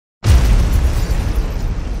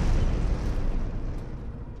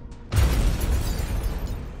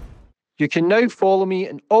You can now follow me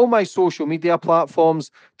on all my social media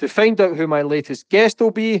platforms to find out who my latest guest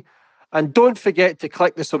will be. And don't forget to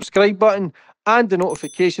click the subscribe button and the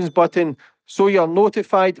notifications button so you're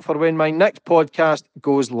notified for when my next podcast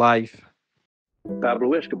goes live.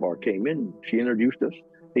 Pablo Escobar came in. She introduced us.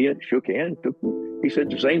 He had shook hands. He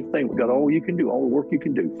said the same thing. We got all you can do, all the work you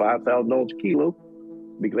can do. $5,000 a kilo.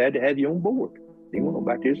 Be glad to have you on board. He went on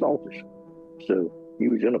back to his office. So he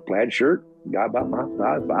was in a plaid shirt, guy about my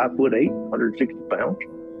size, 5'8", 160 pounds.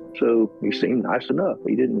 So he seemed nice enough.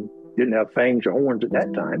 He didn't have fangs or horns at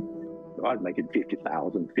that time. I was making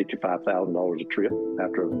 $50,000, $55,000 a trip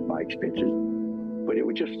after my expenses. But it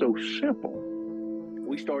was just so simple.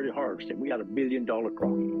 We started harvesting. We had $1 billion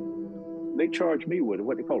crop. They charged me with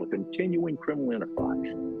what they call a continuing criminal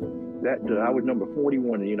enterprise. That I was number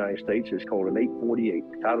 41 in the United States. It's called an 848,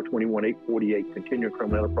 Title 21 848 continuing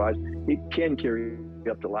criminal enterprise. It can carry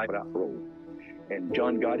up to life without parole. And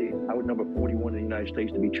John Gotti, I was number 41 in the United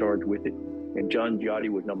States to be charged with it. And John Gotti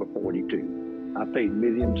was number 42. I paid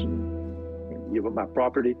millions and give up my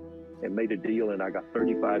property and made a deal, and I got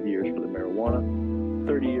 35 years for the marijuana,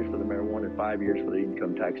 30 years for the marijuana, and 5 years for the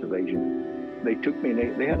income tax evasion. They took me,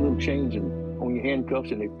 and they had little chains on your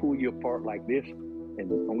handcuffs, and they pull you apart like this,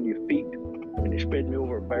 and on your feet, and they spread me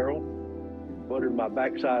over a barrel, and buttered my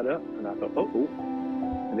backside up, and I thought, uh-oh.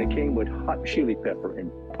 And they came with hot chili pepper and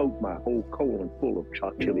poked my whole colon full of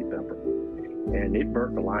hot chili pepper. And it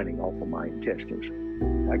burnt the lining off of my intestines.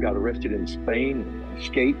 I got arrested in Spain, I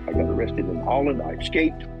escaped. I got arrested in Holland, I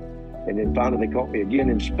escaped. And then finally they caught me again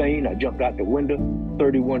in Spain. I jumped out the window,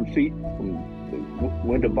 31 feet from the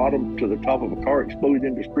window bottom to the top of a car, exploded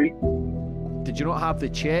in the street. Did you not have the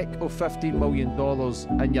check of $15 million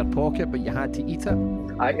in your pocket, but you had to eat it?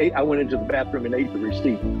 I went into the bathroom and ate the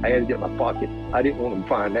receipt. I had it in my pocket. I didn't want them to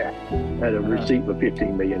find that. I had a receipt for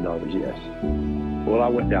 $15 million, yes. Well, I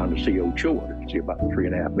went down to see Ochoa to see about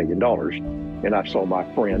 $3.5 million. And I saw my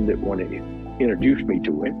friend that wanted to introduce me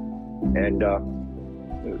to him. And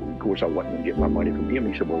of course, I wasn't going to get my money from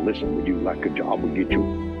him. He said, well, listen, would you like a job? We'll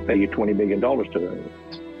pay you $20 million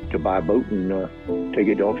to buy a boat and take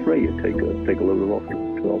it to Australia, take a load of off to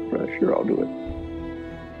Australia. Sure, I'll do it.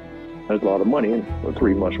 That's a lot of money for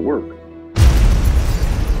 3 months' work.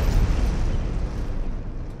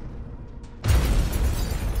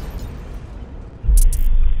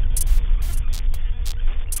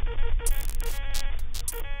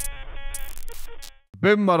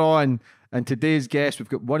 Boom, we're on. And today's guest, we've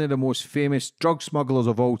got one of the most famous drug smugglers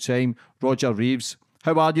of all time, Roger Reaves.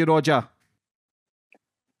 How are you, Roger?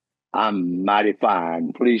 I'm mighty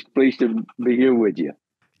fine. Pleased to be here with you.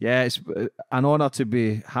 Yeah, it's an honour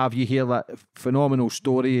to have you here. That phenomenal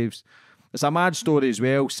story. It's a mad story as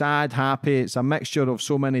well. Sad, happy. It's a mixture of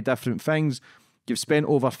so many different things. You've spent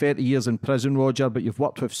over 30 years in prison, Roger, but you've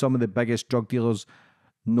worked with some of the biggest drug dealers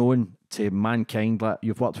known to mankind. Like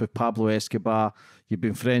you've worked with Pablo Escobar. You've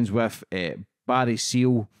been friends with Barry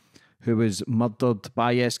Seal, who was murdered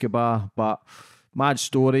by Escobar. But mad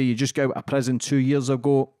story. You just got out of prison 2 years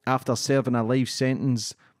ago after serving a life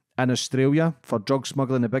sentence in Australia for drug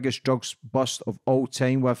smuggling, the biggest drugs bust of all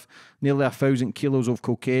time, with nearly 1,000 kilos of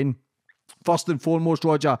cocaine. First and foremost,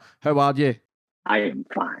 Roger, how are you? I am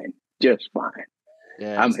fine, just fine.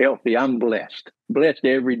 Yeah, I'm healthy. I'm blessed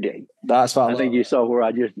every day. That's what I think you saw where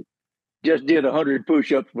I just did 100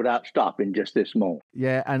 push-ups without stopping just this moment.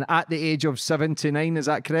 Yeah, and at the age of 79, is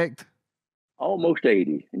that correct? Almost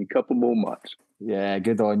 80 in a couple more months. Yeah,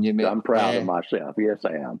 good on you, mate. I'm proud of myself. Yes,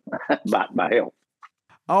 I am. About my health.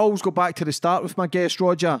 I always go back to the start with my guest,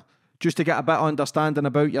 Roger, just to get a bit of understanding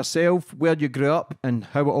about yourself, where you grew up and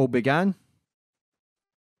how it all began.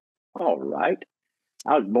 All right.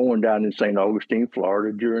 I was born down in St. Augustine,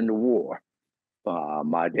 Florida during the war.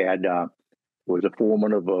 My dad was a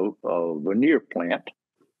foreman of a veneer plant,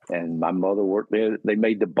 and my mother worked there. They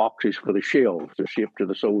made the boxes for the shells to ship to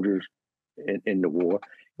the soldiers in the war.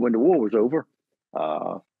 When the war was over,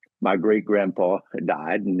 my great-grandpa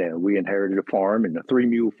died, and we inherited a farm, and a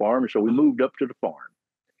 3-mule farm, so we moved up to the farm.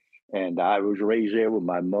 And I was raised there with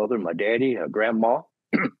my mother, my daddy, grandma,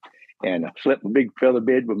 and I slept in a big feather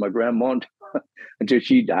bed with my grandma until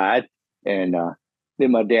she died. And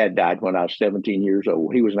then my dad died when I was 17 years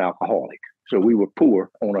old. He was an alcoholic. So we were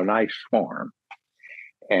poor on a nice farm.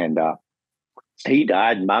 And he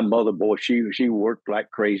died. And my mother, boy, she worked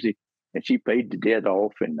like crazy. And she paid the debt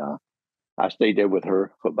off. And I stayed there with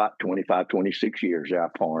her for about 25, 26 years. I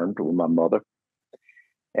farmed with my mother.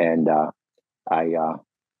 And I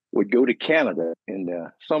would go to Canada in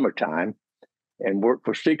the summertime and work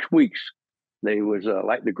for 6 weeks They was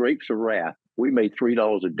like the grapes of wrath. We made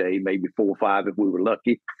 $3 a day, maybe 4 or 5 if we were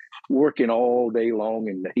lucky, working all day long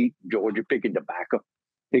in the heat in Georgia, picking tobacco,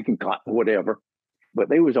 picking cotton, whatever. But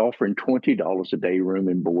they was offering $20 a day room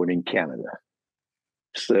and board in Canada.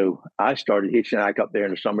 So I started hitchhiking up there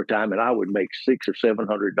in the summertime, and I would make $600 or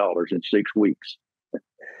 $700 in 6 weeks.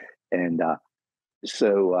 And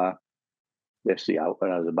so let's see,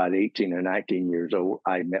 when I was about 18 or 19 years old,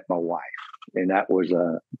 I met my wife, and that was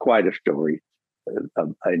quite a story.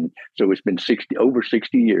 And so it's been over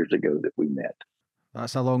 60 years ago that we met.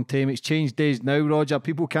 That's a long time. It's changed days now, Roger.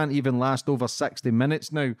 People can't even last over 60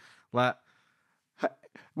 minutes now. Like,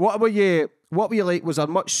 what were you like? Was there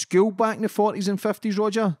much school back in the 40s and 50s,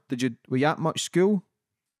 Roger? Were you at much school?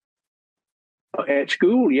 At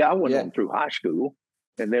school, yeah, I went on through high school,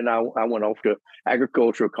 and then I went off to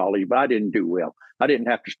agricultural college, but I didn't do well. I didn't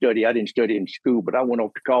have to study. I didn't study in school, but I went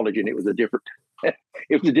off to college, and it was a different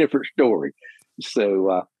story.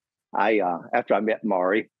 So after I met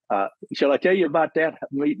Mari, shall I tell you about that?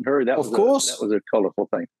 Meeting her, that was a colorful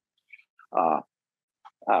thing.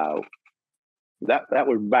 That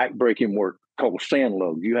was backbreaking work called sand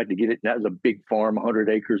logs. You had to get it. That was a big farm, 100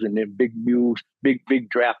 acres, and then big mules, big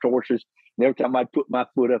draft horses. And every time I'd put my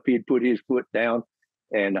foot up, he'd put his foot down,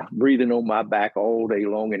 and breathing on my back all day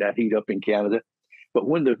long in that heat up in Canada. But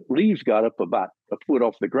when the leaves got up about a foot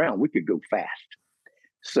off the ground, we could go fast.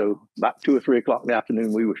 So about 2 or 3 o'clock in the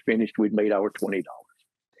afternoon, we were finished. We'd made our $20.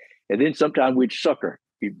 And then sometimes we'd sucker.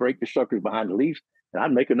 We'd break the suckers behind the leaves, and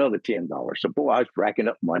I'd make another $10. So, boy, I was racking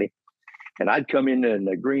up money. And I'd come in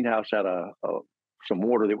the greenhouse, had some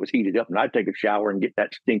water that was heated up, and I'd take a shower and get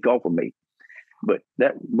that stink off of me. But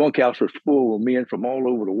that bunkhouse was full of men from all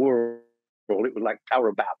over the world. It was like Tower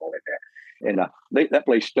of Babel in there. And that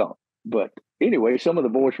place stunk. But anyway, some of the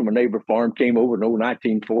boys from a neighbor farm came over in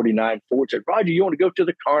 1949 Ford, said, Roger, you want to go to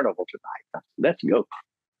the carnival tonight? I said, let's go.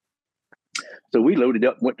 So we loaded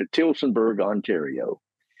up and went to Tillsonburg, Ontario.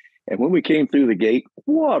 And when we came through the gate,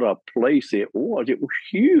 what a place it was. It was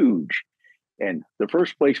huge. And the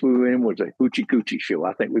first place we went in was a hoochie coochie show.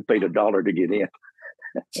 I think we paid $1 to get in.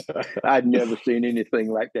 I'd never seen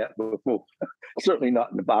anything like that before. Certainly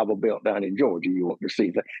not in the Bible Belt down in Georgia. You want to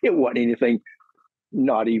see that. It wasn't anything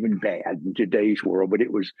not even bad in today's world, but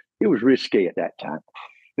it was risque at that time.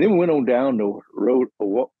 And then we went on down the road a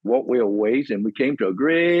walkway a ways, and we came to a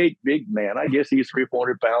great big man. I guess he's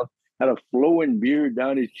 300 pounds, had a flowing beard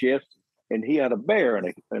down his chest, and he had a bear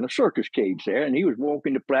in a circus cage there, and he was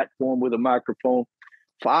walking the platform with a microphone.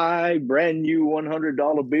 5 brand new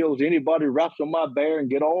 $100 bills. Anybody wraps on my bear and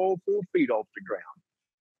get all 4 feet off the ground.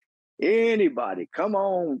 Anybody, come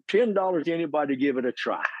on, $10. Anybody give it a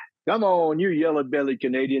try. Come on, you yellow-bellied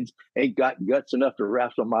Canadians ain't got guts enough to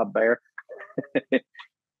wrestle my bear.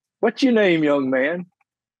 What's your name, young man?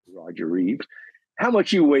 Roger Reaves. How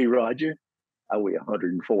much you weigh, Roger? I weigh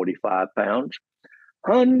 145 pounds.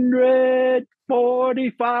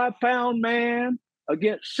 145-pound man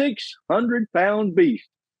against 600-pound beast.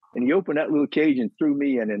 And he opened that little cage and threw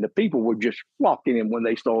me in, and the people were just flocking him when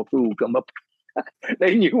they saw a fool come up.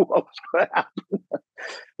 They knew what was going to happen.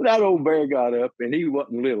 That old bear got up, and he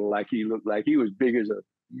wasn't little like he looked like. He was big as a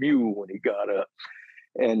mule when he got up.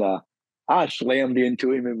 And I slammed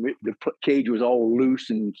into him, and the cage was all loose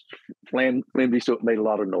and flimsy, so it made a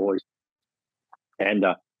lot of noise. And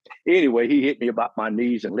anyway, he hit me about my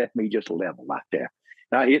knees and left me just level like that.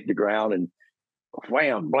 And I hit the ground and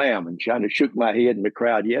wham, blam, and kind of shook my head in the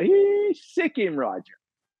crowd. Yeah, sick him, Roger.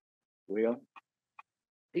 Well,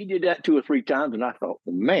 he did that 2 or 3 times, and I thought,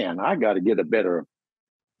 man, I got to get a better,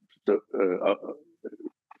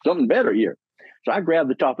 something better here. So I grabbed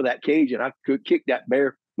the top of that cage, and I could kick that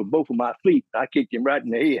bear with both of my feet. I kicked him right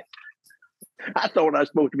in the head. I thought I was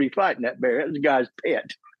supposed to be fighting that bear. That was the guy's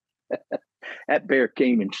pet. That bear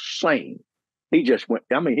came insane. He just went,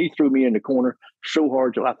 he threw me in the corner so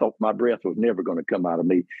hard till I thought my breath was never going to come out of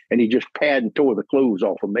me. And he just patted and tore the clothes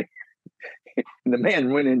off of me. And the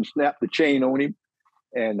man went in and snapped the chain on him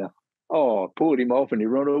and pulled him off, and he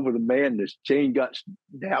run over the man. This chain got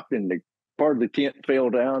snapped and the part of the tent fell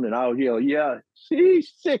down, and I was yelling, yeah,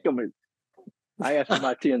 he's sick of me. I asked for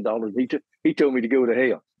my $10. He told me to go to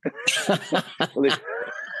hell. Well,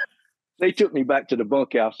 they took me back to the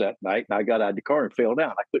bunkhouse that night, and I got out of the car and fell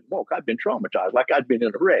down. I couldn't walk. I'd been traumatized, like I'd been in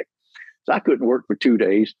a wreck. So I couldn't work for 2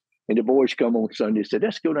 days. And the boys come on Sunday and said,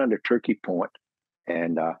 let's go down to Turkey Point.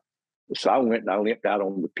 And so I went and I limped out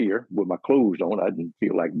on the pier with my clothes on. I didn't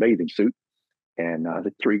feel like bathing suit. And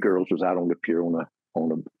the 3 girls was out on the pier on a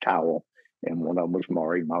towel. And one of them was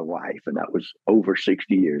Mari, my wife. And that was over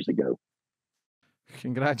 60 years ago.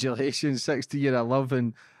 Congratulations, 60 year of love.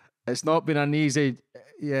 And it's not been an easy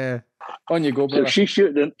Yeah. On you go, brother. So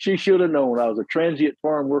she should have known I was a transient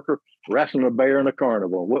farm worker wrestling a bear in a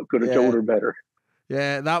carnival. What could have told her better?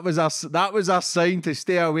 Yeah, that was our sign to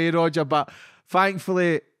stay away, Roger. But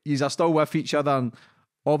thankfully, you are still with each other, and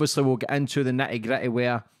obviously we'll get into the nitty gritty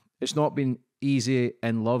where it's not been easy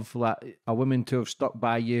in love. Like a woman to have stuck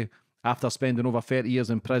by you after spending over 30 years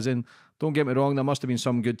in prison. Don't get me wrong, there must have been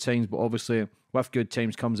some good times, but obviously with good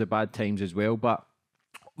times comes the bad times as well. But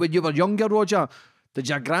when you were younger, Roger, did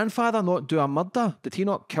your grandfather not do a murder? Did he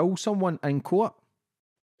not kill someone in court?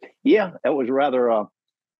 Yeah, that was rather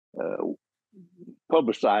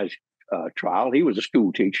publicized trial. He was a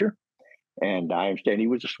school teacher, and I understand he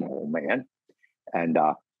was a small man.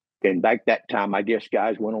 And back that time, I guess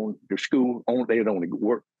guys went on to school. They'd only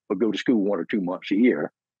work or go to school 1 or 2 months a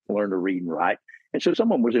year, learn to read and write. And so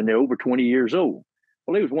someone was in there over 20 years old.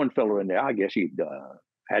 Well, there was one fellow in there. I guess he'd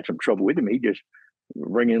had some trouble with him. He just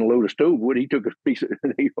bring in a load of stove wood. He took a piece of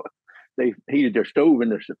they heated their stove in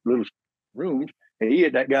this little rooms, and he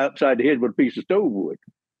hit that guy upside the head with a piece of stove wood.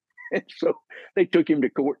 And so they took him to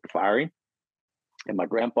court to fire him. And my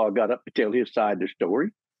grandpa got up to tell his side of the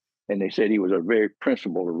story. And they said he was a very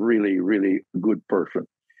principled, really, really good person.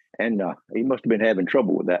 And he must have been having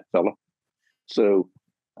trouble with that fellow. So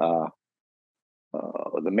the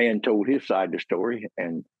man told his side of the story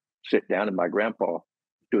and sat down, and my grandpa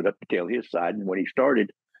stood up to tell his side. And when he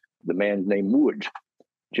started, the man's name Woods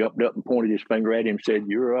jumped up and pointed his finger at him and said,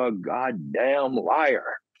 "You're a goddamn liar."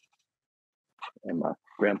 And my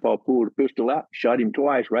grandpa pulled a pistol out, shot him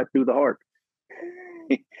twice right through the heart.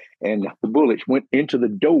 And the bullets went into the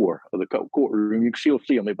door of the courtroom. You can still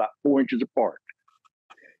see them about 4 inches apart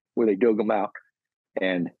where they dug them out.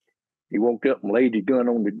 And he walked up and laid his gun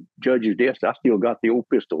on the judge's desk. I still got the old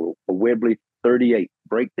pistol, a Webley 38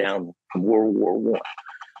 breakdown from World War I,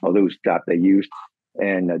 or those type they used.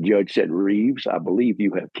 And the judge said, "Reaves, I believe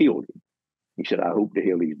you have killed him." He said, "I hope to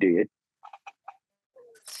hell he's dead."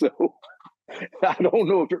 So I don't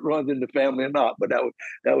know if it runs in the family or not, but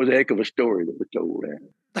that was a heck of a story that was told there.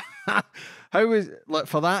 How was, like,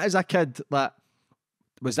 for that as a kid, like,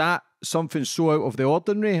 was that something so out of the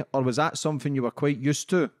ordinary, or was that something you were quite used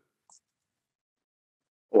to?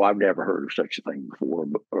 Oh, I've never heard of such a thing before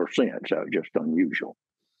or since. That was just unusual.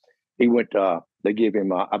 He went, they gave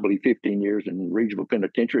him, I believe, 15 years in Regional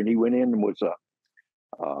Penitentiary, and he went in and was a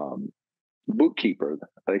bookkeeper.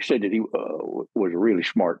 They said that he was a really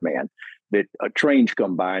smart man, that trains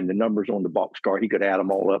come by and the numbers on the boxcar, he could add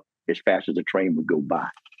them all up as fast as the train would go by.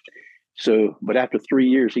 So, but after 3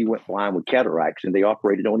 years, he went blind with cataracts, and they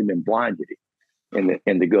operated on him and blinded him.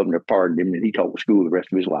 And the governor pardoned him, and he taught school the rest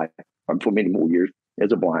of his life, for many more years,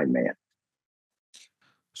 as a blind man.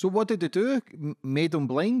 So what did they do? Made him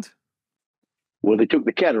blind? Well, they took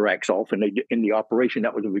the cataracts off, and in the operation,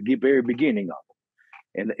 that was the very beginning of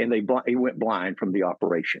it. And he went blind from the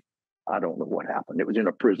operation. I don't know what happened. It was in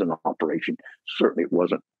a prison operation. Certainly it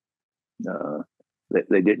wasn't.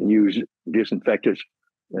 They didn't use disinfectants,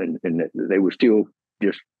 and they were still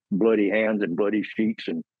just bloody hands and bloody sheets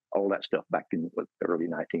and all that stuff back in the early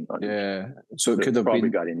 1900s. Yeah, so it could have probably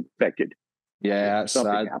been, got infected. yeah, that's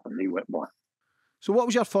Something sad. happened. He went blind. So what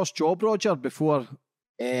was your first job, Roger, before?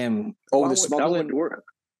 The I went smuggling. to work.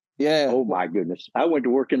 Yeah. Oh my goodness! I went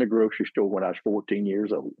to work in a grocery store when I was 14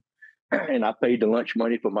 years old, and I paid the lunch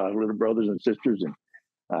money for my little brothers and sisters. And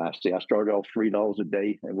I started off $3 a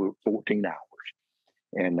day, and we were 14 hours.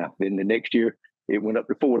 And then the next year, it went up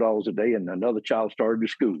to $4 a day, and another child started to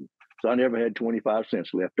school. So I never had 25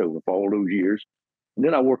 cents left over for all those years. And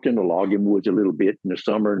then I worked in the logging woods a little bit in the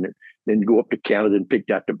summer, and then go up to Canada and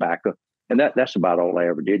picked out tobacco. And that's about all I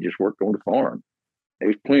ever did, just worked on the farm. There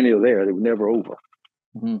was plenty of there. They were never over.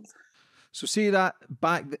 Mm-hmm. So see that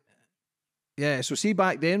back... So see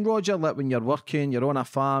back then, Roger, like when you're working, you're on a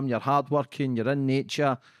farm, you're hardworking, you're in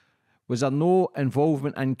nature, was there no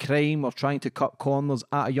involvement in crime or trying to cut corners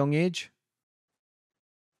at a young age?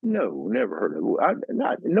 No, never heard of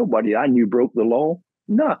it. Nobody I knew broke the law.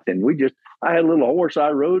 Nothing. I had a little horse I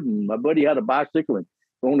rode, and my buddy had a bicycle, and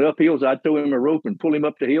on the up hills, I'd throw him a rope and pull him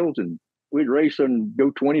up the hills, and we'd race and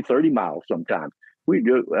go 20, 30 miles sometimes.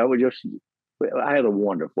 I had a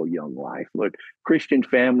wonderful young life. But Christian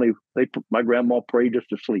family, my grandma prayed us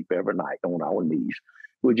to sleep every night on our knees.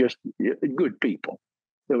 We're just good people.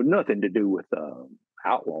 There was nothing to do with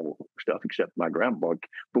outlaw stuff, except my grandpa,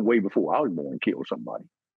 but way before I was born, killed somebody.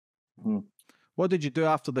 Hmm. What did you do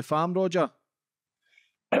after the farm, Roger?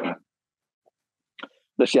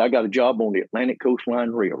 Let's see, I got a job on the Atlantic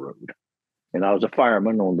Coastline Railroad, and I was a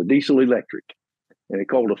fireman on the diesel electric. And they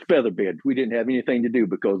called us feather beds. We didn't have anything to do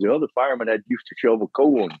because the other firemen had used to shovel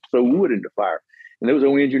coal and throw wood in the fire. And those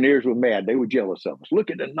old engineers were mad. They were jealous of us.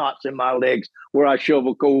 Look at the knots in my legs where I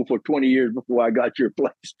shovel coal for 20 years before I got your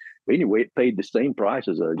place. But anyway, it paid the same price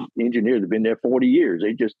as an engineer that had been there 40 years.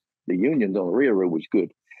 The unions on the railroad was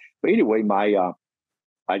good. But anyway,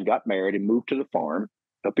 I got married and moved to the farm.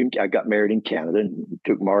 I got married in Canada and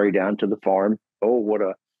took Mari down to the farm. Oh, what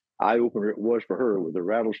a eye opener it was for her with the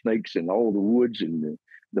rattlesnakes and all the woods and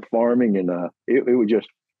the farming. And it was just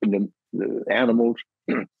the animals.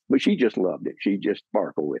 But she just loved it. She just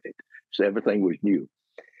sparkled with it. So everything was new.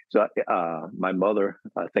 So my mother,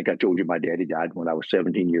 I think I told you my daddy died when I was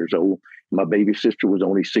 17 years old. My baby sister was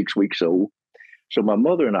only 6 weeks old. So my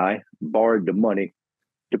mother and I borrowed the money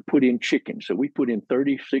to put in chickens. So we put in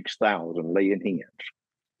 36,000 laying hens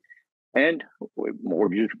and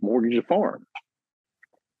mortgage a farm.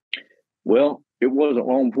 Well, it wasn't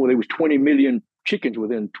long before there was 20 million chickens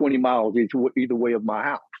within 20 miles either way of my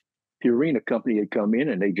house. The arena company had come in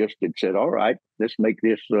and they just had said, all right, let's make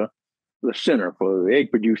this the center for egg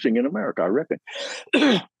producing in America, I reckon.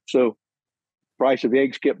 So price of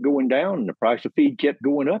eggs kept going down and the price of feed kept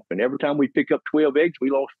going up. And every time we pick up 12 eggs, we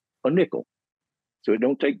lost a nickel. So it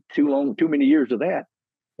don't take too many years of that.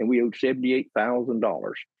 And we owed $78,000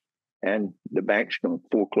 and the bank's going to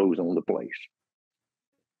foreclose on the place.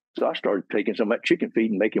 So I started taking some of that chicken feed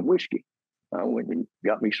and making whiskey. I went and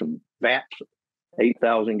got me some vats,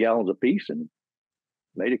 8,000 gallons a piece, and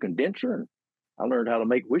made a condenser. And I learned how to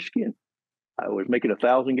make whiskey. And I was making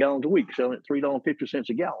 1,000 gallons a week, selling at $3.50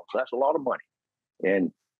 a gallon. So that's a lot of money.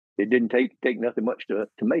 And it didn't take nothing much to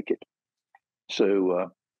make it.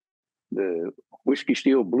 So the whiskey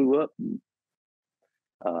still blew up. And,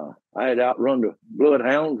 I had outrun the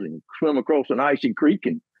bloodhounds and swim across an icy creek,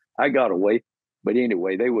 and I got away. But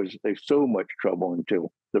anyway, there's so much trouble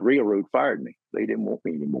until the railroad fired me. They didn't want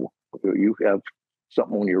me anymore. You have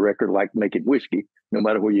something on your record like making whiskey, no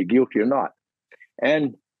matter whether you're guilty or not.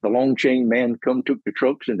 And the long chain man took the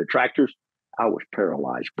trucks and the tractors. I was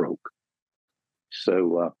paralyzed, broke.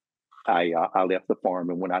 So I left the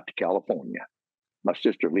farm and went out to California. My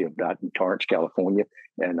sister lived out in Torrance, California,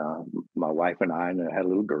 and my wife and I had a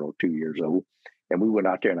little girl, 2 years old. And we went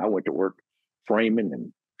out there, and I went to work framing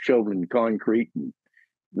and shoveling concrete. And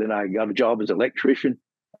then I got a job as an electrician.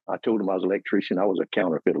 I told them I was an electrician. I was a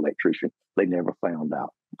counterfeit electrician. They never found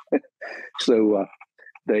out. So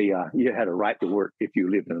you had a right to work if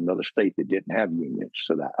you lived in another state that didn't have unions.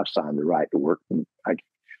 So that I signed the right to work. And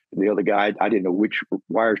the other guy, I didn't know which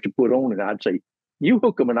wires to put on, and I'd say, "You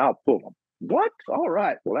hook them and I'll pull them." What? All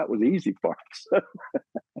right. Well, that was the easy part.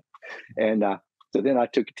 And so then I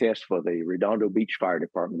took a test for the Redondo Beach Fire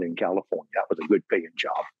Department in California. That was a good paying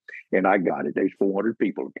job. And I got it. There's 400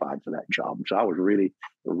 people applied for that job. So I was really,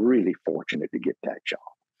 really fortunate to get that job.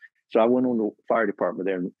 So I went on the fire department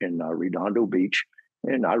there in Redondo Beach,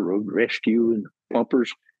 and I rode rescue and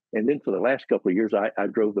pumpers. And then for the last couple of years, I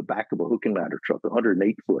drove the back of a hook and ladder truck, a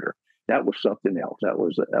 108-footer. That was something else. That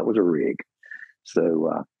was a rig.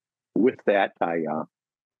 So with that,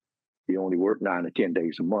 you only work 9 to 10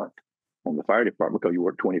 days a month on the fire department because you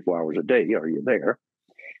work 24 hours a day. Are you there?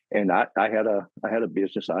 And I had a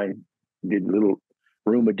business. I did little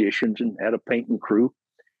room additions and had a painting crew.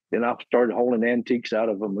 Then I started hauling antiques out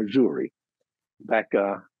of Missouri back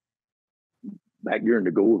during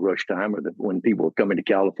the gold rush time, or when people were coming to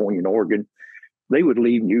California and Oregon. They would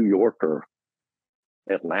leave New York or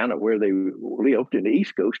Atlanta, where they lived in the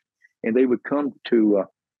East Coast, and they would come to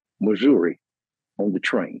Missouri on the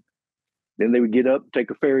train. Then they would get up,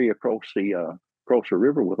 take a ferry across the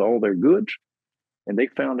river with all their goods, and they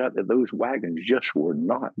found out that those wagons just were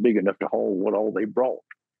not big enough to haul what all they brought.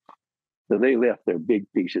 So they left their big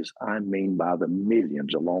pieces, I mean by the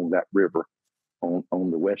millions, along that river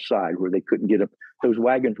on the west side where they couldn't get them. Those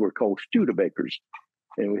wagons were called Studebakers,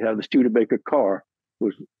 and we have the Studebaker car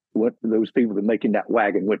was what those people that making that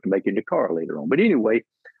wagon went to making the car later on. But anyway,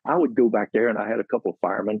 I would go back there, and I had a couple of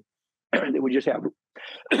firemen that would just have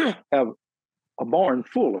a barn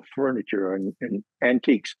full of furniture and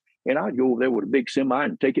antiques. And I'd go over there with a big semi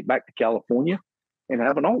and take it back to California and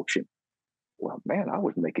have an auction. Well, man, I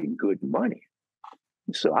was making good money.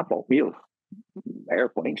 So I bought me an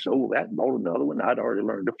airplane, sold that, and bought another one. I'd already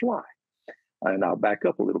learned to fly. And I'll back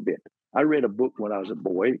up a little bit. I read a book when I was a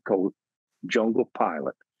boy called Jungle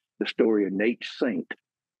Pilot, the story of Nate Saint.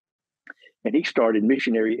 And he started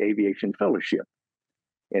Missionary Aviation Fellowship.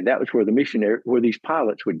 And that was where these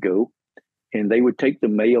pilots would go, and they would take the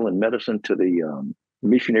mail and medicine to the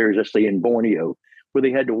missionaries, let's say in Borneo, where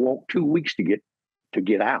they had to walk 2 weeks to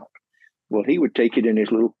get out. Well, he would take it in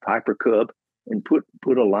his little Piper Cub and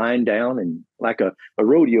put a line down, and like a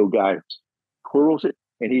rodeo guy whirls it,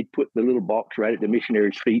 and he'd put the little box right at the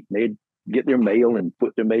missionary's feet, and they'd get their mail and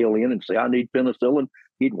put their mail in and say, I need penicillin.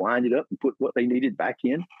 He'd wind it up and put what they needed back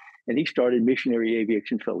in. And he started Missionary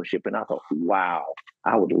Aviation Fellowship. And I thought, wow,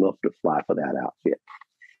 I would love to fly for that outfit.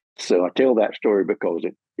 So I tell that story because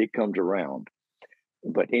it comes around.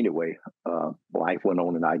 But anyway, life went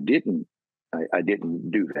on, and I didn't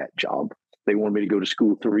do that job. They wanted me to go to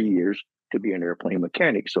school 3 years to be an airplane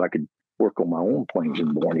mechanic so I could work on my own planes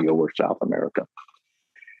in Borneo or South America.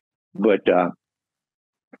 But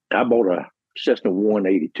I bought a Cessna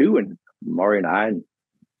 182, and Mari and I and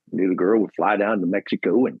little girl would fly down to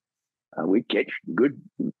Mexico, and we'd catch a good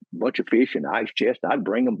bunch of fish in ice chest. I'd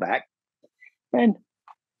bring them back. And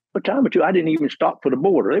a time or two, I didn't even stop for the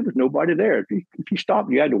border. There was nobody there. If you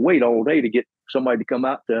stopped, you had to wait all day to get somebody to come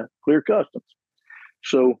out to clear customs.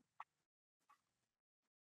 So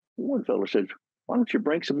one fellow said, why don't you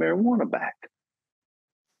bring some marijuana back?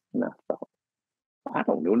 And I thought, I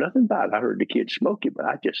don't know nothing about it. I heard the kids smoke it, but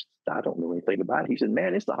I don't know anything about it. He said,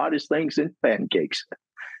 man, it's the hottest thing since pancakes.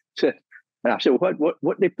 And I said,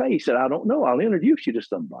 what they pay? He said, I don't know. I'll introduce you to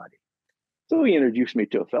somebody. So he introduced me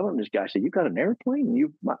to a fellow, and this guy said, you got an airplane and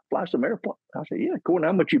you might fly some airplane? I said, yeah, according to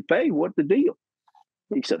how much you pay, what's the deal?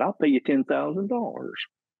 He said, I'll pay you $10,000.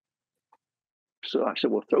 So I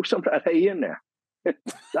said, well, throw some of that hay in there.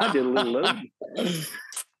 I did a little load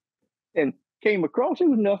and came across, there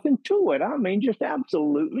was nothing to it. I mean, just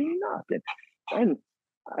absolutely nothing. And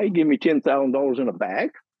he gave me $10,000 in a bag.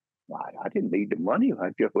 I didn't need the money.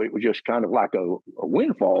 It was just kind of like a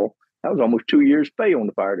windfall. That was almost 2 years' pay on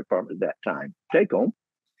the fire department at that time. Take home.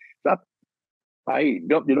 So I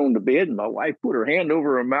dumped it on the bed, and my wife put her hand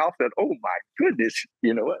over her mouth and, oh my goodness,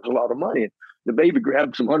 that's a lot of money. And the baby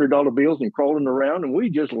grabbed some $100 bills and crawling around, and we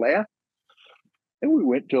just laughed. And we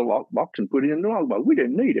went to a lockbox and put it in the lockbox. We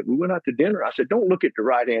didn't need it. We went out to dinner. I said, don't look at the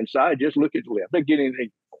right-hand side. Just look at the left. Don't get anything.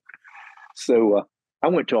 So I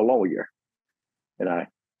went to a lawyer, and I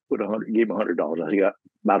gave him $100. I got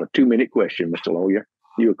about a 2-minute question, Mr. Lawyer.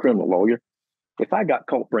 You a criminal lawyer. If I got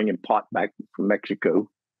caught bringing pot back from Mexico,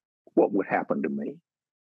 what would happen to me?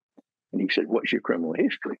 And he said, what's your criminal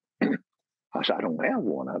history? I said, I don't have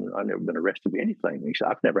one. I've never been arrested for anything. He said,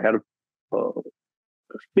 I've never had a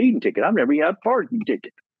speeding ticket. I've never even had a parking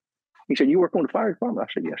ticket. He said, you work on the fire department?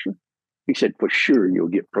 I said, yes, sir. He said, for sure you'll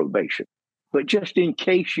get probation. But just in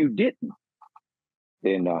case you didn't,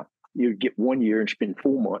 then you'd get 1 year and spend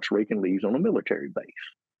 4 months raking leaves on a military base.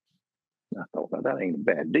 And I thought, well, that ain't a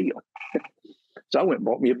bad deal. So I went and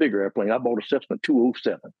bought me a bigger airplane. I bought a Cessna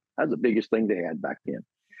 207. That was the biggest thing they had back then.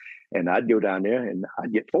 And I'd go down there and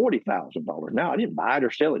I'd get $40,000. Now, I didn't buy it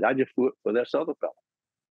or sell it. I just flew it for this other fellow.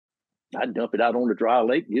 I'd dump it out on the dry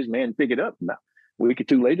lake. His man pick it up. And a week or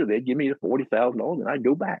two later, they'd give me the $40,000 and I'd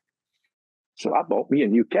go back. So I bought me a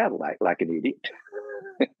new Cadillac like an idiot.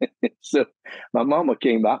 So my mama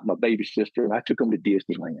came out, my baby sister, and I took them to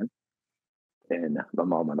Disneyland. And my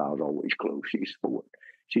mom and I was always close. She's 4.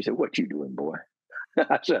 She said, what you doing, boy?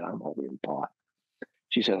 I said, I'm all in pot.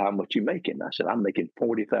 She said, how much you making? I said, I'm making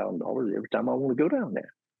 $40,000 every time I want to go down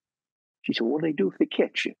there. She said, what do they do if they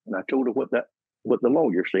catch you? And I told her what the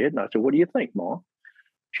lawyer said. And I said, what do you think, Mom?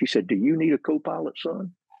 She said, do you need a co-pilot,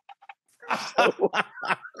 son? So,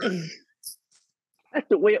 that's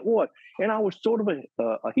the way it was. And I was sort of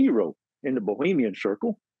a hero in the Bohemian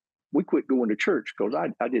circle. We quit going to church because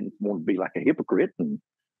I didn't want to be like a hypocrite and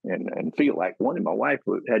feel like one. And my wife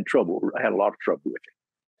had a lot of trouble with it.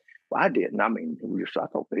 Well, I didn't. I mean, I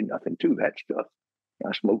thought there's nothing to that stuff.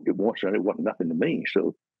 I smoked it once and it wasn't nothing to me.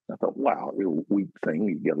 So I thought, wow, real weak thing.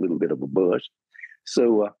 You get a little bit of a buzz.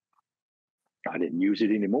 So I didn't use it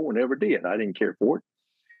anymore, never did. I didn't care for it.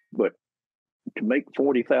 But to make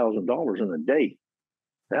 $40,000 in a day,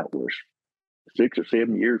 that was 6 or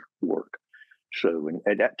 7 years work. So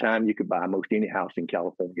at that time, you could buy most any house in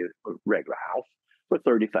California, a regular house, for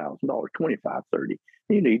 $30,000, $25,000, $30,000.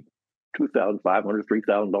 You need $2,500,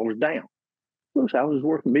 $3,000 down. Those houses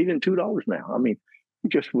worth $1 million, $2 now. I mean,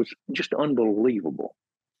 it was just unbelievable.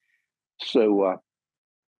 So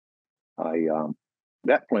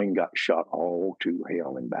that plane got shot all to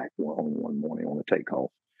hell and back one morning on the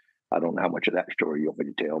takeoff. I don't know how much of that story you want me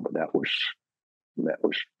to tell, but that was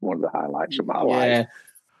one of the highlights of my life.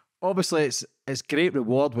 Obviously, it's great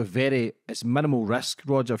reward with it's minimal risk,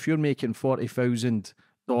 Roger. If you're making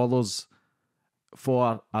 $40,000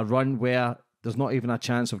 for a run where there's not even a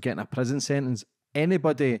chance of getting a prison sentence,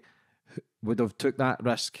 anybody would have took that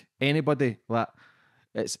risk. Anybody,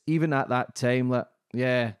 it's even at that time,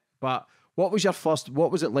 But what was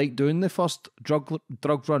it like doing the first drug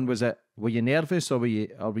run? Were you nervous or were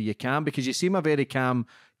you calm? Because you seem a very calm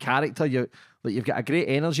character. You've got a great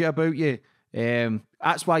energy about you.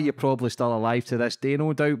 That's why you're probably still alive to this day,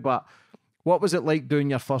 no doubt. But What was it like doing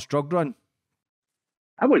your first drug run?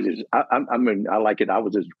 I mean, I like it. I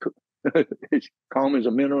was as as calm as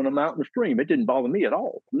a minnow in a mountain stream. It didn't bother me at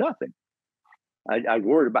all. Nothing. I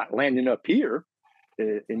worried about landing up here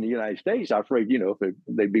in the United States. I was afraid, if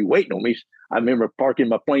they'd be waiting on me. I remember parking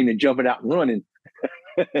my plane and jumping out and running.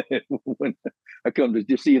 When I come to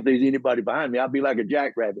just see if there's anybody behind me, I'd be like a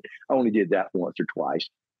jackrabbit. I only did that once or twice.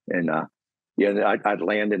 And I'd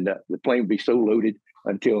land and the plane would be so loaded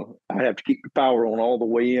until I'd have to keep the power on all the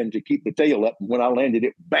way in to keep the tail up. And when I landed,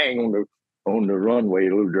 it bang on the runway, a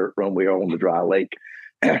little dirt runway on the dry lake.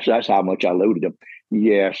 So that's how much I loaded them.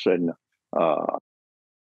 Yes, and $100,000,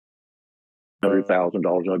 and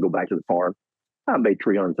I'll go back to the farm. I made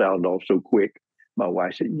 $300,000 so quick. My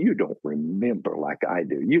wife said, "You don't remember like I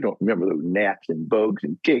do. You don't remember those gnats and bugs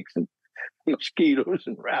and ticks and mosquitoes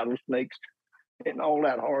and rattlesnakes and all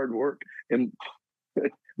that hard work and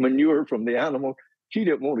manure from the animal." She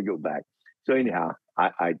didn't want to go back. So anyhow,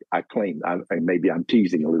 I claimed, maybe I'm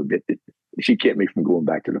teasing a little bit, that she kept me from going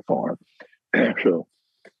back to the farm. So.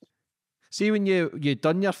 See, when you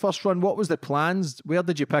done your first run, what was the plans? Where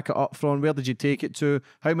did you pick it up from? Where did you take it to?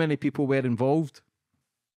 How many people were involved?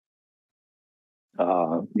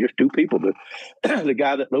 Just two people. The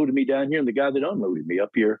guy that loaded me down here and the guy that unloaded me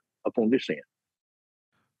up here, up on this end.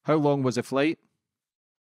 How long was the flight?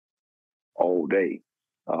 All day.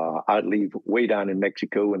 I'd leave way down in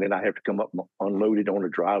Mexico, and then I'd have to come up unloaded on a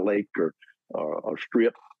dry lake or a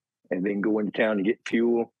strip, and then go into town and get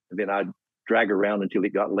fuel. And then I'd drag around until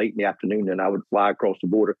it got late in the afternoon, and I would fly across the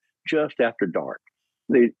border just after dark.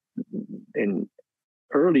 And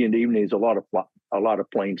early in the evening, there's a lot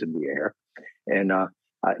of planes in the air, and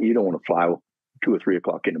you don't want to fly 2 or 3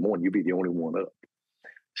 o'clock in the morning. You'll be the only one up.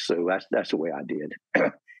 So that's the way I did.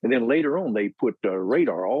 And then later on, they put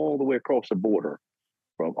radar all the way across the border,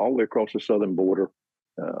 from all the way across the southern border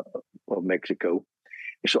of Mexico.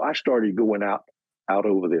 So I started going out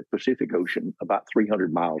over the Pacific Ocean about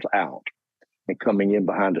 300 miles out, and coming in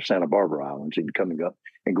behind the Santa Barbara Islands and coming up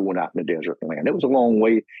and going out in the desert land. It was a long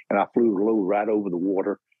way, and I flew low right over the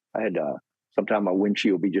water. I had sometimes my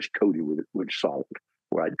windshield be just coated with salt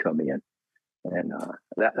where I'd come in. And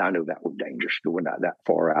that I know that was dangerous, going out that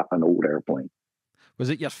far out an old airplane. Was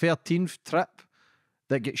it your 13th trip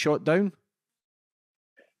that get shot down?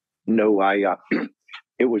 No,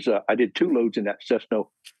 it was I did 2 loads in that Cessna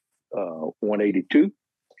 182,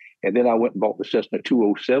 and then I went and bought the Cessna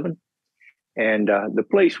 207. And the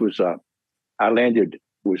place was, I landed,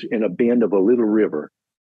 was in a bend of a little river.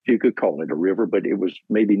 You could call it a river, but it was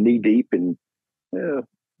maybe knee deep, and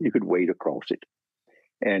you could wade across it.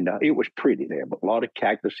 And it was pretty there, but a lot of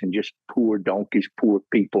cactus and just poor donkeys, poor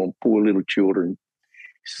people, and poor little children.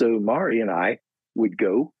 So Mari and I would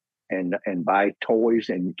go and buy toys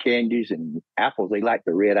and candies and apples. They liked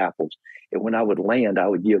the red apples. And when I would land, I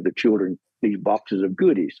would give the children these boxes of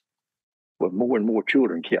goodies. But more and more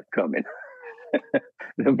children kept coming.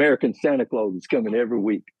 The American Santa Claus is coming every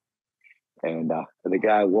week. And the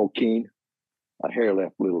guy, Joaquin, a hair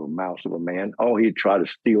left little mouse of a man, he'd try to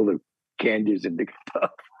steal the candies and the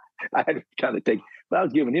stuff. I had to kind of but I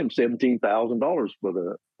was giving him $17,000 for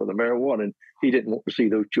the marijuana, and he didn't want to see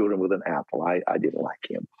those children with an apple. I didn't like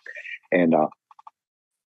him. And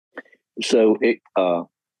so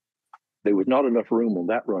there was not enough room on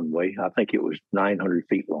that runway. I think it was 900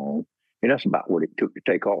 feet long, and that's about what it took to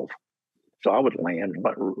take off. So I would land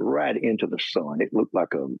right into the sun. It looked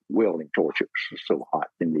like a welding torch. It was so hot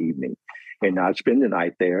in the evening. And I'd spend the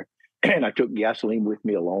night there, and I took gasoline with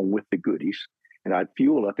me along with the goodies, and I'd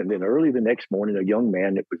fuel up. And then early the next morning, a young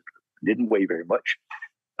man that didn't weigh very much,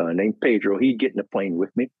 named Pedro, he'd get in the plane with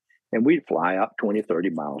me, and we'd fly out 20, 30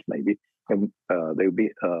 miles maybe. And they would be,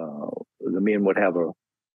 the men would have a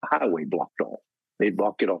highway blocked off. They'd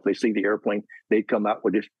block it off. They see the airplane. They'd come out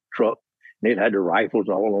with this truck. They'd had their rifles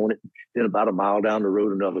all on it. Then about a mile down the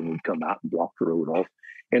road, another one would come out and block the road off.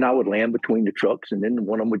 And I would land between the trucks, and then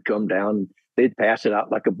one of them would come down. They'd pass it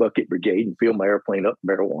out like a bucket brigade and fill my airplane up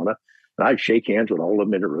with marijuana. And I'd shake hands with all of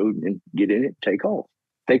them in the road and then get in it and take off.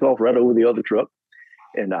 Take off right over the other truck.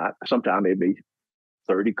 And sometime it'd be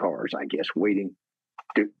 30 cars, I guess, waiting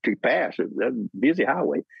to pass. It was a busy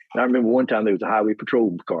highway. And I remember one time there was a highway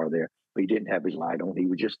patrol car there, but he didn't have his light on. He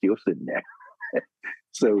was just still sitting there.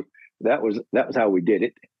 So that was how we did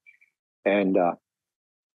it. And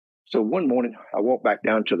so one morning I walked back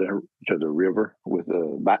down to the river with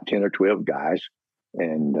about 10 or 12 guys,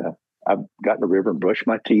 and I got in the river and brushed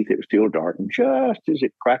my teeth. It was still dark, and just as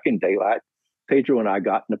it cracking daylight, Pedro and I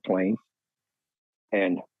got in the plane,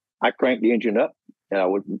 and I cranked the engine up, and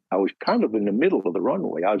I was kind of in the middle of the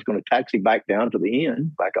runway. I was going to taxi back down to the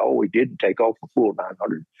end, like I always did, and take off a full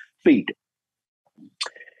 900 feet.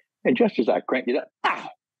 And just as I cranked it up, ow!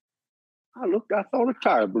 I looked, I thought a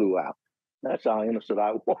tire blew out. That's how innocent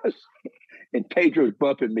I was. And Pedro's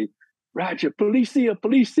bumping me, Roger, policia,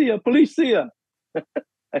 policia, policia.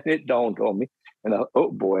 And it dawned on me. And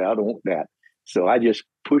oh boy, I don't want that. So I just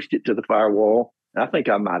pushed it to the firewall. I think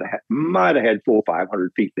I might have had 400 or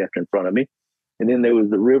 500 feet left in front of me. And then there was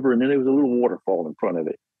the river, and then there was a little waterfall in front of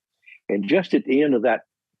it. And just at the end of that,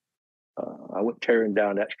 I went tearing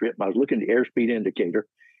down that strip. I was looking at the airspeed indicator,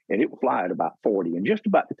 and it would fly at about 40. And just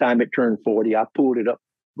about the time it turned 40, I pulled it up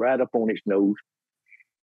right up on its nose,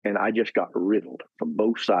 and I just got riddled from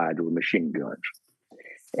both sides with machine guns.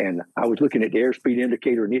 And I was looking at the airspeed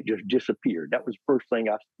indicator, and it just disappeared. That was the first thing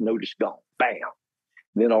I noticed gone. Bam!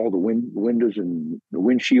 Then all the windows and the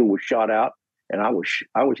windshield was shot out, and I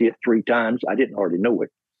was hit 3 times. I didn't hardly know it.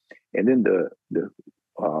 And then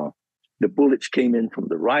the bullets came in from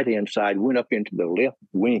the right-hand side, went up into the left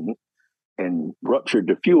wing, and ruptured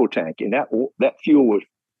the fuel tank. And that fuel was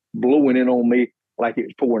blowing in on me like it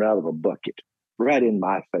was pouring out of a bucket, right in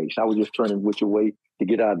my face. I was just turning which way to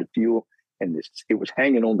get out of the fuel, and it was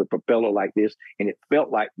hanging on the propeller like this, and it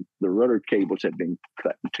felt like the rudder cables had been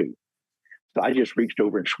cut in two. So I just reached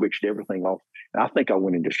over and switched everything off. And I think I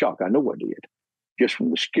went into shock. I know I did. Just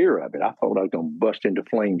from the scare of it, I thought I was going to bust into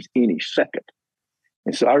flames any second.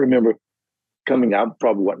 And so I remember coming out,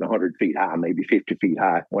 probably wasn't 100 feet high, maybe 50 feet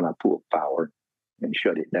high, when I pulled power and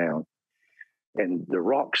shut it down. And the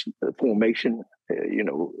rocks, the formation,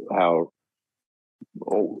 how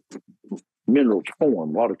minerals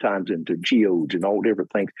form a lot of times into geodes and all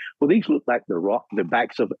different things. Well, these look like the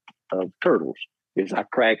backs of turtles. As I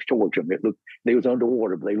crashed towards them, they was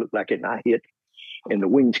underwater, but they looked like it. And I hit, and the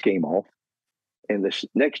wings came off. And the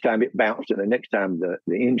next time it bounced, and the next time the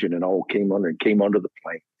engine and all came under the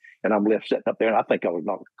plane. And I'm left sitting up there, and I think I was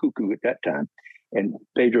knocked cuckoo at that time. And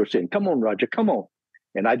Pedro said, "Come on, Roger, come on."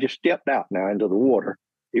 And I just stepped out now into the water.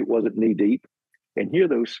 It wasn't knee deep. And here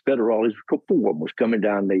those federales, 4 of them was coming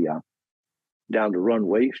down the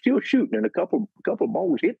runway, still shooting. And a couple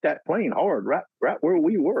balls hit that plane hard, right where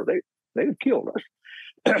we were. They had killed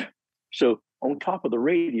us. So on top of the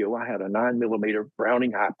radio, I had a 9mm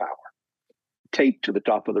Browning high power taped to the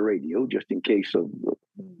top of the radio, just in case of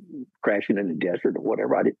crashing in the desert or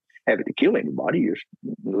whatever. I didn't have it to kill anybody, just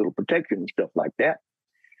a little protection and stuff like that.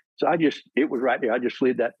 So it was right there. I just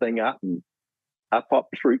slid that thing out, and I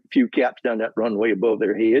popped a few caps down that runway above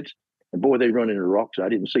their heads. And boy, they run into the rocks. I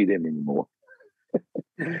didn't see them anymore.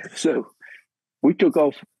 So we took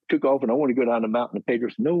off, and I want to go down the mountain. And Pedro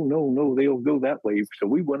said, no, they'll go that way. So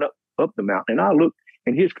we went up the mountain, and I looked,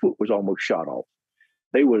 and his foot was almost shot off.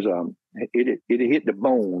 It hit the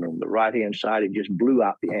bone on the right-hand side. It just blew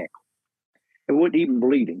out the ankle. It wasn't even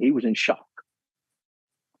bleeding. He was in shock.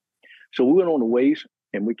 So we went on the ways,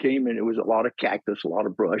 and we came in. It was a lot of cactus, a lot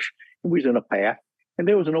of brush. And we was in a path, and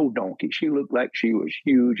there was an old donkey. She looked like she was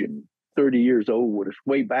huge and 30 years old with us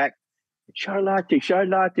way back. Charlotte,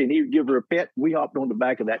 and he would give her a pet. We hopped on the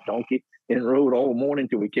back of that donkey and rode all morning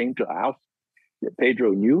till we came to a house that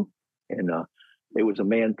Pedro knew. And there was a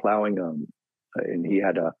man plowing, and he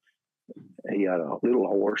had a little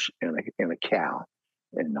horse and a cow.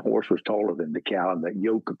 And the horse was taller than the cow, and the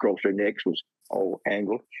yoke across their necks was all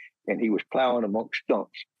angled. And he was plowing amongst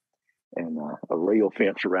stumps and a rail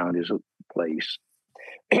fence around his place.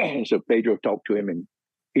 And so Pedro talked to him, and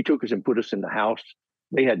he took us and put us in the house.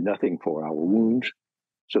 They had nothing for our wounds,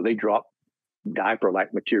 so they dropped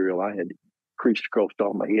diaper-like material. I had creased across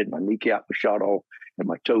all my head. My kneecap was shot off, and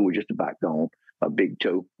my toe was just about gone, a big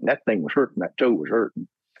toe. And that thing was hurting. That toe was hurting.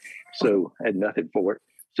 So I had nothing for it.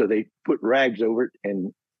 So they put rags over it,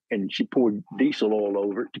 and she poured diesel oil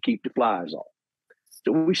over it to keep the flies off.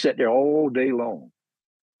 So we sat there all day long.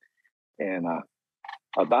 And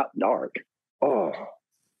about dark,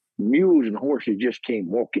 mules and horses just came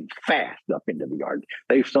walking fast up into the yard.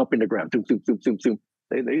 They stomp in the ground. Zoom, zoom, zoom, zoom, zoom.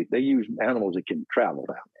 They use animals that can travel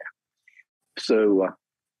down there. So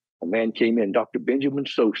a man came in, Dr. Benjamin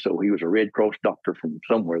Soso. He was a Red Cross doctor from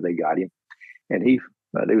somewhere. They got him. And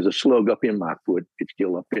there was a slug up in my foot. It's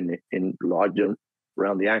still up in lodged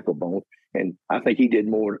around the ankle bone. And I think he did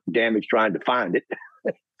more damage trying to find it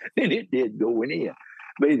than it did going in.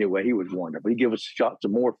 But anyway, he was wonderful. He gave us shots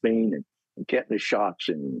of morphine and tetanus shots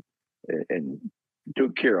and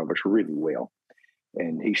took care of us really well.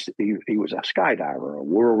 And he was a skydiver, a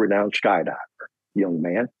world-renowned skydiver, young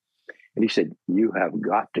man. And he said, "You have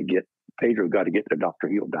got to get Pedro. Got to get the doctor.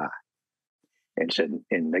 He'll die."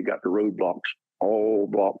 And they got the roadblocks, all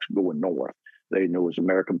blocks going north. They know there's an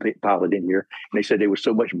American pilot in here. And they said there was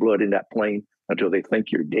so much blood in that plane until they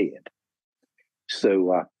think you're dead.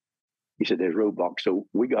 So He said, there's roadblocks. So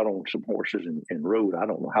we got on some horses and rode. I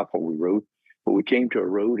don't know how far we rode, but we came to a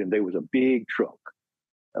road and there was a big truck,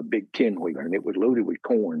 a big 10-wheeler, and it was loaded with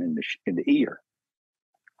corn in the ear.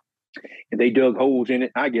 And they dug holes in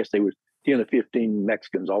it. I guess there was 10 or 15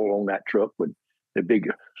 Mexicans all on that truck with the big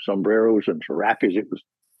sombreros and serapes. It was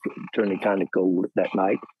turning kind of cold that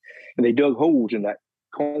night. And they dug holes in that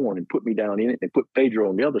corn and put me down in it and put Pedro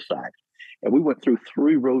on the other side. And we went through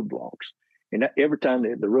 3 roadblocks. And every time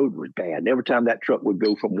the road was bad, and every time that truck would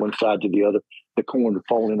go from one side to the other, the corn would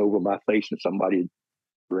fall in over my face and somebody would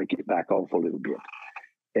break it back off a little bit.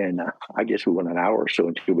 And I guess we went an hour or so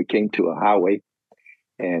until we came to a highway,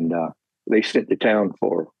 and they sent the town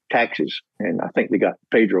for taxis. And I think they got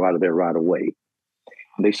Pedro out of there right away.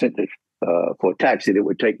 And they sent for a taxi that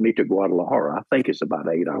would take me to Guadalajara. I think it's about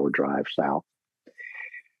an 8-hour drive south.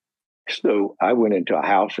 So I went into a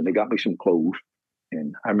house and they got me some clothes.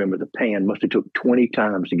 And I remember the pan must have took 20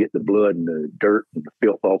 times to get the blood and the dirt and the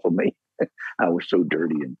filth off of me. I was so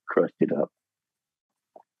dirty and crusted up.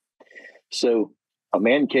 So a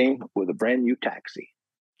man came with a brand new taxi,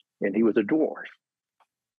 and he was a dwarf.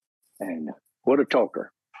 And what a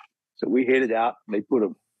talker. So we headed out. They put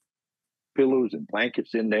pillows and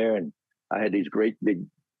blankets in there, and I had these great big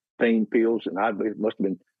pain pills, and I must have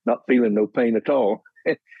been not feeling no pain at all.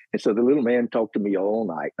 And so the little man talked to me all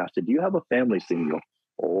night. And I said, do you have a family, senor?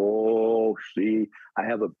 Oh, see, I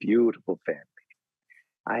have a beautiful family.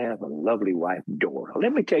 I have a lovely wife, Dora.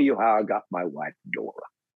 Let me tell you how I got my wife, Dora.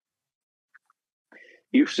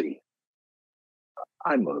 You see,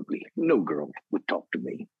 I'm ugly. No girl would talk to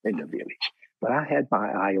me in the village. But I had my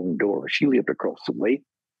eye on Dora. She lived across the way.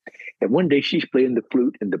 And one day she's playing the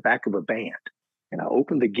flute in the back of a band. And I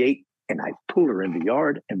opened the gate and I pull her in the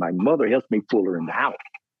yard, and my mother helps me pull her in the house.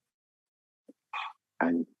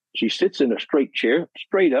 And she sits in a straight chair,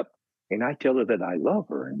 straight up, and I tell her that I love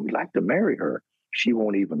her and we'd like to marry her. She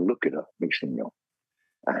won't even look at me, senor.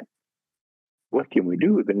 And what can we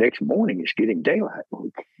do? The next morning it's getting daylight. Well,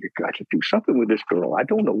 you got to do something with this girl. I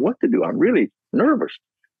don't know what to do. I'm really nervous.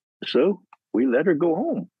 So we let her go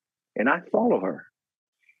home, and I follow her.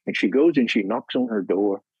 And she goes and she knocks on her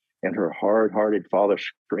door, and her hard-hearted father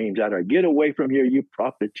screams at her, get away from here, you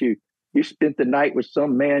prostitute. You spent the night with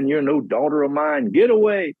some man. You're no daughter of mine. Get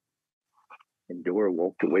away. And Dora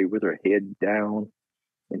walked away with her head down.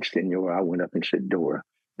 And senor, I went up and said, Dora,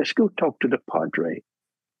 let's go talk to the padre.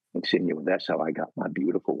 And senor, that's how I got my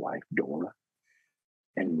beautiful wife, Dora.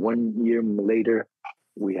 And 1 year later,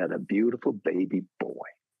 we had a beautiful baby boy.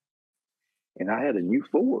 And I had a new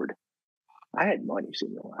Ford. I had money,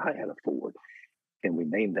 senor. I had a Ford. And we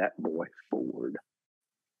named that boy Ford.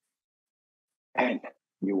 And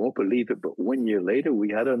you won't believe it, but 1 year later,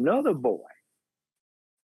 we had another boy.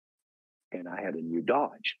 And I had a new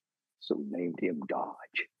Dodge. So we named him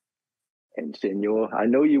Dodge. And senor, I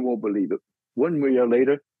know you won't believe it. 1 year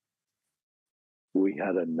later, we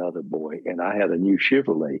had another boy, and I had a new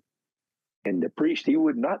Chevrolet. And the priest, he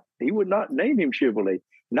would not name him Chevrolet.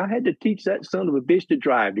 And I had to teach that son of a bitch to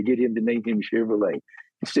drive to get him to name him Chevrolet.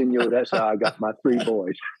 Senor, that's how I got my 3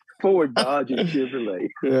 boys. Ford, Dodge, and Chevrolet.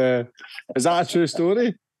 Yeah. Is that a true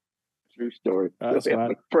story? True story. That's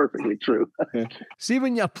perfectly true. Yeah. See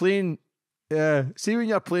when your plane's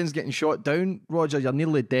getting shot down, Roger, you're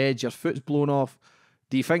nearly dead, your foot's blown off.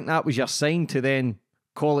 Do you think that was your sign to then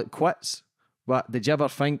call it quits? But did you ever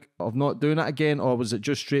think of not doing it again, or was it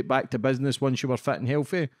just straight back to business once you were fit and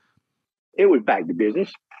healthy? It was back to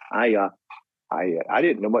business. I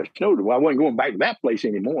didn't know much snow. I wasn't going back to that place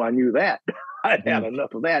anymore. I knew that. I'd had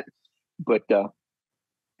enough of that. But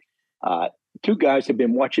 2 guys had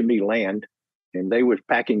been watching me land, and they was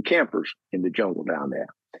packing campers in the jungle down there.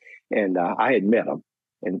 And I had met them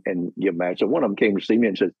and give them. So one of them came to see me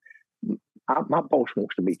and said, my boss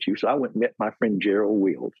wants to meet you. So I went and met my friend Gerald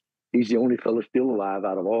Wills. He's the only fellow still alive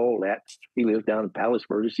out of all that. He lives down in Palos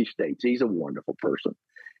Verdes Estates. He's a wonderful person.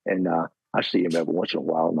 And I see him every once in a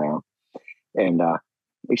while now. And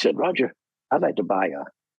he said, Roger, I'd like to buy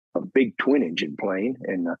a big twin-engine plane.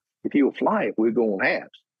 And if you'll fly it, we'll go on halves.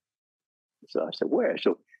 So I said, where?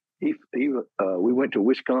 So we went to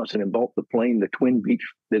Wisconsin and bought the plane, the twin Beach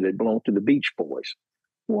that had belonged to the Beach Boys.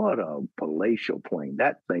 What a palatial plane.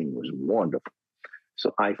 That thing was wonderful.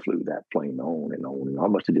 So I flew that plane on and on. And I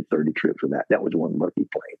must have did 30 trips with that. That was one lucky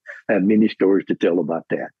plane. I have many stories to tell about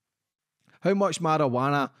that. How much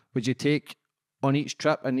marijuana would you take on each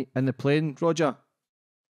trip in the plane, Roger?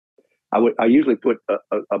 I usually put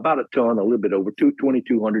about a ton, a little bit over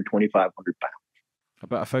 2,200, 2,500 pounds.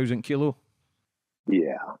 About 1,000 kilo?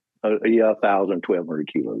 Yeah. 1,000, 1,200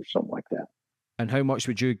 kilos, something like that. And how much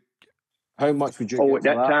would you Oh, at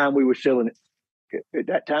that time we were selling it. At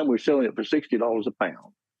that time, we were selling it for $60 a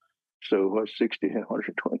pound. So what's 60,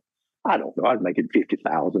 120? I don't know. I was making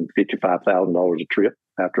 $50,000, $55,000 a trip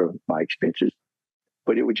after my expenses.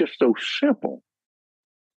 But it was just so simple.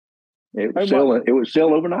 It would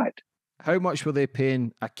sell overnight. How much were they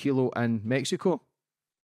paying a kilo in Mexico?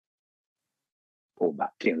 Oh, about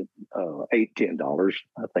 $10,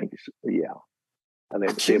 I think. Yeah. I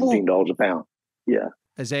think $17 a pound. Yeah.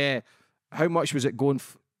 How much was it going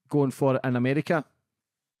for in America?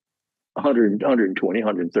 120,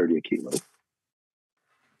 130 a kilo.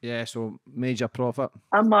 Yeah, so major profit.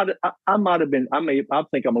 I might have been. I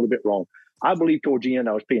think I'm a little bit wrong. I believe towards the end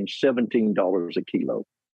I was paying $17 a kilo.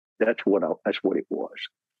 That's what it was.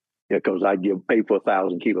 Because I'd pay for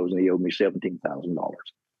 1,000 kilos and he owed me $17,000.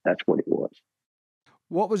 That's what it was.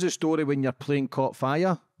 What was the story when your plane caught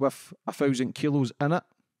fire with 1,000 kilos in it?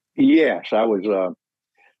 Yes, I was.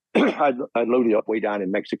 I loaded up way down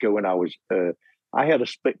in Mexico, and I had a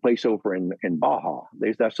place over in Baja.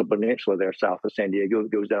 That's a peninsula there south of San Diego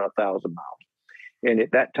that goes down 1,000 miles. And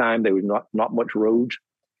at that time, there was not much roads.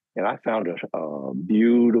 And I found a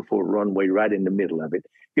beautiful runway right in the middle of it.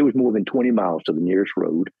 It was more than 20 miles to the nearest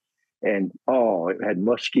road. And, it had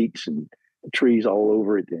mesquites and trees all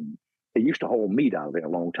over it. And they used to haul meat out of there a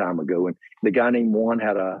long time ago. And the guy named Juan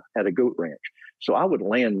had a goat ranch. So I would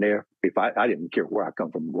land there if I didn't care where I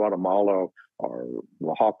come from, Guatemala or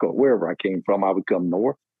Oaxaca, wherever I came from, I would come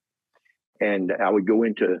north. And I would go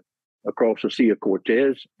across the Sea of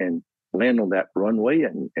Cortez and land on that runway.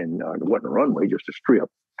 And it wasn't a runway, just a strip.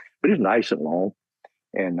 But it's nice and long.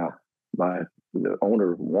 And the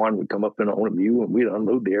owner, Juan, would come up in on a view, and we'd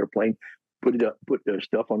unload the airplane, put the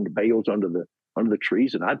stuff on the bales under the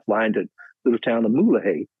trees, and I'd fly into the little town of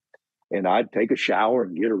Mulahay. And I'd take a shower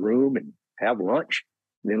and get a room and have lunch.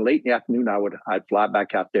 And then late in the afternoon, I'd fly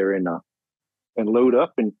back out there and load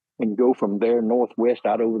up and go from there northwest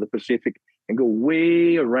out over the Pacific and go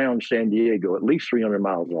way around San Diego, at least 300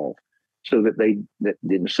 miles off, so that they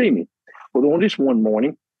didn't see me. Well, on this one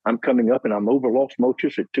morning, I'm coming up and I'm over Los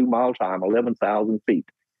Mochis at 2 miles high. I'm 11,000 feet.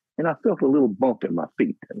 And I felt a little bump in my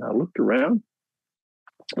feet. And I looked around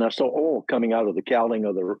and I saw oil coming out of the cowling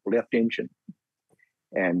of the left engine.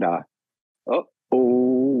 And,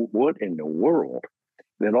 what in the world?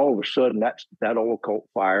 Then all of a sudden, that oil caught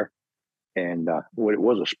fire. And it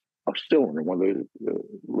was a cylinder, one of those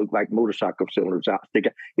looked like motorcycle cylinders out.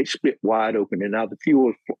 It split wide open. And now the fuel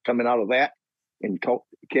was coming out of that and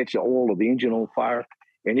catch the oil of the engine on fire.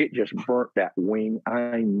 And it just burnt that wing.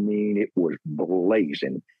 I mean, it was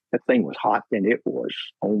blazing. That thing was hot and it was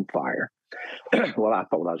on fire. Well, I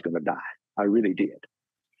thought I was going to die. I really did.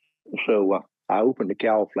 So I opened the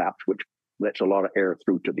cowl flaps, which lets a lot of air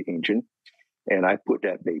through to the engine. And I put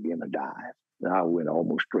that baby in a dive. And I went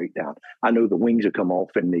almost straight down. I know the wings have come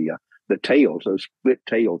off, and the tails, those split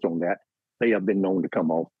tails on that, they have been known to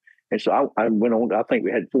come off. And so I went on, I think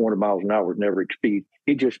we had 400 miles an hour with never speed.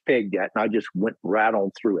 He just pegged that, and I just went right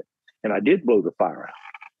on through it. And I did blow the fire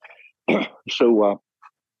out. So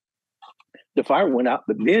the fire went out,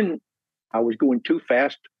 but then I was going too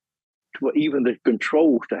fast to even the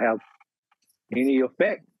controls to have any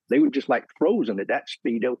effect. They were just like frozen at that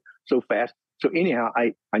speed so fast. So anyhow,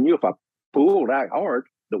 I knew if I pulled out hard,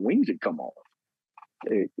 the wings would come off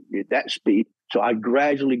at that speed. So I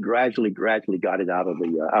gradually got it out of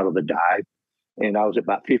the dive, and I was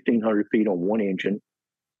about 1,500 feet on one engine,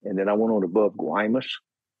 and then I went on above Guaymas,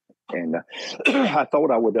 and I thought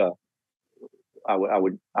I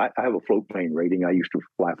have a float plane rating. I used to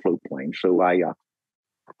fly float planes, so I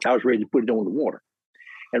was ready to put it on the water,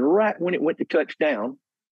 and right when it went to touch down,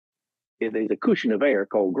 there's a cushion of air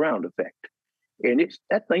called ground effect, and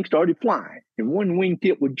that thing started flying, and one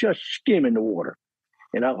wingtip was just skimming the water.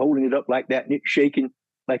 And I'm holding it up like that, and it's shaking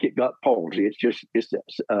like it got palsy. It's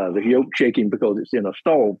the yoke shaking because it's in a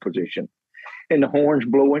stall position, and the horns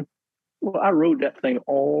blowing. Well, I rode that thing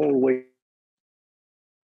all the way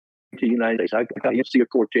to the United States. I got in Sea of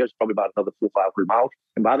Cortez, probably about another 400 or 500 miles,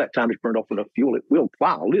 and by that time it's burned off enough fuel. It will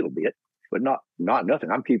fly a little bit, but not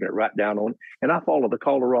nothing. I'm keeping it right down on it, and I follow the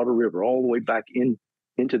Colorado River all the way back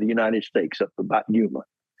into the United States up about Yuma,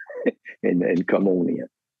 and come on in.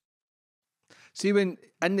 See, when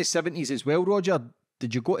in the 70s as well, Roger,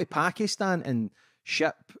 did you go to Pakistan and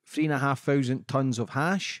ship 3,500 tons of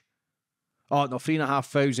hash? Oh, no,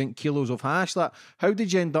 3,500 kilos of hash. How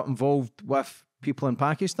did you end up involved with people in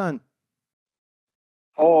Pakistan?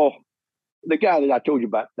 Oh, the guy that I told you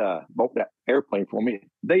about bought that airplane for me.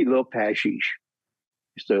 They love hashish.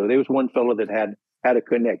 So there was one fellow that had a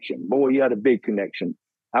connection. Boy, he had a big connection.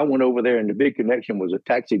 I went over there, and the big connection was a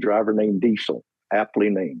taxi driver named Diesel, aptly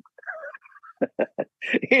named.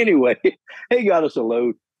 Anyway, he got us a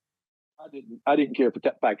load. I didn't care for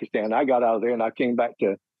Pakistan. I got out of there and I came back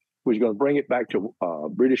to, was going to bring it back to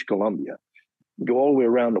British Columbia, go all the way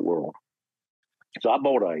around the world. So I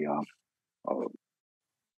bought an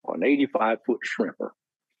 85-foot shrimper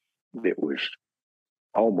that was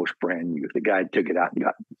almost brand new. The guy took it out and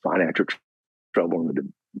got financial trouble in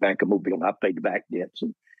the Bank of Mobile. And I paid the back debts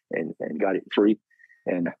and got it free.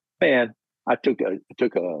 And man, I took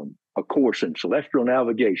a course in celestial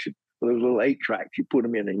navigation. Those little 8-tracks, you put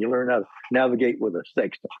them in and you learn how to navigate with a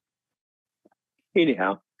sextant.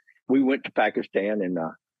 Anyhow, we went to Pakistan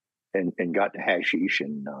and got to hashish,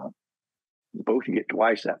 and supposed to get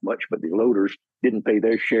twice that much, but the loaders didn't pay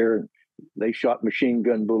their share. And they shot machine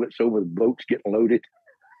gun bullets over the boats getting loaded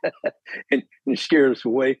and scared us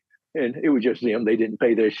away. And it was just them. They didn't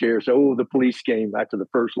pay their share. So the police came after the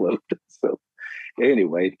first load. So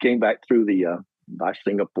anyway, came back through by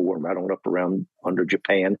Singapore, right on up around under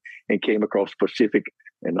Japan, and came across the Pacific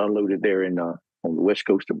and unloaded there on the west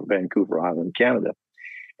coast of Vancouver Island, Canada.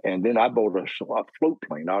 And then I bought a float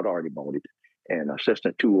plane. I'd already bought it, and a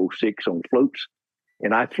Cessna 206 on floats.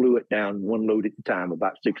 And I flew it down one load at a time,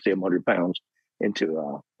 about 600-700 pounds,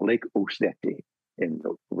 into Lake Oseti in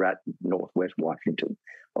right northwest Washington.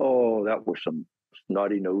 Oh, that was some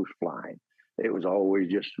snotty nose flying. It was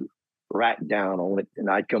always just right down on it. And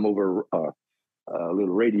I'd come over a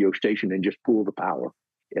little radio station and just pull the power,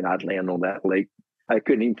 and I'd land on that lake. I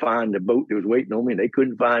couldn't even find the boat that was waiting on me, and they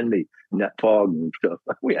couldn't find me in that fog and stuff.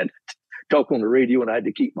 We had to talk on the radio, and I had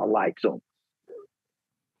to keep my lights on.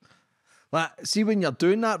 Well, see, when you're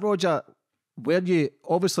doing that, Roger, were you,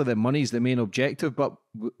 obviously the money's the main objective, but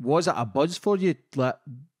was it a buzz for you, like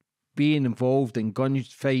being involved in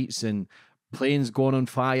gunfights and planes going on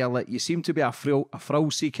fire? Like, you seem to be a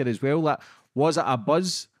thrill seeker as well. Like, was it a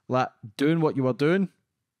buzz, like doing what you were doing?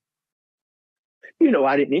 You know,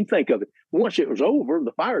 I didn't even think of it. Once it was over,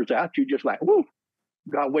 the fire's out, you just like, whoa,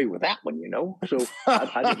 got away with that one, you know? So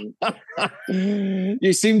I didn't.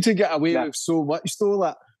 You seem to get away with so much, though.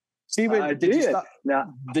 Like, see, when I did.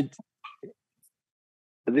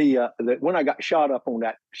 When I got shot up on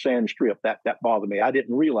that sand strip, that bothered me. I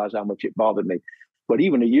didn't realize how much it bothered me. But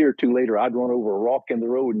even a year or two later, I'd run over a rock in the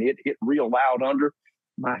road and it hit real loud under.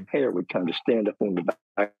 My hair would kind of stand up on the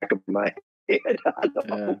back of my head. I don't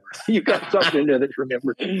know. You got something in there that's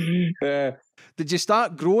remembered. Did you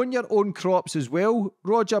start growing your own crops as well,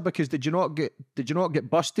 Roger? Because did you not get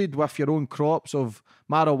busted with your own crops of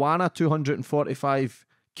marijuana, 245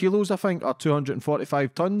 kilos, I think, or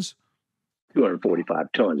 245 tons?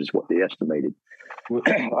 245 tons is what they estimated.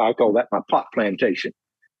 I call that my pot plantation.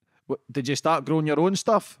 Did you start growing your own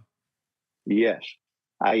stuff? Yes.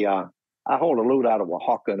 I hauled a load out of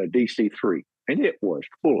Oaxaca in a DC-3, and it was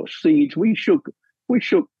full of seeds. We shook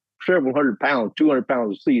several 200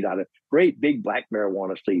 pounds of seed out of great big black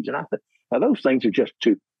marijuana seeds. And I thought, now those things are just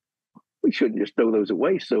we shouldn't just throw those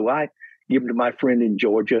away. So I give them to my friend in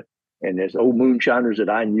Georgia, and there's old moonshiners that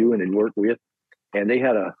I knew and had worked with. And they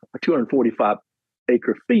had a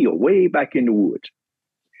 245-acre field way back in the woods.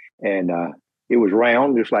 And it was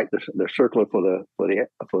round, just like the circular for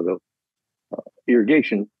the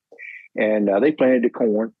irrigation. And they planted the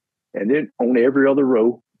corn. And then on every other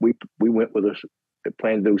row, we went with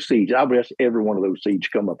planted those seeds. I guess every one of those seeds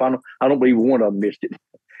come up. I don't believe one of them missed it.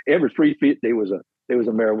 Every 3 feet there was a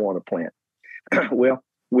marijuana plant. Well,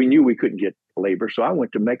 we knew we couldn't get labor, so I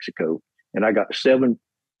went to Mexico and I got 7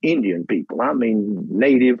 Indian people. I mean,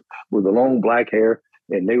 native with the long black hair,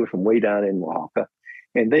 and they were from way down in Oaxaca.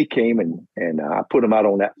 And they came and I put them out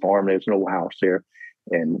on that farm. There's no house there,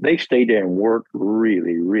 and they stayed there and worked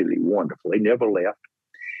really, really wonderful. They never left,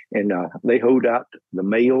 and they hoed out the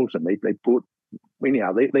males, and they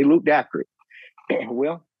looked after it.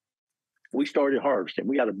 Well, we started harvesting.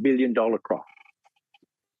 We got $1 billion crop,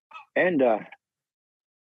 and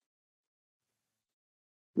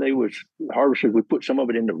they was harvested. We put some of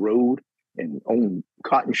it in the road and on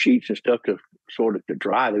cotton sheets and stuff to sort of to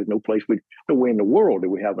dry. There's nowhere in the world that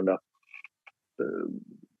we have enough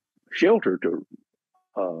shelter to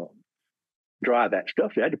dry that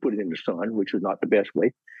stuff. So I had to put it in the sun, which was not the best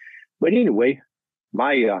way. But anyway,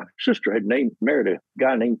 my sister had married a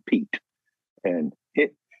guy named Pete, and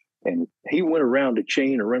he went around the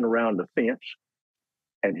chain or ran around the fence,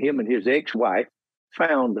 and him and his ex-wife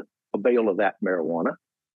found a bale of that marijuana.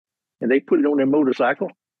 And they put it on their motorcycle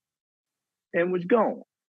and was gone.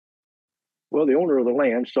 Well, the owner of the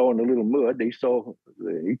land saw in the little mud,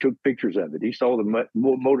 he took pictures of it. He saw the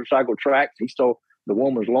motorcycle tracks. He saw the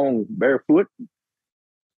woman's long barefoot.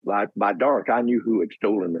 By dark, I knew who had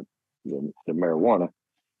stolen the marijuana.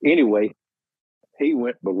 Anyway, he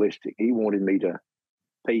went ballistic. He wanted me to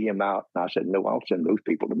pay him out. And I said, no, I'll send those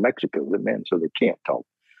people to Mexico, the men, so they can't talk.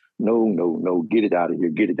 No, get it out of here,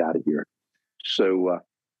 get it out of here. So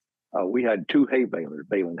we had 2 hay balers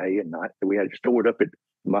baling hay at night. We had it stored up at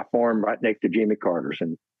my farm right next to Jimmy Carter's,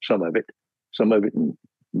 and some of it in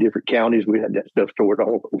different counties. We had that stuff stored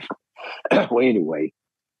all over. Well, anyway,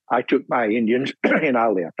 I took my Indians and I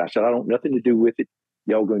left. I said, I don't nothing to do with it.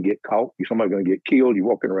 Y'all going to get caught. Somebody going to get killed. You're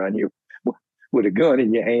walking around here with a gun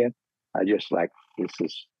in your hand. I just like, you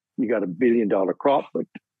got $1 billion crop, but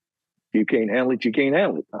you can't handle it. You can't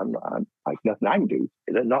handle it. I'm like, nothing I can do.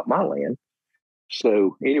 It's not my land.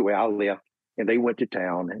 So anyway, I left, and they went to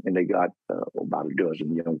town, and they got about a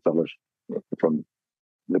dozen young fellas from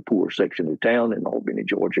the poor section of town in Albany,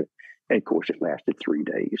 Georgia. And of course, it lasted 3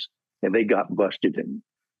 days, and they got busted, and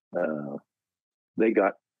they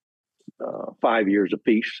got 5 years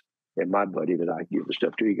apiece. And my buddy that I give the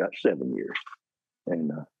stuff to, he got 7 years.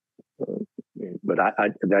 And but I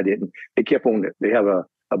didn't. They kept on. They have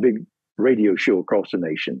a big radio show across the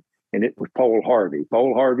nation, and it was Paul Harvey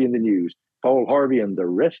in the news. Paul Harvey and the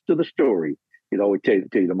rest of the story. He'd always tell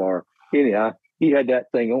you tomorrow. Anyhow, he had that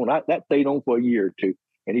thing on. That stayed on for a year or two.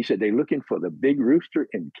 And he said, they're looking for the big rooster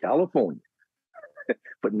in California.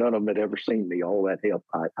 But none of them had ever seen me. All that help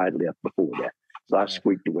I'd left before that. So I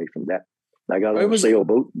squeaked away from that. I got on a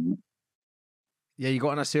sailboat. Yeah, you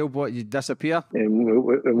got on a sailboat, you disappear. And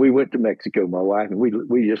we went to Mexico, my wife, and we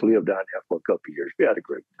just lived down there for a couple of years. We had a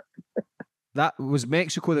great time. That was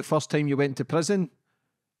Mexico the first time you went to prison,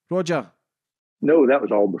 Roger? No, that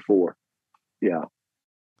was all before. Yeah.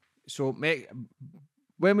 So,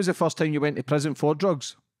 when was the first time you went to prison for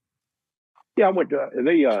drugs? Yeah, I went to,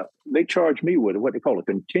 they charged me with what they call a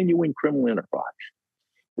continuing criminal enterprise.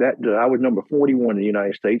 That I was number 41 in the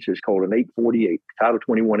United States. It's called an 848, Title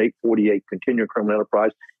 21, 848, continuing criminal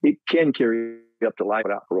enterprise. It can carry up to life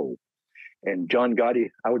without parole. And John Gotti,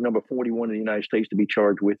 I was number 41 in the United States to be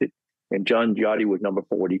charged with it. And John Gotti was number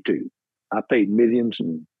 42. I paid millions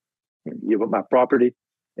and give up my property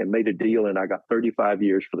and made a deal, and I got 35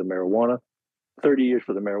 years for the marijuana, 30 years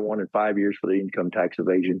for the marijuana, and 5 years for the income tax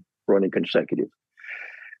evasion, running consecutive.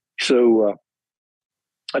 So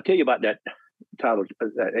I'll tell you about that title,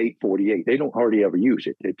 that 848. They don't hardly ever use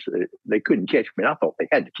it. They couldn't catch me. I thought they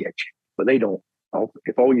had to catch you, but they don't.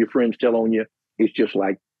 If all your friends tell on you, it's just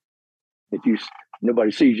like if nobody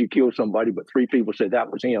sees you kill somebody, but 3 people say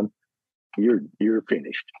that was him, you're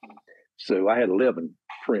finished. So I had 11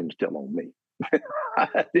 friends tell on me.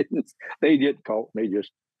 They didn't caught me.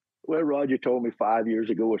 Just, well, Roger told me 5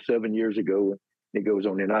 years ago or 7 years ago, and it goes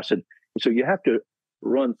on. And I said, so you have to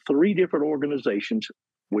run 3 different organizations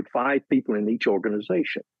with 5 people in each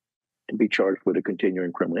organization and be charged with a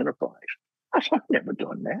continuing criminal enterprise. I said, I've never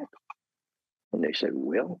done that. And they said,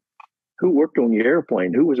 well, who worked on your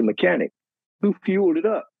airplane? Who was a mechanic? Who fueled it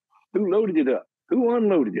up? Who loaded it up? Who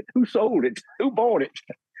unloaded it? Who sold it? Who bought it?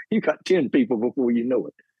 You got 10 people before you know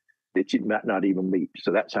it that you might not even meet.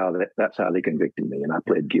 So that's how they convicted me, and I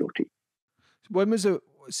pled guilty. When was it?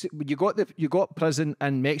 You got prison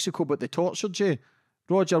in Mexico, but they tortured you,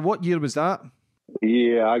 Roger. What year was that?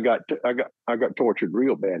 Yeah, I got tortured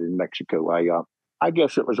real bad in Mexico. I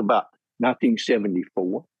guess it was about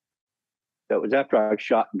 1974. That was after I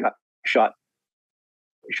got shot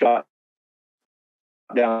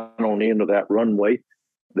down on the end of that runway.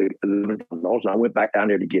 And I went back down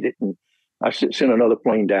there to get it, and I sent another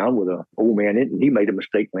plane down with an old man in it, and he made a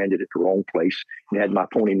mistake, landed at the wrong place, and had my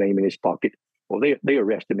pony name in his pocket. Well, they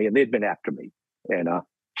arrested me, and they'd been after me, and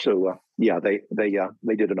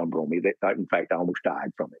they did a number on me. In fact, I almost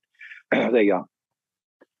died from it.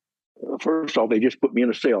 First off, they just put me in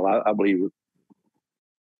a cell. I believe,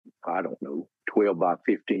 I don't know, 12 by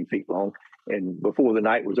 15 feet long, and before the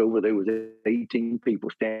night was over, there was 18 people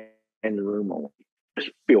standing in the room on me. It's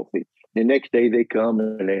filthy. The next day they come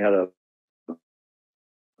and they had a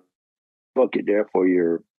bucket there for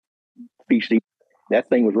your feces. That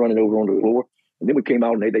thing was running over on the floor. And then we came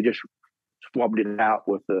out and they just swabbed it out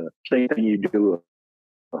with the same thing you do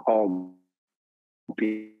a hog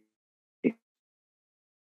pee.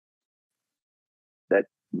 That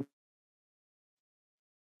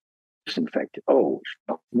disinfected. Oh,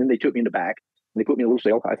 and then they took me in the back. They put me in a little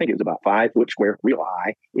cell. I think it was about 5 foot square, real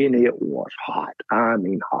high, and it was hot. I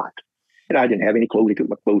mean, hot. And I didn't have any clothes. They took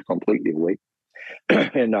my clothes completely away.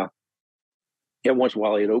 And every once in a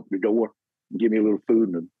while, they'd open the door and give me a little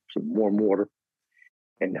food and some warm water.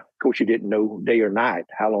 And of course, you didn't know day or night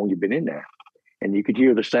how long you'd been in there. And you could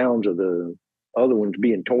hear the sounds of the other ones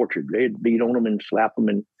being tortured. They'd beat on them and slap them,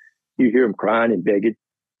 and you hear them crying and begging.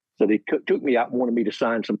 So they took me out and wanted me to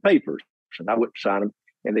sign some papers, and I wouldn't sign them.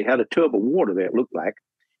 and they had a tub of water there, it looked like,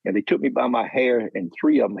 and they took me by my hair, and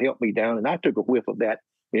three of them helped me down, and I took a whiff of that.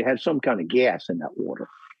 It had some kind of gas in that water,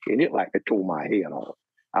 and it like it tore my head off.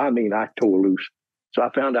 I mean, I tore loose. So I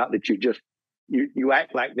found out that you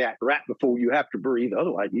act like that right before you have to breathe.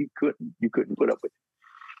 Otherwise, you couldn't put up with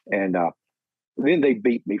it. And then they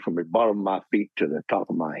beat me from the bottom of my feet to the top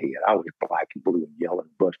of my head. I was black and blue and yellow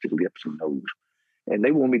and busted lips and nose. And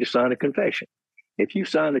they want me to sign a confession. If you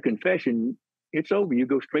sign a confession, it's over. You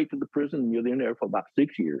go straight to the prison and you're in there for about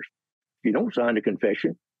 6 years. If you don't sign a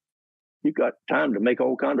confession, you've got time to make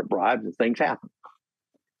all kinds of bribes and things happen.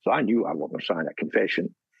 So I knew I wasn't going to sign that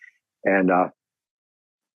confession. And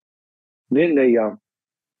then they,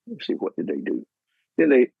 let's see, what did they do?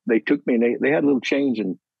 Then they took me and they had little chains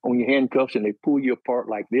on your handcuffs, and they pull you apart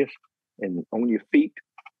like this and on your feet,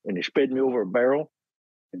 and they spread me over a barrel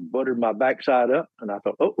and buttered my backside up. And I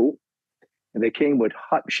thought, oh. And they came with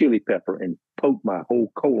hot chili pepper and poked my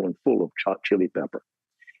whole colon full of hot chili pepper.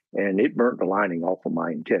 And it burnt the lining off of my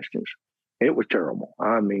intestines. It was terrible.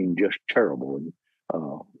 I mean, just terrible. And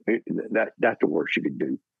that's the worst you could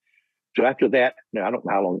do. So after that, now I don't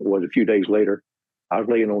know how long it was, a few days later, I was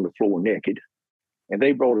laying on the floor naked, and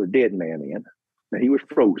they brought a dead man in. And he was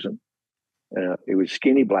frozen. It was a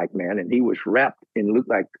skinny black man, and he was wrapped and looked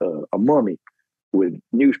like a mummy with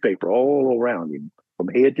newspaper all around him from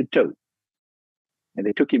head to toe. And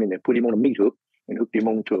they took him and they put him on a meat hook and hooked him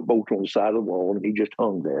onto a bolt on the side of the wall, and he just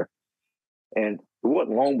hung there. And it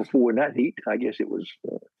wasn't long before in that heat, I guess it was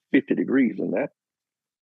 50 degrees in that,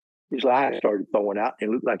 his eyes started throwing out and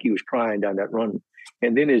it looked like he was crying down that run.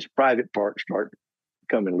 And then his private parts started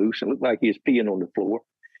coming loose and looked like he was peeing on the floor.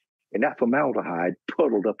 And that formaldehyde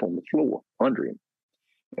puddled up on the floor under him.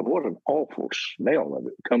 And what an awful smell of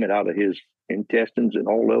it coming out of his intestines and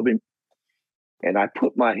all of him. And I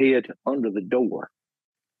put my head under the door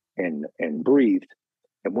and breathed.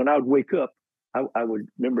 And when I would wake up, I would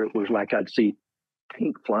remember it was like I'd see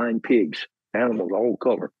pink flying pigs, animals all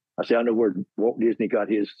color. I say, I know where Walt Disney got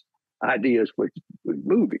his ideas with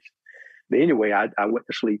movies. But anyway, I went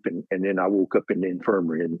to sleep and then I woke up in the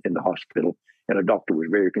infirmary in the hospital, and a doctor was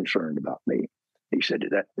very concerned about me. He said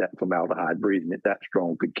that formaldehyde breathing it that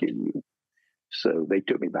strong could kill you. So they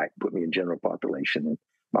took me back, put me in general population, and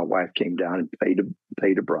my wife came down and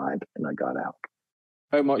paid a bribe, and I got out.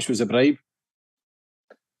 How much was the bribe?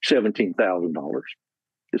 $17,000.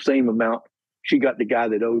 The same amount she got the guy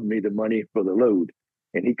that owed me the money for the load,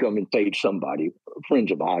 and he come and paid somebody.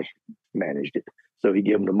 Friends of ours managed it. So he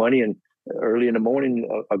gave him the money, and early in the morning,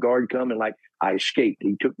 a guard come, and like I escaped.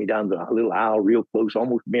 He took me down the little aisle real close,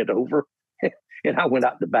 almost bent over. And I went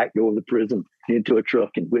out the back door of the prison into a truck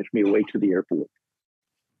and whisked me away to the airport.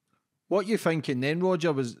 What you thinking then,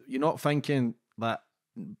 Roger, was you're not thinking that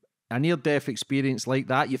a near-death experience like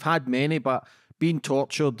that, you've had many, but being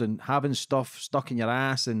tortured and having stuff stuck in your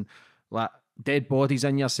ass and like dead bodies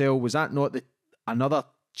in your cell, was that not another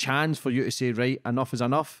chance for you to say, right, enough is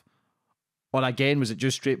enough? Or again, was it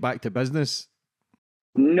just straight back to business?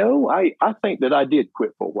 No, I think that I did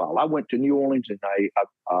quit for a while. I went to New Orleans and I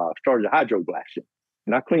started hydroblasting,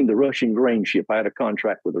 and I cleaned the Russian grain ship. I had a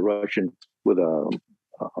contract with a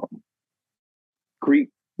Greek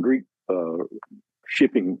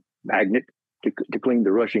shipping magnate to clean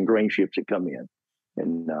the Russian grain ships that come in,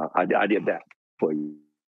 and I did that for a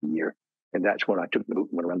year, and that's when I took the boat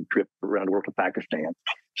and went around the trip around the world to Pakistan.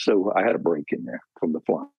 So I had a break in there from the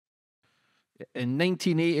flying. In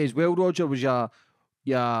 1980 as well, Roger, was your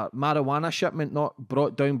marijuana shipment not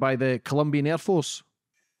brought down by the Colombian Air Force?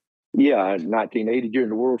 Yeah, in 1980 during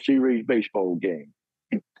the World Series baseball game,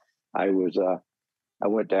 I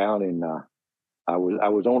went down and I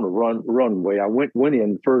was on the runway. I went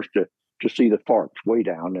in first to see the parks way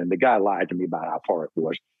down, and the guy lied to me about how far it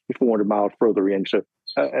was. It's 400 miles further in. So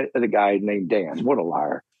the guy named Dan, what a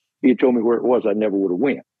liar! He had told me where it was. I never would have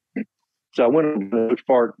went. So I went to those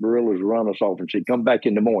park gorillas to run us off and said, "Come back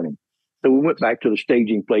in the morning." So we went back to the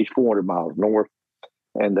staging place 400 miles north,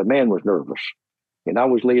 and the man was nervous. And I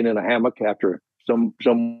was laying in a hammock after some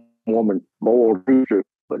woman boiled rooster,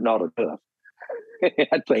 but not enough.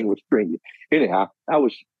 That thing was stringy. Anyhow, I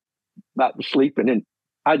was about to sleep, and then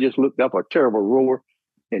I just looked up, a terrible roar,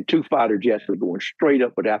 and 2 fighter jets were going straight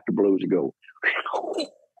up with afterblows to go.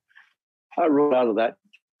 I rolled out of that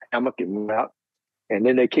hammock and went out, and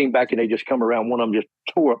then they came back and they just come around. One of them just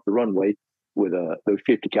tore up the runway with those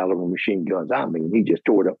 50 caliber machine guns. I mean, he just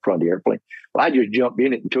tore it up front of the airplane. Well, I just jumped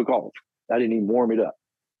in it and took off. I didn't even warm it up.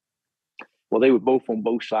 Well, they were both on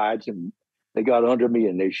both sides, and they got under me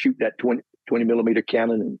and they shoot that 20 millimeter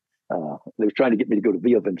cannon, and they was trying to get me to go to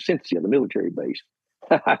Villavicencio, the military base.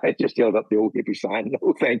 I just held up the old hippie sign.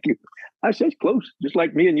 No, thank you. I said, close, just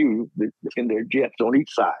like me and you in their jets on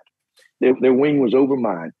each side. Their wing was over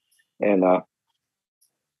mine. And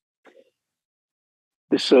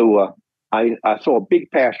so I saw a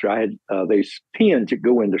big pasture. I had these pins that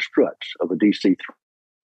go in the struts of a DC-3.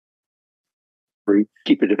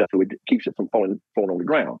 Keep it up so it keeps it from falling on the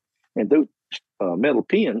ground. And those metal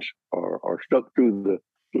pins are stuck through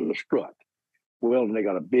the strut. Well, and they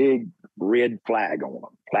got a big red flag on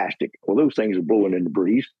them, plastic. Well, those things are blowing in the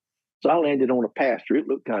breeze. So I landed on a pasture. It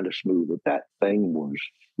looked kind of smooth, but that thing was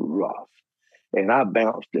rough. And I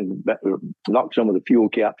bounced and knocked some of the fuel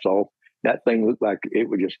caps off. That thing looked like it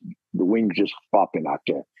was just, the wings just flopping out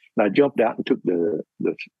there. And I jumped out and took the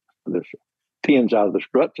pins out of the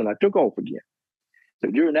struts, and I took off again. So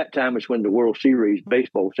during that time is when the World Series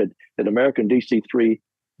baseball said that American DC-3,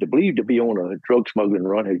 believed to be on a drug smuggling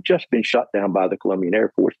run, had just been shot down by the Colombian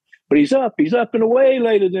Air Force. But he's up and away,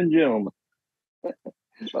 ladies and gentlemen.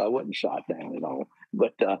 So I wasn't shot down at all.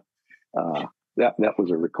 But that was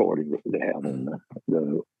a recording that they have on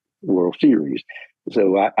the World Series.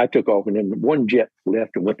 So I took off, and then one jet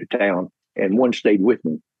left and went to town, and one stayed with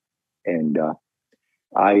me. And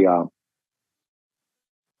I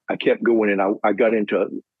kept going, and I got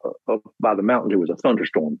into up by the mountains. There was a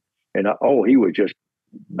thunderstorm, and he was just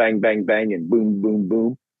bang, bang, bang, and boom, boom,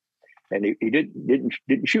 boom. And he didn't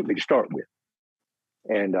shoot me to start with.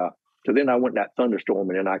 And so then I went in that thunderstorm,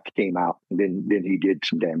 and then I came out, and then he did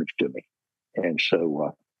some damage to me. And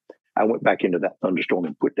so I went back into that thunderstorm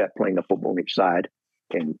and put that plane up on its side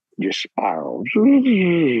and just spiraled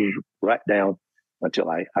right down until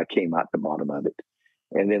I came out the bottom of it.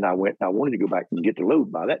 And then I wanted to go back and get the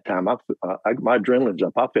load. By that time, my adrenaline's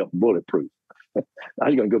up. I felt bulletproof. I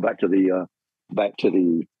was going to go back to the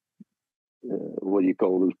what do you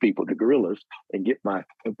call those people, the guerrillas, and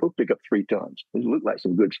pick up 3 tons. It looked like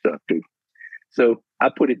some good stuff too. So I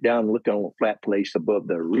put it down and looked on a flat place above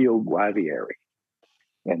the Rio Guaviare.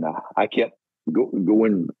 And I kept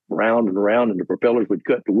going round and around, and the propellers would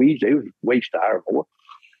cut the weeds. They was waste iron ore.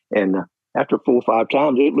 And after 4 or 5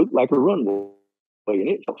 times, it looked like a runway, and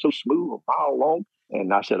it was so smooth, a mile long.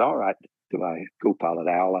 And I said, all right, to my co-pilot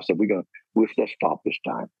Al, I said, let's stop this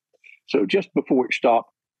time. So just before it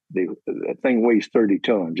stopped, the thing weighs 30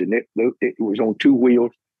 tons, and it was on 2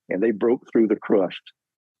 wheels, and they broke through the crust,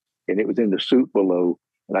 and it was in the soup below.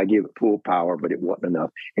 And I gave it full power, but it wasn't enough.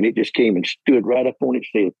 And it just came and stood right up on its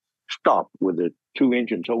head, stopped with the 2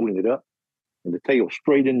 engines holding it up, and the tail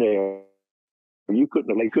straight in there. You couldn't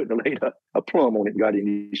have laid a plumb on it and got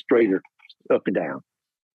any straighter up and down.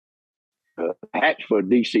 The hatch for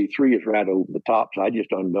DC-3 is right over the top, so I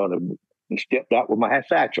just undone it and stepped out with my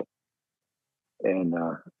satchel. And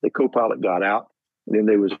the co-pilot got out. And then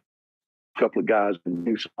there was a couple of guys in the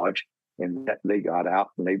fuselage, and they got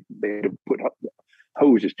out, and they put up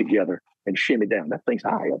hoses together and shimmy down. That thing's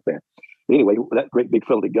high up there. Anyway, that great big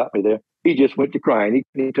fella that got me there, he just went to crying.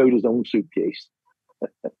 He towed his own suitcase.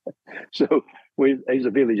 So there's a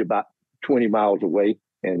village about 20 miles away,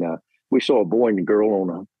 and we saw a boy and a girl on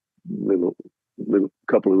a little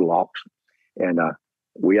couple of little ox, and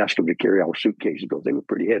we asked them to carry our suitcases because they were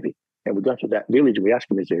pretty heavy. And we got to that village, and we asked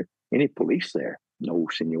them, is there any police there? No,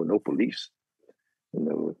 senor, no police.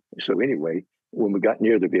 No. So anyway, when we got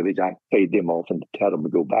near the village, I paid them off and told them to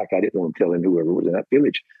go back. I didn't want them telling whoever was in that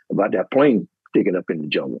village about that plane digging up in the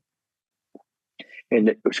jungle. And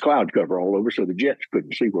it was cloud cover all over, so the jets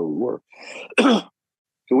couldn't see where we were.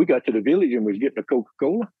 So we got to the village and was getting a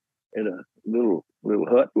Coca-Cola in a little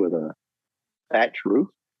hut with a thatch roof.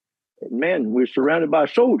 And man, we were surrounded by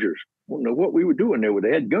soldiers. I don't know what we were doing there.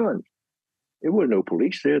 They had guns. There wasn't no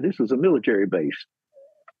police there. This was a military base.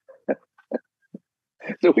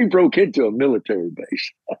 So we broke into a military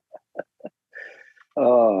base.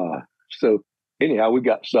 So anyhow, we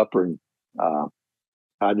got supper, and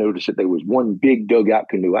I noticed that there was one big dugout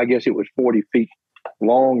canoe. I guess it was 40 feet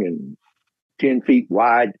long and 10 feet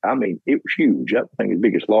wide. I mean, it was huge. That thing was the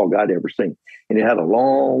biggest log I'd ever seen. And it had a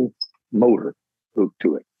long motor hooked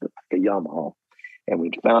to it, like a Yamaha. And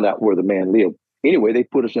we found out where the man lived. Anyway, they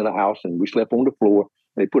put us in a house, and we slept on the floor.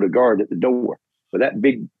 And they put a guard at the door. So that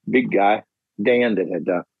big guy, Dan, that had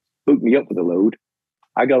hooked me up with the load,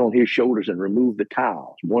 I got on his shoulders and removed the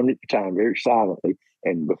tiles, one at a time, very silently.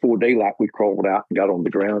 And before daylight, we crawled out and got on the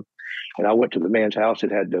ground. And I went to the man's house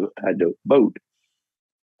that had the boat.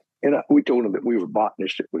 And we told him that we were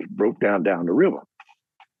botanists that was broke down the river.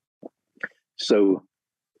 So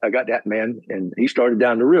I got that man, and he started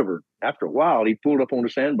down the river. After a while, he pulled up on the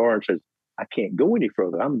sandbar and says, I can't go any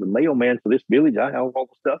further. I'm the mailman for this village. I have all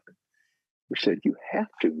the stuff. We said, you have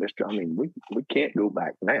to, mister. I mean, we can't go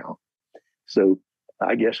back now. So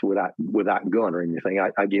I guess without gun or anything,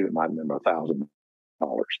 I gave him, I remember, $1,000,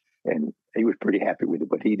 and he was pretty happy with it.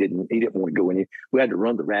 But he didn't want to go in. We had to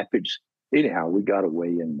run the rapids. Anyhow, we got away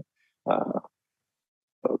and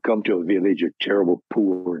come to a village, a terrible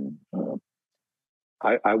poor, and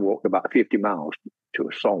I walked about 50 miles to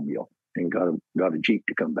a sawmill and got a Jeep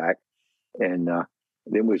to come back. And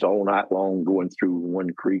then we was all night long going through one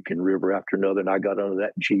creek and river after another. And I got under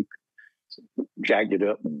that Jeep, jagged it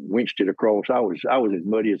up and winched it across. I was as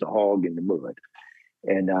muddy as a hog in the mud.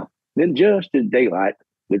 And then just in daylight,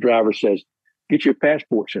 the driver says, "Get your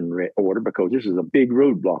passports in order because this is a big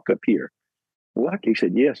roadblock up here." Well, he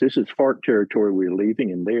said, "Yes, this is FARC territory we're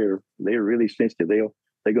leaving, and they're really sensitive.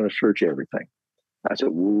 They're going to search everything." I said,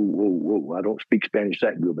 whoa. I don't speak Spanish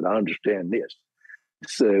that good, but I understand this.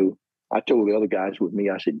 So I told the other guys with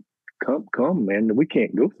me, I said, come, man, we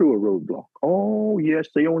can't go through a roadblock. Oh, yes,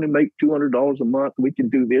 they only make $200 a month. We can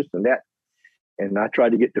do this and that. And I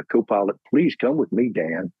tried to get the co-pilot, "Please come with me,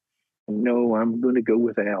 Dan." "No, I'm going to go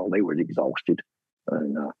with Al." They were exhausted.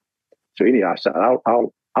 And so anyhow, I said,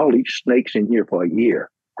 I'll eat snakes in here for a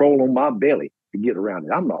year, crawl on my belly to get around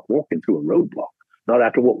it. I'm not walking through a roadblock, not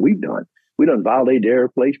after what we've done. We done violated the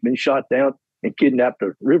airplanes, been shot down, and kidnapped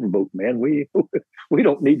a riverboat, man. We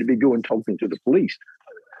don't need to be going talking to the police.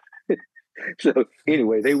 So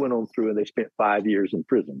anyway, they went on through and they spent 5 years in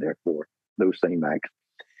prison there for those same acts.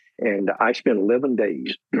 And I spent 11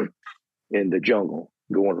 days in the jungle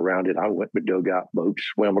going around it. I went with dugout boats,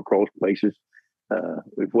 swam across places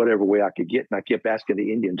with whatever way I could get. And I kept asking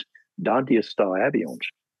the Indians, "Donde está aviones?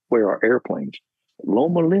 Where are airplanes?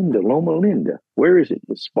 Loma Linda, where is it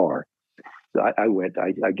this far?" So I went,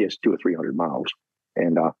 I guess, 200 or 300 miles.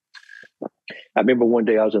 And I remember one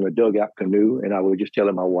day I was in a dugout canoe and I was just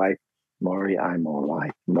telling my wife, "Mari, I'm all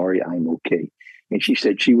right. Mari, I'm okay." And she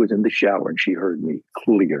said she was in the shower and she heard me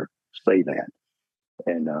clear say that.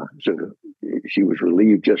 And so she was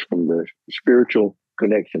relieved just from the spiritual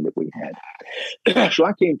connection that we had. So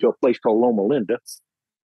I came to a place called Loma Linda,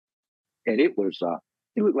 and it was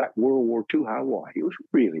like World War II Hawaii. It was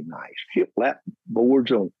really nice. Shiplap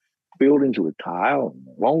boards on buildings with tile, and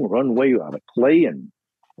a long runway out of clay, and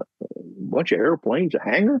a bunch of airplanes, a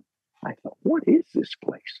hangar. I thought, what is this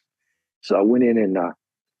place? So I went in and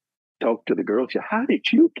talked to the girl. She said, "How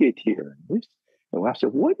did you get here?" And I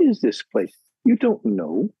said, "What is this place?" "You don't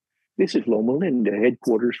know. This is Loma Linda,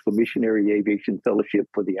 headquarters for Missionary Aviation Fellowship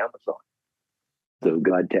for the Amazon." So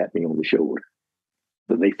God tapped me on the shoulder.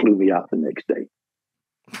 So they flew me out the next day.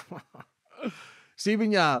 See,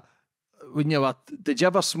 when you were, did you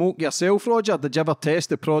ever smoke yourself, Roger? Did you ever test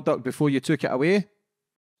the product before you took it away?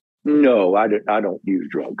 No, I don't use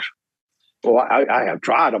drugs. Well, I have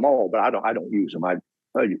tried them all, but I don't use them. I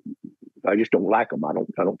just don't like them. I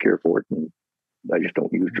don't care for it. And I just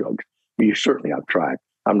don't use drugs. Certainly I've tried.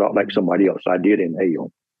 I'm not like somebody else. I did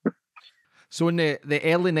inhale. So in the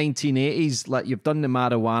early 1980s, like, you've done the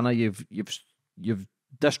marijuana, you've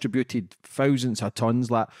distributed thousands of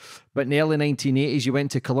tons, like, but in the early 1980s you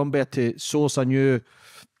went to Colombia to source a new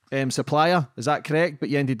supplier. Is that correct? But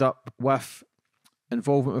you ended up with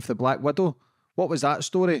involvement with the Black Widow. What was that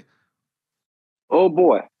story? Oh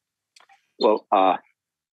boy. Well,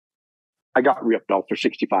 I got ripped off for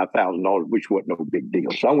 $65,000, which wasn't no big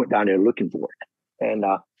deal. So I went down there looking for it. And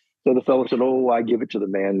so the fellow said, "Oh, I give it to the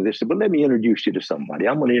man." And they said, "But let me introduce you to somebody.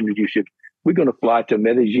 I'm going to introduce you. We're going to fly to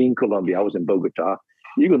Medellin, Colombia." I was in Bogota.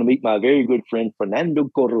 "You're going to meet my very good friend, Fernando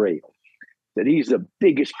Correa." That he's the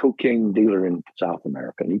biggest cocaine dealer in South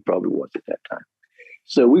America. And he probably was at that time.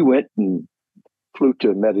 So we went and flew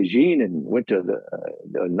to Medellin and went to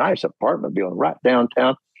the nice apartment building right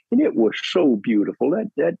downtown. And it was so beautiful.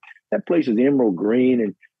 That place is emerald green,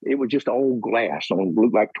 and it was just all glass on,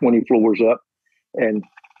 looked like 20 floors up. And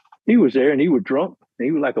he was there, and he was drunk. And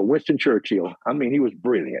he was like a Winston Churchill. I mean, he was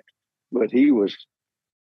brilliant, but he was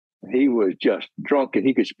just drunk, and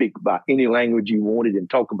he could speak about any language you wanted and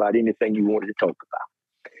talk about anything you wanted to talk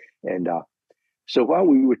about. And so while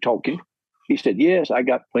we were talking, he said, "Yes, I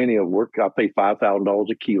got plenty of work. I'll pay $5,000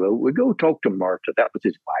 a kilo. We'll go talk to Marta." That was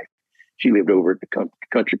his wife. She lived over at the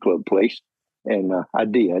country club place. And I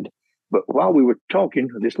did. But while we were talking,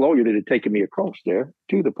 this lawyer that had taken me across there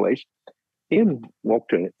to the place, in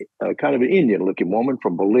walked a kind of an Indian-looking woman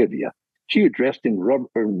from Bolivia. She was dressed in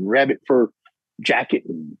rabbit fur jacket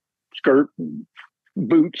and skirt and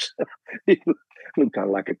boots. Looked kind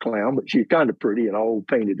of like a clown, but she's kind of pretty and all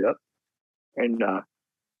painted up. And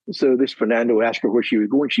so this Fernando asked her where she was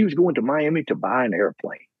going. She was going to Miami to buy an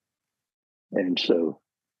airplane. And so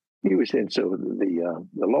he was in. So the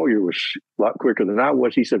lawyer was a lot quicker than I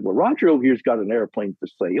was. He said, "Well, Roger over here's got an airplane for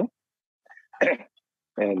sale."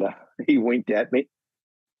 And he winked at me.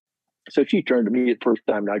 So she turned to me the first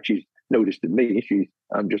time. Now she's noticed in me.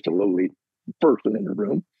 I'm just a lowly person in the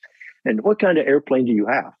room. And what kind of airplane do you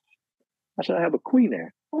have? I said, I have a Queen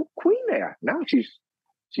Air. Oh, Queen Air. Now she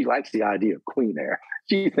likes the idea of Queen Air.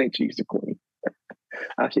 She thinks she's the queen.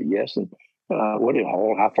 I said, yes. And what it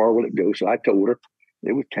haul? How far will it go? So I told her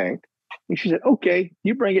it was tanked. And she said, okay,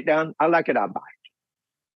 you bring it down. I like it. I'll buy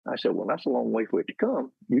it. I said, well, that's a long way for it to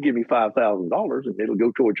come. You give me $5,000 and it'll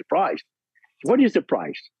go towards the price. What is the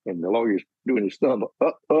price? And the lawyer's doing his thumb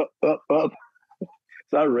up.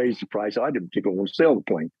 So I raised the price. I didn't particularly want to sell the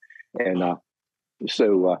plane. And I said,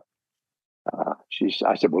 well,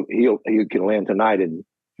 he can land tonight in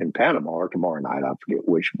Panama or tomorrow night. I forget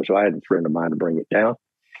which. So I had a friend of mine to bring it down.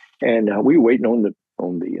 And we were waiting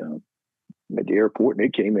at the airport, and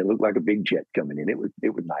it came in, looked like a big jet coming in. It was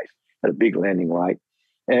nice. Had a big landing light.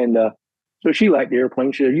 And so she liked the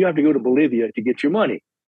airplane. She said, you have to go to Bolivia to get your money.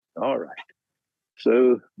 All right.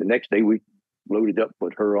 So the next day we loaded up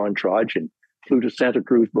with her entourage and flew to Santa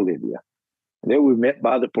Cruz, Bolivia. And then we were met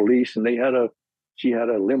by the police, and she had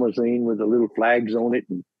a limousine with the little flags on it.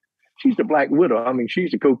 And she's the Black Widow. I mean,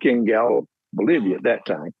 she's the cocaine gal of Bolivia at that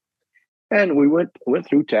time. And we went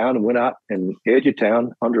through town and went out in the edge of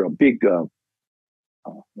town under a big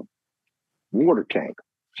water tank,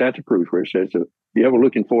 Santa Cruz, where it says, if you're ever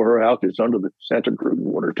looking for her house, it's under the Santa Cruz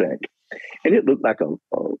water tank. And it looked like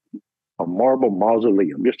a marble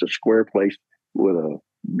mausoleum, just a square place with a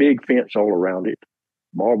big fence all around it,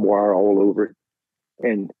 barbed wire all over it.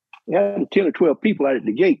 And you had 10 or 12 people out at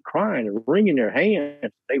the gate crying and wringing their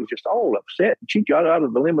hands. They were just all upset. And she got out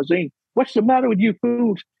of the limousine. What's the matter with you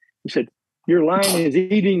fools? He said, your lion is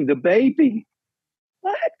eating the baby.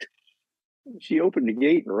 What? She opened the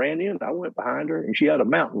gate and ran in. I went behind her, and she had a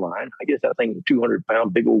mountain lion. I guess that thing was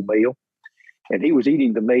 200-pound big old male. And he was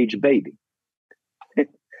eating the maid's baby.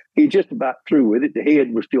 He just about through with it. The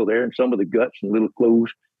head was still there and some of the guts and little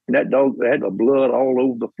clothes. And that dog had the blood all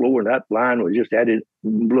over the floor, and that lion was just had his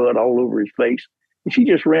blood all over his face. And she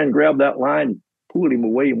just ran, grabbed that lion, pulled him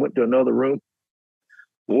away, and went to another room.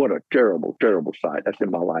 What a terrible, terrible sight. That's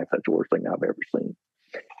in my life. That's the worst thing I've ever seen.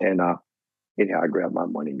 And anyhow, I grabbed my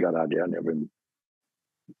money and got out there. I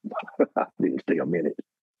didn't stay a minute.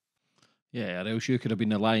 Yeah, or else you could have been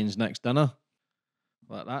the lion's next dinner.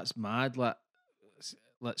 Like, that's mad. Like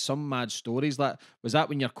some mad stories. Like, was that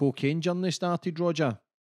when your cocaine journey started, Roger?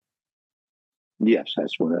 Yes,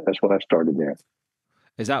 that's when I started there.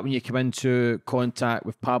 Is that when you come into contact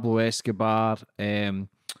with Pablo Escobar?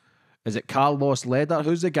 Is it Carlos Leder?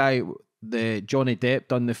 Who's the guy the Johnny Depp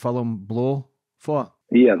done the film Blow for?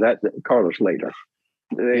 Yeah, that's Carlos Leder.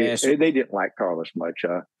 They didn't like Carlos much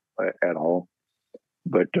at all.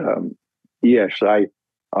 But yes, I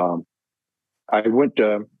went.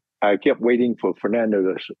 I kept waiting for Fernando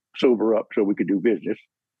to sober up so we could do business.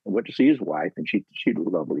 I went to see his wife, and she's a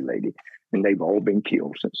lovely lady. And they've all been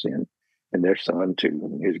killed since then. And their son, too,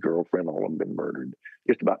 and his girlfriend, all of them been murdered.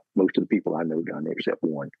 Just about most of the people I know down there, except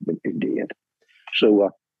one, is dead.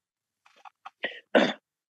 So I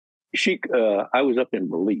was up in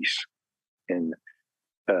Belize, and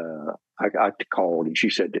I called, and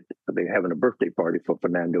she said that they're having a birthday party for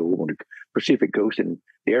Fernando on the Pacific Coast, and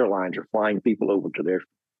the airlines are flying people over to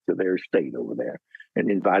their state over there, and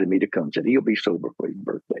invited me to come. Said he'll be sober for his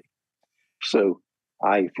birthday. So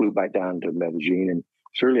I flew back down to Medellin, and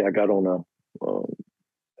certainly I got on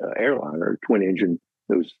a airliner, twin engine,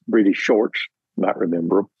 those British shorts, might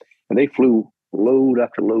remember them, and they flew load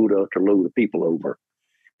after load after load of people over,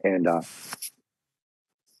 and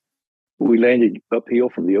we landed uphill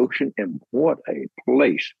from the ocean, and what a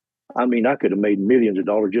place! I mean, I could have made millions of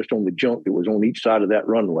dollars just on the junk that was on each side of that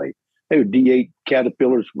runway. They were D8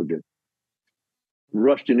 Caterpillars with the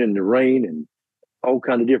rusting in the rain, and all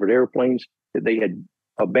kinds of different airplanes that they had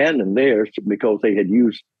abandoned theirs because they had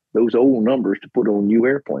used those old numbers to put on new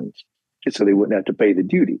airplanes, just so they wouldn't have to pay the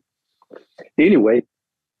duty. Anyway,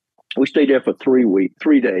 we stayed there for 3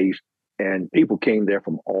 days, and people came there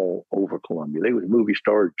from all over Colombia. They were movie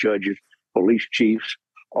stars, judges, police chiefs,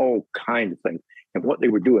 all kinds of things. And what they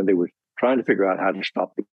were doing, they were trying to figure out how to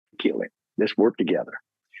stop the killing. Let's work together.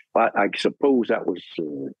 I suppose that was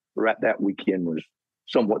right. That weekend was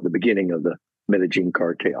somewhat the beginning of the Medellin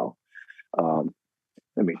cartel.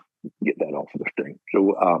 Let me get that off of this thing.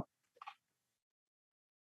 So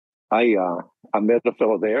I met a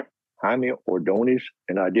fellow there, Jaime Ordonez,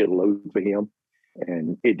 and I did a load for him,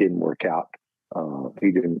 and it didn't work out.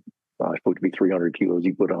 He didn't. Supposed to be 300 kilos.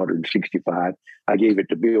 He put 165. I gave it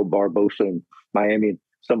to Bill Barbosa in Miami, and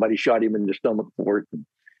somebody shot him in the stomach for it. And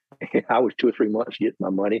I was 2 or 3 months getting my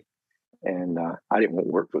money, and I didn't want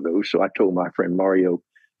to work for those. So I told my friend Mario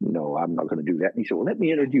no, I'm not going to do that. And he said, well, let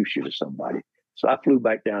me introduce you to somebody. So I flew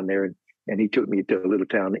back down there, and he took me to a little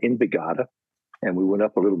town in Vigata, and we went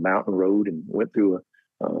up a little mountain road and went through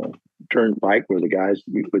a turnpike where the guards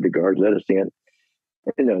let us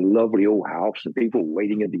in a lovely old house, and people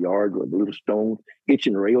waiting in the yard with little stone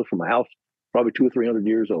hitching rails from a house probably 200 or 300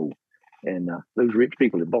 years old. And those rich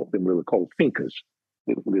people that bought them were called fincas,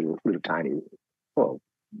 little tiny, well,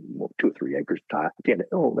 2 or 3 acres, 10,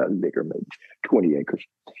 oh, that was bigger, maybe 20 acres.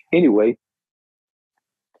 Anyway,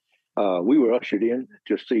 we were ushered in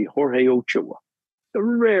to see Jorge Ochoa, a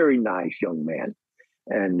very nice young man.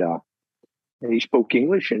 And he spoke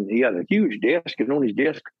English, and he had a huge desk, and on his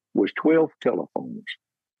desk was 12 telephones.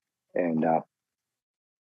 And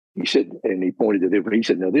he said, and he pointed to them, he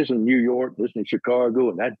said, now this is New York, this is Chicago,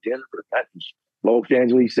 and that's Denver, that's Los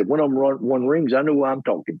Angeles. He said, when one rings, I know who I'm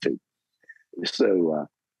talking to. So,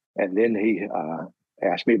 and then he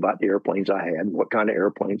asked me about the airplanes I had, what kind of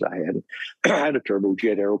airplanes I had. I had a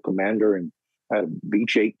turbojet Aero Commander, and I had a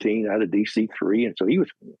Beech 18, I had a DC-3. And so he was,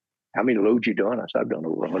 how many loads you done? I said, I've done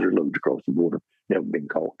over 100 loads across the border, never been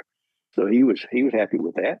caught. So he was happy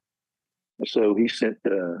with that. So he sent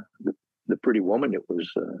the pretty woman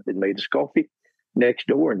that made us coffee next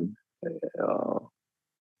door, and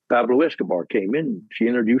Pablo Escobar came in. She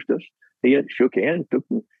introduced us. He shook hands.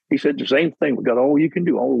 He said the same thing. We got all you can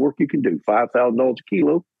do, all the work you can do. $5,000 a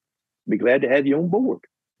kilo. Be glad to have you on board.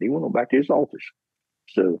 He went on back to his office.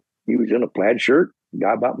 So he was in a plaid shirt.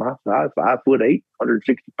 Guy about my size, 5'8",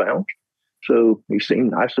 160 pounds. So he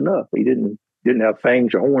seemed nice enough. He didn't have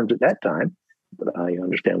fangs or horns at that time, but I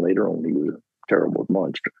understand later on he was a terrible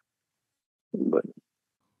monster. But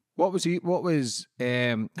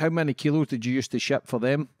how many kilos did you used to ship for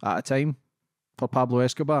them at a time for Pablo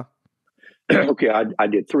Escobar? Okay, I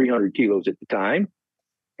did 300 kilos at the time,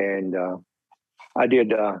 and I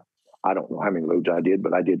did I don't know how many loads I did,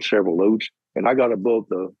 but I did several loads, and I got above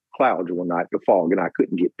the clouds one night, the fog, and I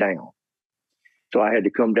couldn't get down. So I had to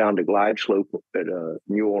come down the glide slope at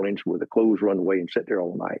New Orleans with a closed runway and sit there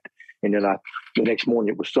all night. And then the next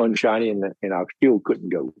morning it was sunshiny, and I still couldn't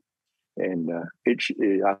go. And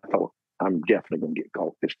I thought, I'm definitely going to get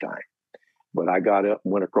caught this time. But I got up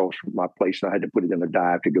and went across from my place, and I had to put it in a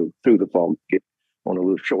dive to go through the fog, get on a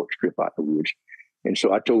little short strip out the woods. And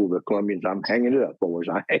so I told the Colombians, I'm hanging it up, boys.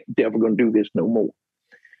 I ain't never going to do this no more.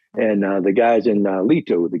 And the guys in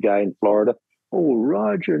Leto, the guy in Florida, oh,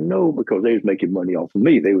 Roger, no, because they was making money off of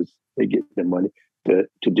me. They get the money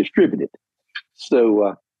to distribute it.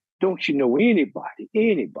 So don't you know anybody?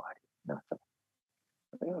 And I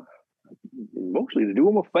thought, mostly to do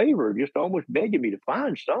them a favor, just almost begging me to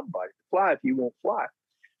find somebody to fly if you won't fly.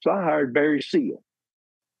 So I hired Barry Seal.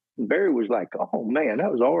 And Barry was like, oh man,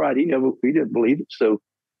 that was all right. He didn't believe it. So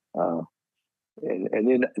and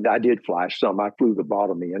then I did fly some. I flew the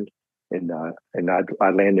bottom end, and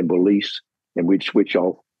I'd land in Belize, and we'd switch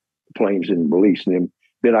off planes in Belize. And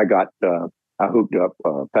then I hooked up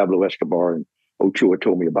Pablo Escobar, and Ochoa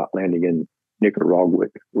told me about landing in Nicaragua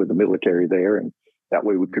with the military there, and that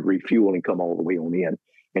way we could refuel and come all the way on in.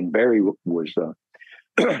 And Barry was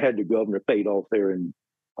had the governor paid off there in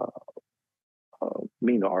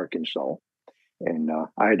Mena, Arkansas, and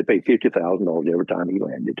I had to pay $50,000 every time he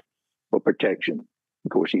landed for protection.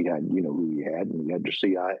 Of course, he had, who he had, and he had the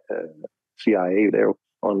CIA there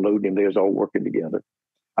unloading him. They was all working together.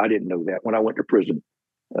 I didn't know that. When I went to prison,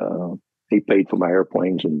 he paid for my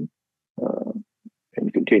airplanes and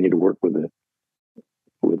continued to work with the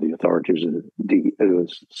authorities of the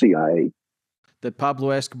CIA. Did Pablo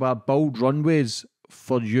Escobar build runways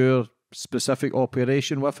for your specific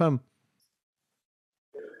operation with him?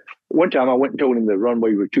 One time I went and told him the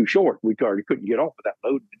runway was too short. We couldn't get off of that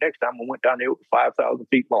load. The next time I went down there, it was 5,000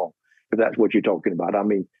 feet long, if that's what you're talking about. I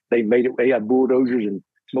mean, they made it. They had bulldozers and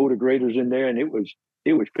motor graders in there, and it was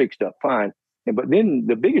fixed up fine. But then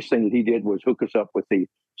the biggest thing that he did was hook us up with the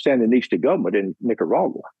Sandinista government in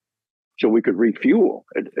Nicaragua, so we could refuel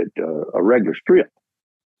at a regular strip.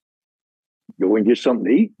 Go and get something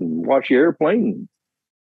to eat and wash your airplane and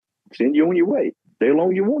send you on your way. Stay as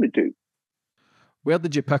long as you wanted to. Where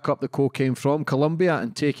did you pick up the cocaine from? Colombia,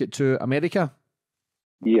 and take it to America?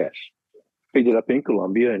 Yes. Picked it up in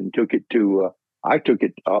Colombia and took it to, I took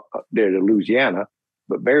it up there to Louisiana,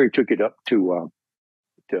 but Barry took it up to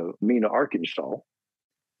Mena, Arkansas.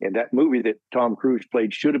 And that movie that Tom Cruise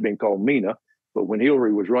played should have been called Mena, but when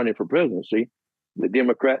Hillary was running for presidency, the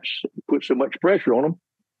Democrats put so much pressure on them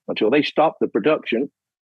until they stopped the production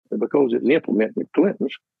because it was implemented with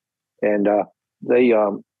Clintons. And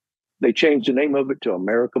they changed the name of it to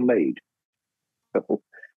America Made.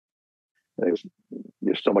 If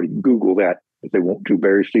somebody Google that if they want to,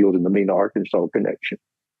 Barry Seals in the Mena, Arkansas connection.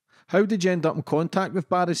 How did you end up in contact with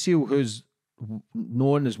Barry Seal, who's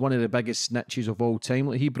known as one of the biggest snitches of all time?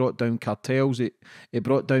 Like, he brought down cartels, he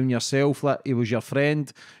brought down yourself, like, he was your friend.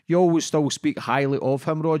 You always still speak highly of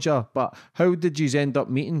him, Roger, but how did you end up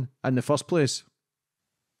meeting in the first place?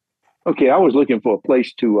 Okay, I was looking for a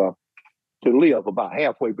place to live about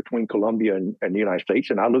halfway between Colombia and the United States,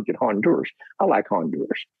 and I looked at Honduras. I like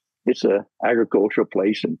Honduras. It's a agricultural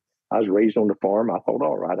place, and I was raised on the farm. I thought,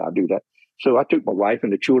 all right, I'll do that. So I took my wife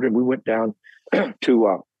and the children. We went down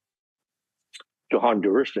to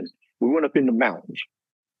Honduras, and we went up in the mountains.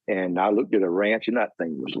 And I looked at a ranch, and that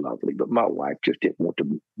thing was lovely. But my wife just didn't want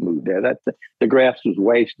to move there. The grass was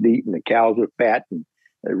waist deep, and the cows were fat, and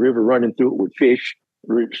the river running through it with fish,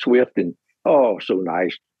 swift, and oh, so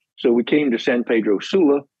nice. So we came to San Pedro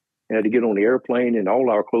Sula and had to get on the airplane, and all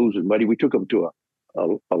our clothes was muddy. We took them to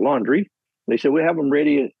a laundry. They said, we'll have them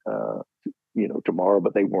ready, tomorrow,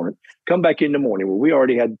 but they weren't. Come back in the morning. Well, we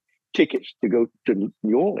already had tickets to go to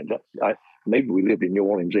New Orleans. Maybe we lived in New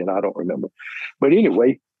Orleans then, I don't remember. But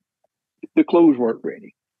anyway, the clothes weren't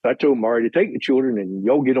ready. So I told Mari to take the children and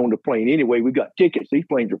y'all get on the plane. Anyway, we got tickets. These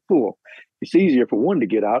planes are full. It's easier for one to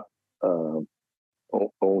get out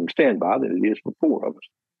on standby than it is for four of us.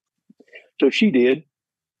 So she did.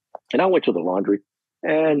 And I went to the laundry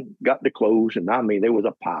and got the clothes. And I mean, there was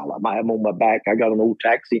a pile. I had them on my back. I got an old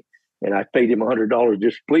taxi and I paid him $100.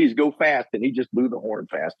 Just please go fast. And he just blew the horn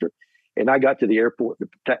faster. And I got to the airport.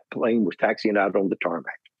 The plane was taxiing out on the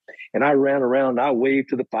tarmac. And I ran around. I waved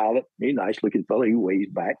to the pilot. He's a nice looking fellow. He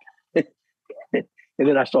waved back. And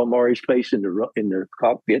then I saw Mari's face in the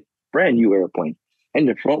cockpit. Brand new airplane. And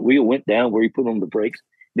the front wheel went down where he put on the brakes.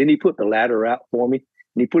 Then he put the ladder out for me.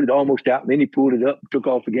 And he put it almost out, and then he pulled it up, and took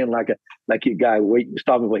off again like a guy waiting,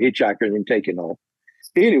 stopping for a hitchhiker, and then taking off.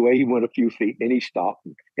 Anyway, he went a few feet, and he stopped.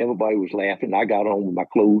 And everybody was laughing. I got on with my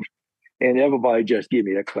clothes, and everybody just gave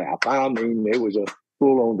me a clap. I mean, it was a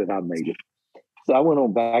full on that I made it. So I went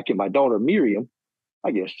on back, and my daughter Miriam,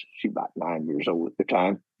 I guess she's about 9 years old at the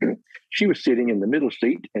time, she was sitting in the middle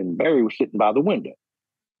seat, and Barry was sitting by the window.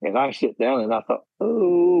 And I sat down, and I thought,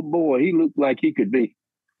 oh boy, he looked like he could be.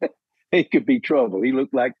 He could be trouble. He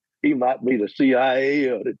looked like he might be the CIA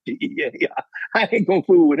or the DEA. I ain't gonna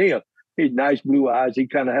fool with him. He had nice blue eyes. He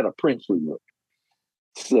kind of had a princely look.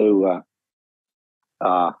 So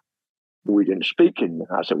we didn't speak, and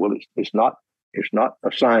I said, "Well, it's not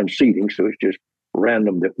assigned seating, so it's just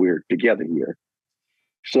random that we're together here."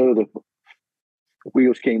 So the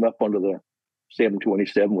wheels came up under the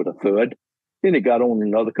 727 with a thud. Then it got on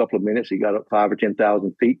another couple of minutes. He got up 5,000 or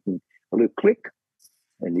 10,000 feet, and a little click.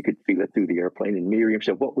 And you could feel it through the airplane. And Miriam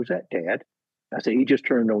said, "What was that, Dad?" I said, "He just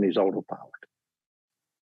turned on his autopilot."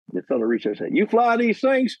 The fellow reached out and said, "You fly these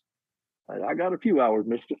things?" I got a few hours,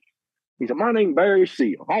 mister. He said, "My name's Barry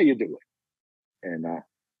Seal. How you doing?" And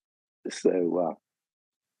so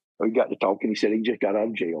we got to talking. He said he just got out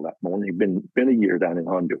of jail that morning. He'd been a year down in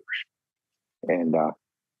Honduras. And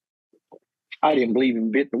I didn't believe him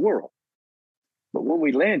a bit in the world. But when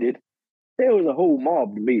we landed, there was a whole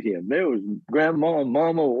mob to meet him. There was grandma,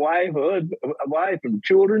 mama, wife, and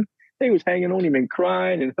children. They was hanging on him and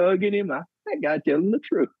crying and hugging him. That guy telling the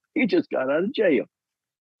truth. He just got out of jail.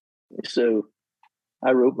 So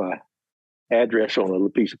I wrote my address on a little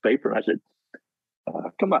piece of paper. And I said,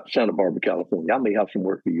 come out to Santa Barbara, California. I may have some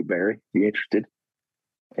work for you, Barry. You interested?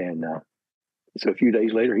 And so a few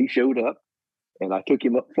days later, he showed up, and I took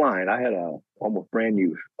him up flying. I had a almost brand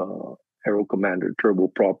new Aero Commander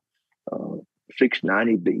turboprop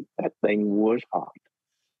 690B. That thing was hot.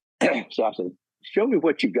 So I said, "Show me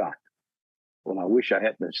what you got." Well, I wish I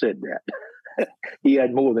hadn't have said that. He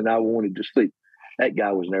had more than I wanted to see. That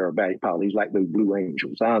guy was an aerobatic pilot. He's like those Blue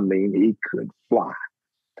Angels. I mean, he could fly.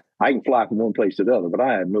 I can fly from one place to the other, but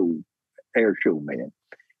I had no air show man.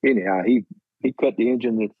 Anyhow, he cut the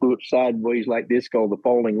engine and flew it sideways like this, called the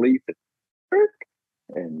falling leaf,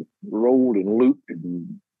 and rolled and looped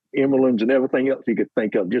and emeralds and everything else you could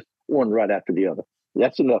think of, just one right after the other.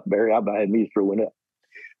 That's enough, Barry. I had me throwing up.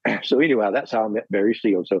 So anyway, that's how I met Barry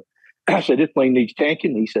Seal. So I said, "This plane needs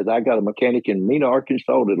tanking." He said, "I got a mechanic in Mena,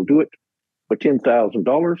 Arkansas that'll do it for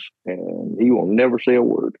 $10,000, and he will never say a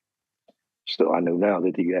word." So I know now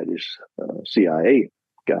that he had his CIA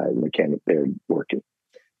guy, mechanic there working.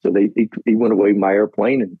 So he went away with my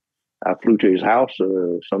airplane, and I flew to his house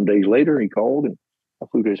some days later. He called, and I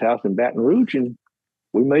flew to his house in Baton Rouge, and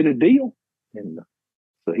we made a deal. And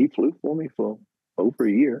so he flew for me for over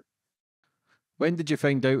a year. When did you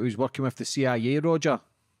find out he was working with the CIA, Roger?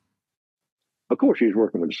 Of course, he was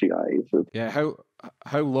working with the CIA. So. Yeah,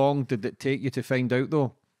 how long did it take you to find out,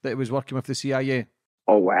 though, that he was working with the CIA?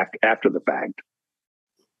 Oh, after the fact.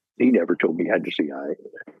 He never told me he had the CIA.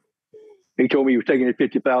 He told me he was taking his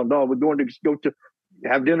 $50,000. We're going to go to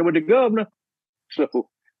have dinner with the governor. So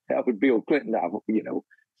that was Bill Clinton,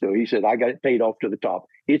 So he said, I got it paid off to the top.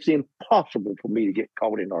 It's impossible for me to get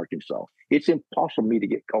caught in Arkansas. It's impossible for me to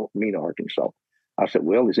get caught in Arkansas. I said,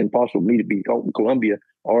 well, it's impossible for me to be caught in Colombia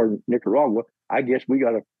or Nicaragua. I guess we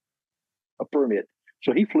got a permit.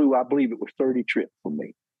 So he flew, I believe it was 30 trips for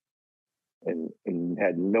me and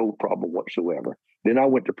had no problem whatsoever. Then I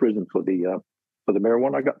went to prison for the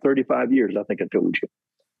marijuana. I got 35 years, I think I told you.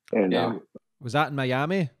 And was that in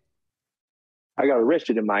Miami? I got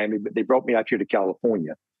arrested in Miami, but they brought me out here to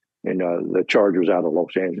California, and the charge was out of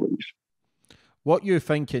Los Angeles. What you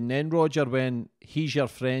thinking then, Roger, when he's your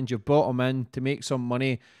friend, you've brought him in to make some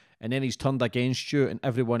money, and then he's turned against you and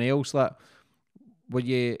everyone else? Like, were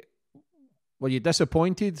you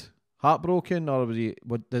disappointed, heartbroken, or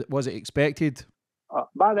was it expected?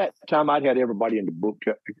 By that time, I'd had everybody in the book.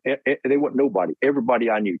 There wasn't nobody. Everybody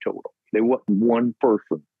I knew told them. There wasn't one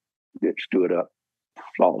person that stood up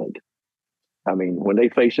solid. I mean, when they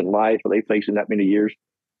facing life, or they facing that many years,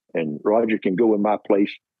 and Roger can go in my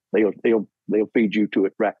place, they'll feed you to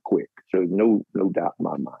it right quick. So no doubt in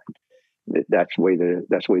my mind that's the way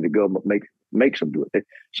the government makes them do it.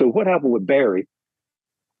 So what happened with Barry?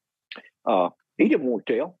 He didn't want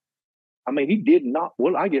to tell. I mean, he did not.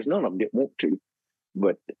 Well, I guess none of them didn't want to,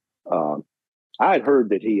 but I had heard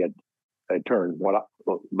that he had turned by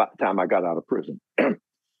the time I got out of prison.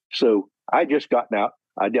 So I just gotten out.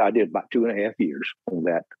 I did about 2.5 years on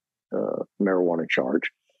that marijuana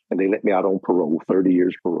charge, and they let me out on parole, 30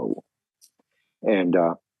 years parole. And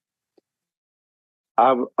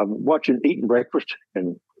I'm eating breakfast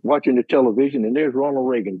and watching the television, and there's Ronald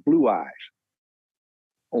Reagan, blue eyes,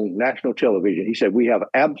 on national television. He said, we have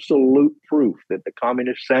absolute proof that the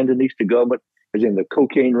communist Sandinista government is in the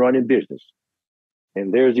cocaine running business.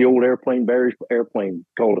 And there's the old airplane, Barry's airplane,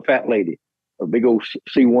 called the Fat Lady, a big old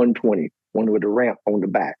C-120, one with a ramp on the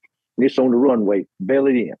back. And it's on the runway,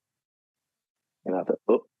 bellied in. And I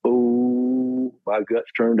thought, oh, my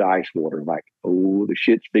guts turned to ice water. Like, oh, the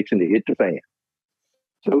shit's fixing to hit the fan.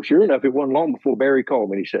 So sure enough, it wasn't long before Barry called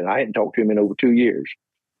me. And he said, I hadn't talked to him in over 2 years.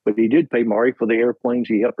 But he did pay Mari for the airplanes.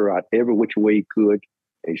 He helped her out every which way he could.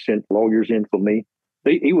 He sent lawyers in for me.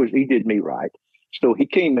 He did me right. So he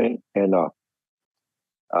came in and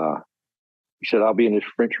he said, I'll be in this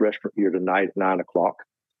French restaurant here tonight at 9 o'clock.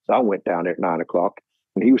 So I went down there at 9 o'clock,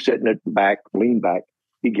 and he was sitting at the back, leaned back.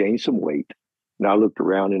 He gained some weight. And I looked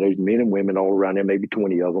around, and there's men and women all around there, maybe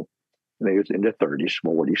 20 of them. And they was in their 30s,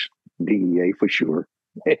 40s, DEA for sure.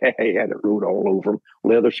 He had it wrote all over them,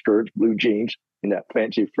 leather skirts, blue jeans, in that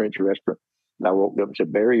fancy French restaurant. And I walked up and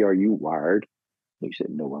said, Barry, are you wired? He said,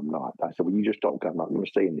 no, I'm not. I said, well, you just talk. I'm not going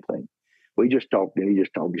to say anything. Well, he just talked, and he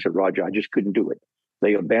just talked. He said, Roger, I just couldn't do it.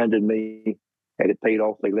 They abandoned me, had it paid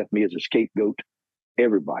off. They left me as a scapegoat.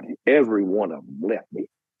 Everybody, every one of them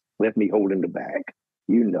left me holding the bag.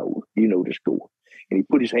 You know the score. And he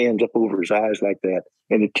put his hands up over his eyes like that,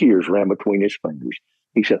 and the tears ran between his fingers.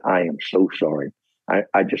 He said, I am so sorry.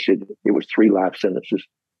 I just said it was 3 life sentences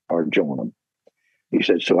or join them. He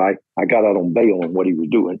said, so I got out on bail on what he was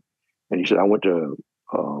doing. And he said, I went to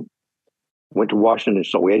Washington and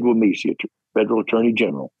saw Edward Meese, federal attorney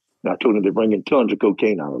general. And I told him they're bringing tons of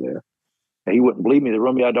cocaine out of there. And he wouldn't believe me. They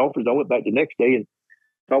run me out of the office. I went back the next day and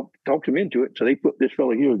talked him into it. So they put this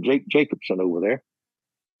fellow here, Jake Jacobson, over there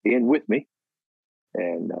in with me.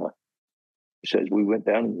 And he says, we went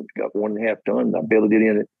down and got 1.5 tons. I bailed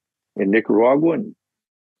it in Nicaragua.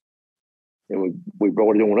 And we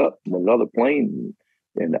brought it on up from another plane.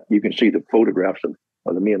 And you can see the photographs of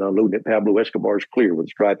the men unloading it. Pablo Escobar's clear with a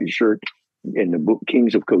striped shirt in the book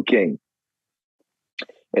Kings of Cocaine.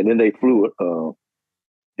 And then they flew it.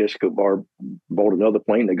 Escobar bought another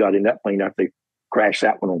plane. They got in that plane after they crashed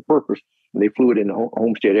that one on purpose. And they flew it in the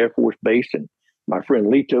Homestead Air Force Base. And my friend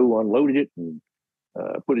Lito unloaded it and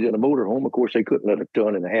put it in a motorhome. Of course, they couldn't let 1.5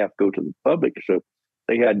 tons go to the public. So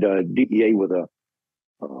they had DEA with a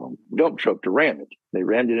dump truck to ram it. They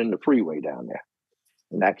rammed it in the freeway down there.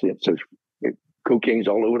 And actually, so cocaine's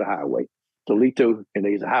all over the highway. So Lito, and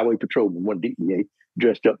there's a highway patrolman, one DEA,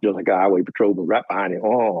 dressed up just like a highway patrolman right behind him.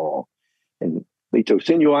 Oh, and Lito,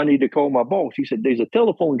 Senor, I need to call my boss. He said, there's a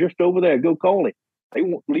telephone just over there. Go call him. They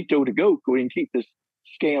want Lito to go so he can keep this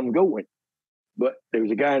scam going. But there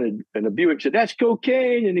was a guy in a Buick said, that's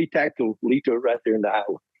cocaine. And he tackled Lito right there in the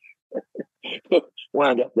highway.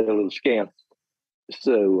 Wind up that little scam.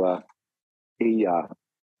 So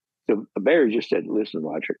so Barry just said, listen,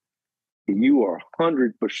 Roger, you are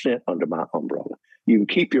 100% under my umbrella. You can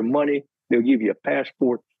keep your money. They'll give you a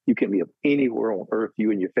passport. You can live anywhere on earth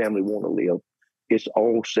you and your family want to live. It's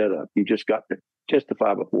all set up. You just got to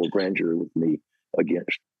testify before a grand jury with me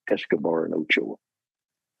against Escobar and Ochoa.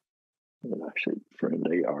 And I said, friend,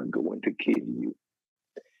 they are going to kill you.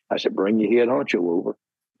 I said, bring your head honcho over.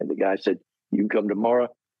 And the guy said, you can come tomorrow.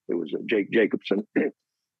 It was Jake Jacobson.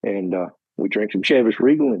 And we drank some Chivas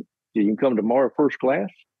Regal. And you can come tomorrow first class,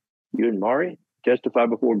 you and Mari, testify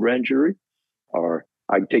before a grand jury, or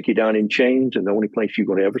I can take you down in chains, and the only place you're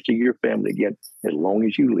going to ever see your family again as long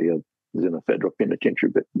as you live is in a federal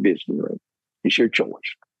penitentiary visiting room. It's your choice.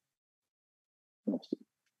 I said,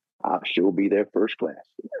 I'll sure be there first class.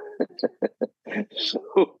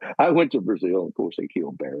 So I went to Brazil, and of course they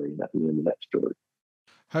killed Barry, and that's the end of that story.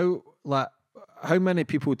 How many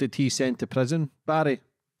people did he send to prison, Barry?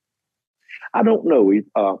 I don't know.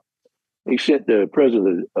 He sent the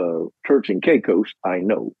president of Turks and Caicos. I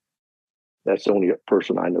know. That's the only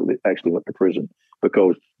person I know that actually went to prison,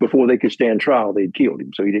 because before they could stand trial, they'd killed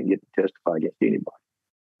him, so he didn't get to testify against anybody.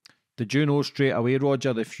 Did you know straight away,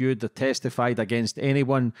 Roger, if you'd have testified against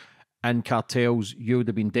anyone in cartels, you would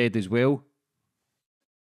have been dead as well?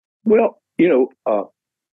 Well,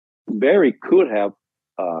 Barry could have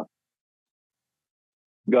got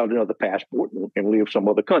another passport and lived some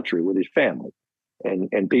other country with his family.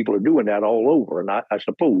 And people are doing that all over. And I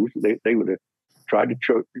suppose they would have tried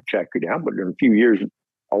to track you down, but in a few years,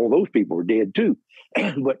 all those people are dead too.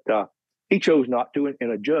 But he chose not to,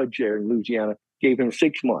 and a judge there in Louisiana gave him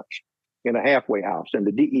 6 months in a halfway house. And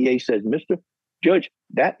the DEA says, Mr. Judge,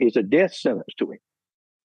 that is a death sentence to him.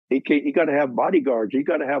 He got to have bodyguards. He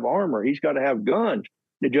got to have armor. He's got to have guns.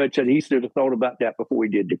 The judge said he should have thought about that before he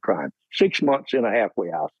did the crime. 6 months in a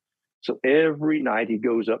halfway house. So every night he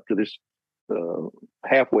goes up to this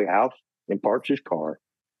halfway house and parks his car.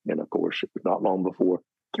 And of course, it was not long before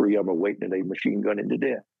 3 of them were waiting and they machine gunned him to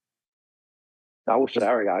death. I was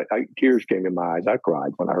sorry. Tears came in my eyes. I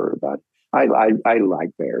cried when I heard about it. I like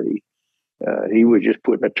Barry. He was just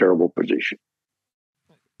put in a terrible position.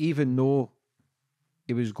 Even though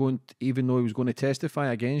he was going to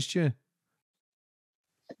testify against you?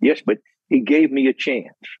 Yes, but he gave me a chance.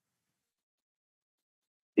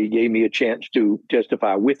 He gave me a chance to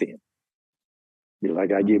testify with him.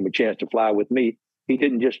 Like I gave him a chance to fly with me. He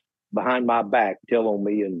didn't just behind my back tell on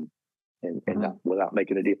me and without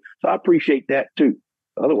making a deal. So I appreciate that too.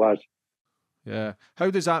 Otherwise, yeah.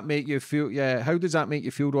 How does that make you feel? Yeah. How does that make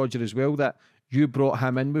you feel, Roger, as well, that you brought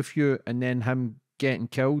him in with you and then him getting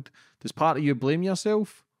killed? Does part of you blame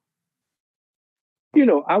yourself?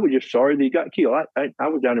 I was just sorry that he got killed. I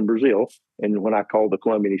was down in Brazil, and when I called the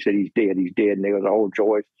Colombian, he said he's dead, and there was all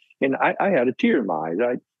joy. And I had a tear in my eyes.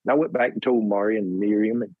 I went back and told Mari and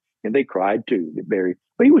Miriam, and they cried too, that Barry.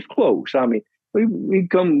 But he was close. I mean,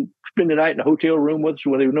 we'd come spend the night in a hotel room with us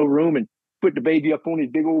where there was no room, and put the baby up on his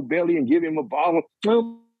big old belly and give him a bottle.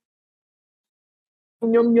 And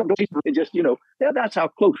just, that's how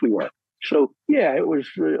close we were. So, yeah, it was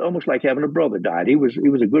almost like having a brother died. He was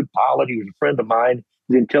a good pilot. He was a friend of mine.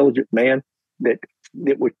 He's an intelligent man that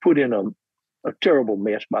was put in a terrible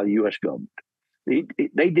mess by the U.S. government.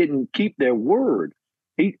 They didn't keep their word.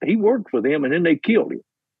 He worked for them, and then they killed him,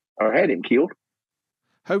 or had him killed.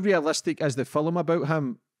 How realistic is the film about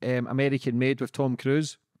him, American Made with Tom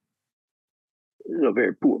Cruise? It's a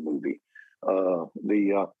very poor movie.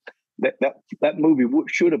 That movie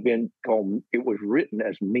should have been called, it was written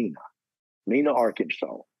as Mena,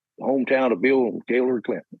 Arkansas, the hometown of Bill and Hillary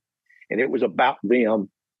Clinton. And it was about them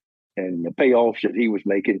and the payoffs that he was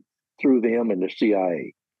making through them and the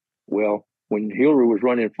CIA. Well, when Hillary was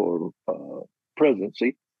running for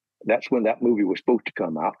presidency, that's when that movie was supposed to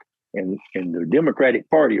come out. And the Democratic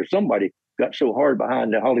Party or somebody got so hard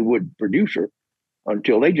behind the Hollywood producer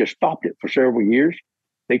until they just stopped it for several years.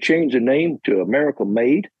 They changed the name to America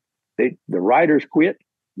Made. The writers quit,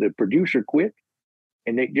 the producer quit,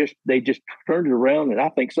 and they just turned it around. And I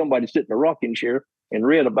think somebody sat in a rocking chair and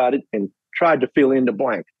read about it and tried to fill in the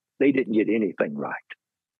blank. They didn't get anything right.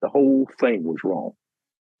 The whole thing was wrong.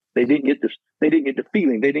 They didn't get this. They didn't get the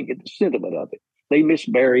feeling. They didn't get the sentiment of it. They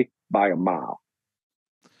missed Barry by a mile.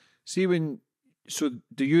 See, so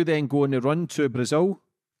do you then go on the run to Brazil?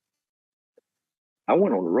 I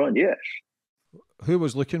went on the run, yes. Who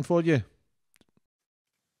was looking for you?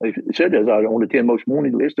 They said that I was on the 10 most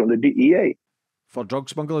wanted list on the DEA. For drug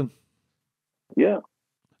smuggling? Yeah.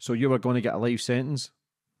 So you were going to get a life sentence?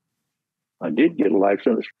 I did get a life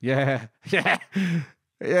sentence. Yeah.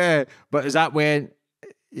 But is that when...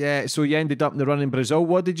 Yeah, so you ended up in the run in Brazil.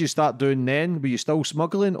 What did you start doing then? Were you still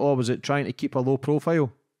smuggling, or was it trying to keep a low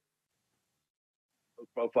profile? Low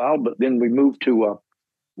profile, but then we moved to...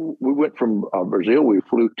 we went from Brazil. We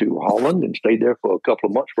flew to Holland and stayed there for a couple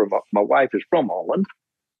of months. My wife is from Holland.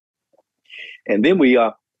 And then we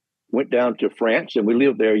went down to France, and we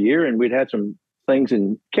lived there a year, and we'd had some things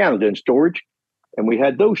in Canada in storage, and we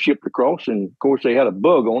had those shipped across. And of course, they had a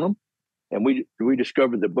bug on them, and we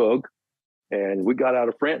discovered the bug, and we got out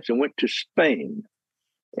of France and went to Spain,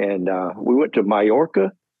 and we went to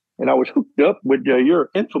Mallorca, and I was hooked up with your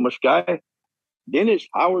infamous guy, Dennis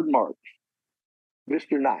Howard Marks,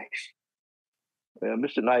 Mr. Nice.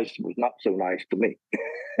 Mr. Nice was not so nice to me.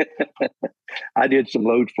 I did some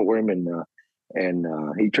loads for him, and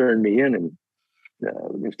he turned me in, and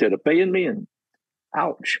instead of paying me, and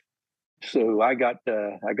ouch. So I got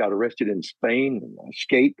arrested in Spain, and I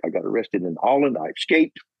escaped. I got arrested in Holland. I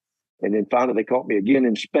escaped, and then finally they caught me again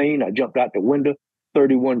in Spain. I jumped out the window,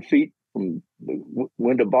 31 feet from the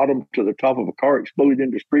window bottom to the top of a car, exploded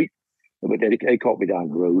in the street. But they caught me down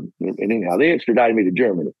the road, and anyhow they extradited me to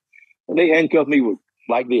Germany. And they handcuffed me with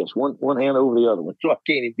like this, one hand over the other one, so I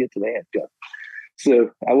can't even get to the handcuff.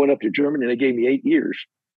 So I went up to Germany, and they gave me 8 years.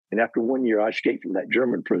 And after 1 year, I escaped from that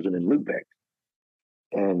German prison in Lubeck.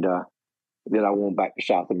 And then I went back to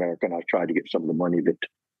South America, and I tried to get some of the money that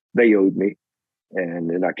they owed me. And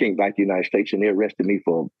then I came back to the United States, and they arrested me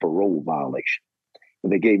for a parole violation.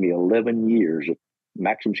 And they gave me 11 years of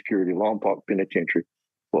maximum security Lompoc Penitentiary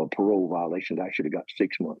for a parole violation that I should have got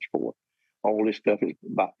 6 months for. All this stuff is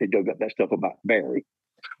about, they dug up that stuff about Barry.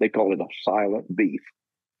 They call it a silent beef.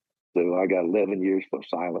 So I got 11 years for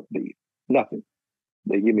silent beef. Nothing.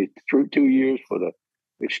 They give me 2 years for the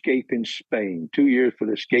escape in Spain, 2 years for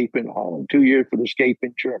the escape in Holland, 2 years for the escape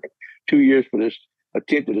in Germany, 2 years for this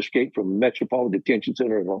attempted escape from Metropolitan Detention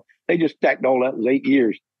Center. They just stacked all that as 8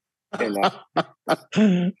 years. And,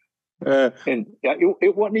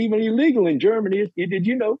 it wasn't even illegal in Germany. Did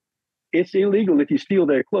you know? It's illegal if you steal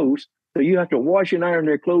their clothes. So you have to wash and iron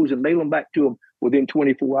their clothes and mail them back to them within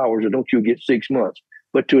 24 hours, or don't you get 6 months.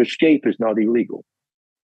 But to escape is not illegal.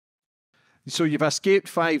 So you've escaped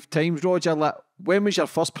 5 times, Roger. When was your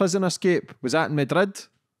first prison escape? Was that in Madrid?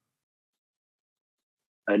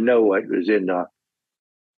 No, it was in,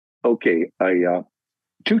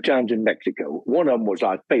 2 times in Mexico. One of them was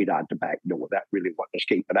I paid out the back door. That really wasn't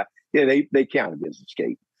escape, but they counted as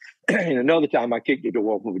escape. And another time I kicked the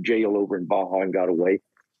door off of a jail over in Baja and got away.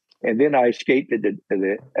 And then I escaped at the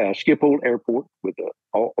Schiphol airport with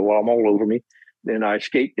I'm all over me. Then I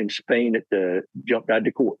escaped in Spain jumped out of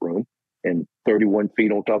the courtroom and 31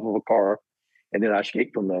 feet on top of a car. And then I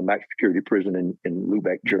escaped from the max security prison in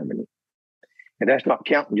Lubeck, Germany. And that's not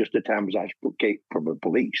counting just the times I escaped from the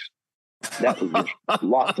police. That was just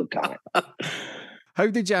lots of time. How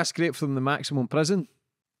did you escape from the maximum prison?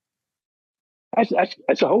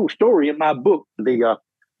 That's a whole story in my book, the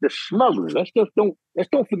Smugglers. Let's don't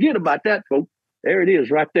forget about that, folks. There it is,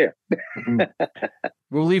 right there.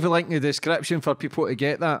 We'll leave a link in the description for people to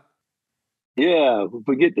get that. Yeah,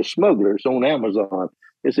 forget the Smugglers on Amazon.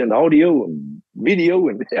 It's in audio and video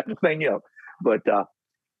and everything else. But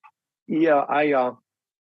it's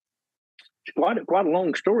quite a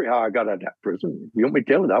long story how I got out of that prison. If you want me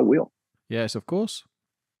to tell it, I will. Yes, of course.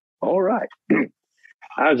 All right.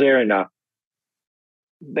 I was there, and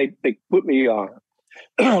they put me a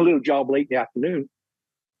little job late in the afternoon,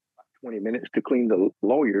 20 minutes to clean the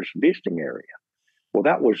lawyer's visiting area. Well,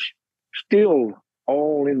 that was still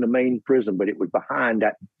all in the main prison, but it was behind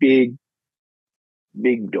that big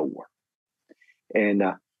door. And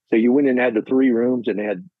so you went in and had the 3 rooms, and they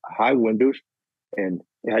had high windows, and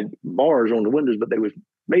they had bars on the windows, but they was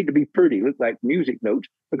made to be pretty, looked like music notes,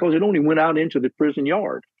 because it only went out into the prison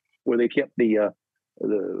yard where they kept the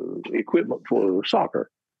equipment for soccer.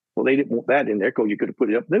 Well, they didn't want that in there because you could have put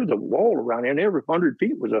it up. There was a wall around there, and every 100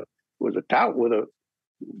 feet was a tout was a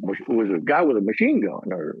guy with a machine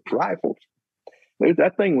gun or rifles.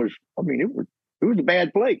 That thing was, it was a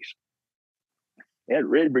bad place. They had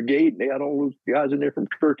Red Brigade, and they had all those guys in there from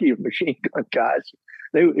Turkey, machine gun guys.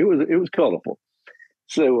 It was colorful.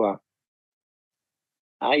 So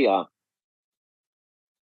I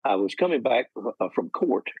was coming back from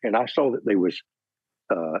court, and I saw that they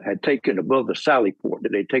had taken above the sally port,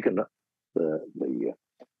 that they'd taken the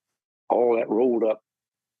all that rolled up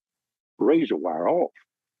razor wire off,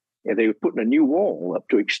 and they were putting a new wall up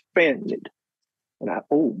to expand it. And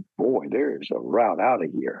oh boy, there's a route out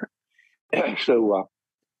of here. So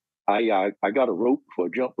I got a rope for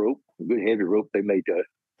a jump rope, a good heavy rope. They made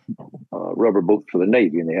rubber boats for the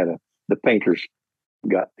Navy, and they had the painters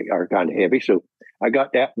are kind of heavy. So I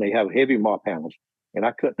got that, and they have heavy mop handles, and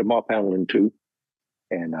I cut the mop handle in 2,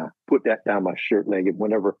 and put that down my shirt leg, and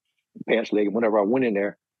pants leg. And whenever I went in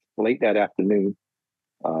there late that afternoon,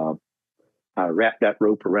 I wrapped that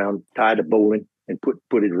rope around, tied a bowline, and put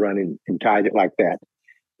it running and tied it like that,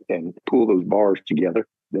 and pull those bars together.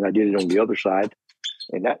 Then I did it on the other side,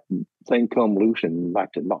 and that thing come loose and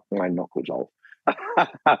like to knock my knuckles off. I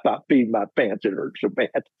about peed my pants. It hurt so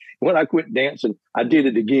bad. When I quit dancing, I did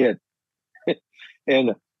it again.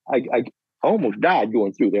 And I almost died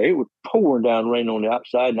going through there. It was pouring down rain on the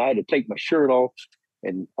outside, and I had to take my shirt off,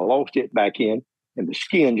 and I lost it back in, and the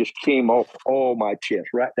skin just came off all my chest,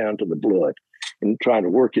 right down to the blood, and trying to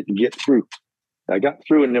work it to get through. I got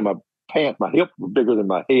through, and then my pants, my hip was bigger than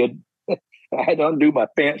my head. I had to undo my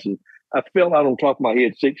pants, and I fell out on top of my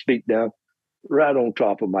head 6 feet down, right on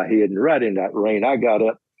top of my head, and right in that rain. I got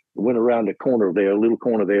up, went around the corner there, a little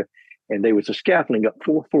corner there, and there was a scaffolding up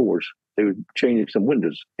 4 floors. They were changing some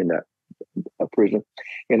windows in that prison,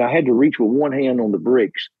 and I had to reach with one hand on the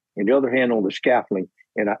bricks and the other hand on the scaffolding,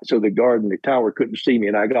 and so the guard in the tower couldn't see me.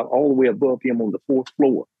 And I got all the way above him on the 4th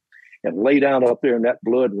floor and lay down up there in that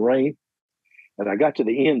blood and rain. And I got to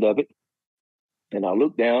the end of it, and I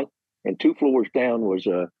looked down, and 2 floors down was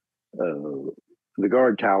the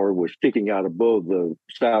guard tower was sticking out above the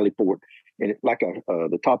sally port, and it like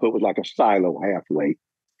the top of it was like a silo halfway,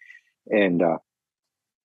 and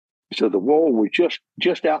so the wall was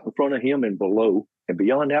just out in front of him and below, and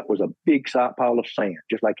beyond that was a big pile of sand,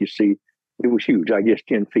 just like you see. It was huge, I guess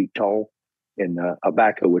 10 feet tall, and a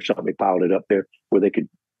backhoe or something piled it up there where they could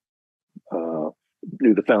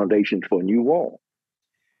do the foundations for a new wall.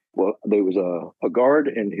 Well, there was a guard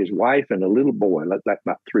and his wife and a little boy, like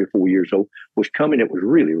about 3 or 4 years old, was coming. It was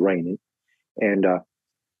really raining, and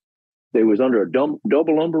they was under a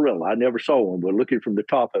double umbrella. I never saw one, but looking from the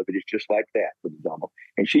top of it, it's just like that with the double.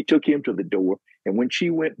 And she took him to the door, and when she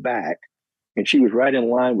went back, and she was right in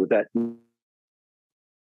line with that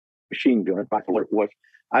machine gun, I thought it was,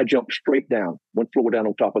 I jumped straight down, 1 floor down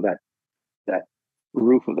on top of that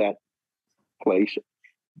roof of that place.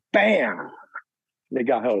 Bam! They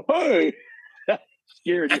got held. Hey,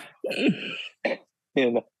 scared me.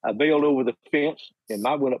 And I bailed over the fence, and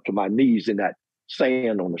I went up to my knees in that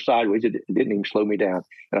sand on the sideways. It didn't even slow me down.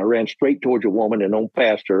 And I ran straight towards a woman and on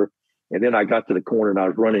past her. And then I got to the corner, and I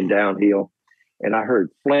was running downhill, and I heard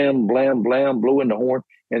flam, blam, blam, blowing the horn.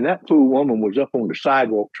 And that fool woman was up on the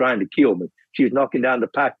sidewalk trying to kill me. She was knocking down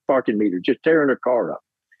the parking meter, just tearing her car up.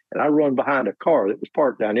 And I run behind a car that was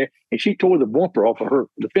parked down there, and she tore the bumper off of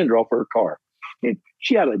the fender off of her car. And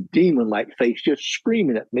she had a demon-like face just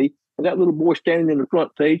screaming at me. And that little boy standing in the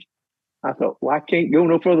front page, I thought, well, I can't go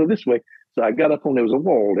no further this way. So I got up on, there was a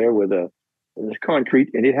wall there with concrete,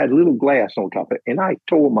 and it had little glass on top of it. And I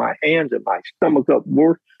tore my hands and my stomach up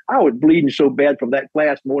worse. I was bleeding so bad from that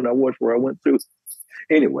glass more than I was where I went through.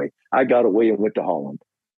 Anyway, I got away and went to Holland.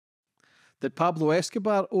 Did Pablo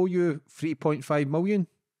Escobar owe you $3.5 million?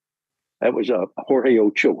 That was Jorge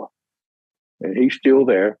Ochoa. And he's still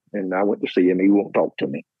there, and I went to see him. He won't talk to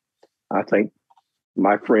me. I think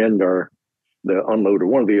my friend or the unloader,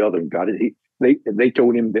 one or the other, got it. They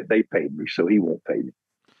told him that they paid me, so he won't pay me.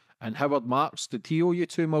 And Howard Marks, did he owe you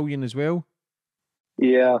 $2 million as well?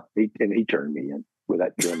 Yeah, he turned me in with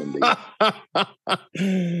that German deal.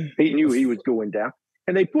 He knew he was going down,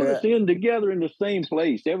 and they put us in together in the same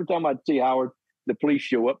place. Every time I'd see Howard, the police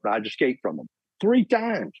show up, and I'd escape from them 3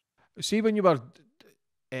 times. See, when you were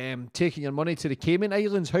taking your money to the Cayman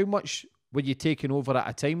Islands, how much were you taking over at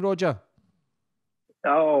a time, Roger?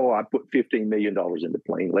 Oh, I put $15 million in the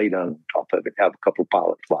plane, lay down on top of it, have a couple of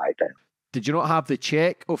pilots fly it down. Did you not have the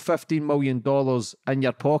check of $15 million in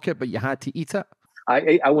your pocket, but you had to eat it?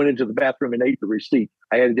 I went into the bathroom and ate the receipt.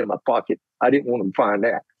 I had it in my pocket. I didn't want them to find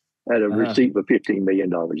that. I had a receipt for $15 million,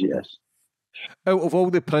 yes. Out of all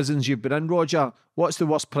the prisons you've been in, Roger, what's the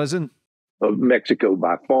worst prison? Of Mexico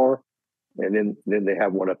by far. And then they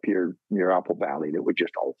have one up here near Apple Valley that was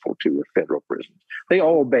just awful too, with federal prisons. They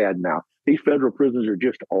all bad now. These federal prisons are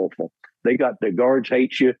just awful. They got the guards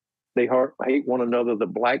hate you. They hate one another. The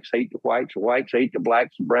blacks hate the whites hate the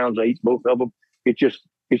blacks, the browns hate both of them. It's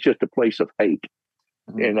just a place of hate.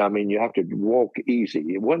 Mm-hmm. And I mean, you have to walk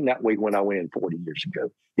easy. It wasn't that way when I went in 40 years ago.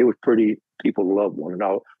 It was pretty, people loved one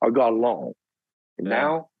another or got along. And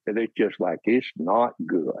now it's just like, it's not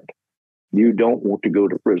good. You don't want to go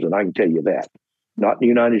to prison, I can tell you that. Not in the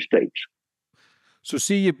United States. So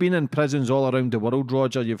see, you've been in prisons all around the world,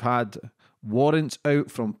 Roger. You've had warrants out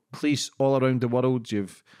from police all around the world.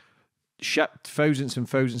 You've shipped thousands and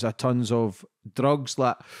thousands of tons of drugs.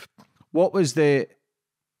 Like, what was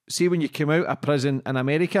see, when you came out of prison in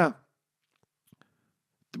America,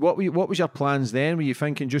 what was your plans then? Were you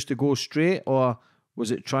thinking just to go straight, or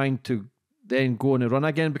was it trying to then go on a run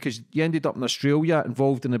again? Because you ended up in Australia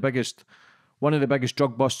involved in one of the biggest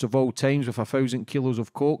drug busts of all times with 1,000 kilos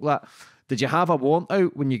of coke. Like, did you have a warrant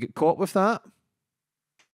out when you get caught with that?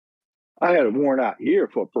 I had a warrant out here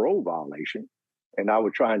for a parole violation. and I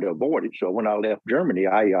was trying to avoid it. So when I left Germany,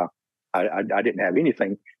 I didn't have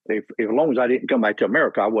anything. If as long as I didn't come back to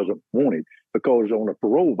America, I wasn't wanted, because on a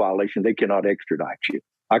parole violation, they cannot extradite you.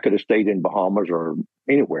 I could have stayed in Bahamas or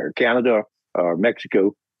anywhere, Canada or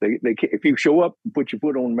Mexico. They can, if you show up and put your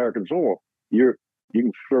foot on American soil, you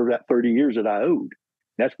can serve that 30 years that I owed.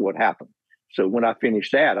 That's what happened. So when I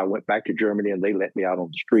finished that, I went back to Germany and they let me out on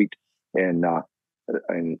the street. And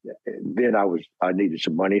then I needed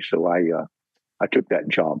some money, so I took that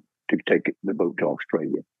job to take the boat to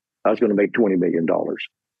Australia. I was going to make $20 million.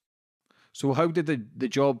 So how did the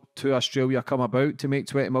job to Australia come about to make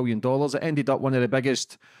 $20 million? It ended up one of the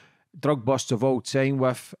biggest drug busts of all time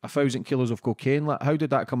with 1,000 kilos of cocaine. How did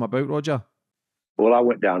that come about, Roger? Well, I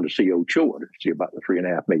went down to see Ochoa to see about the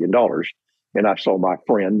 $3.5 million. And I saw my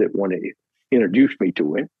friend that wanted to introduce me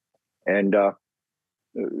to him. And of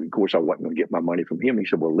course, I wasn't going to get my money from him. He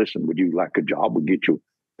said, well, listen, would you like a job? We'll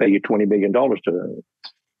pay you $20 million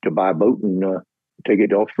to buy a boat and take it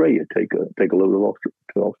to Australia, take a load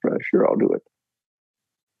to Australia. Sure, I'll do it.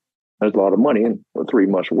 That's a lot of money in 3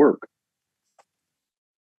 months' work.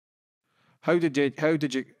 How did you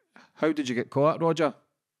get caught, Roger?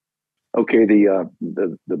 Okay,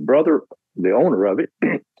 the brother, the owner of it,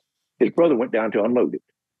 his brother went down to unload it,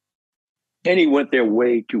 and he went there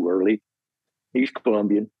way too early. He's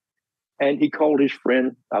Colombian, and he called his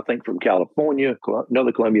friend, I think from California,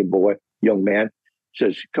 another Colombian boy, young man,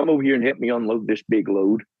 says, "Come over here and help me unload this big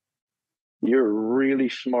load. You're a really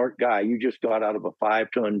smart guy. You just got out of a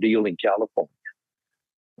 5-ton deal in California."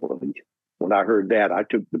 Well, when I heard that, I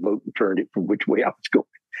took the boat and turned it from which way I was going.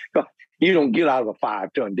 You don't get out of a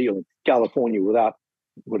 5-ton deal in California without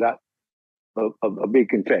a big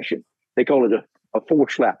confession. They call it a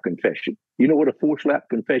 4-slap confession. You know what a 4-slap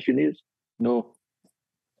confession is? No.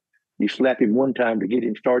 You slap him one time to get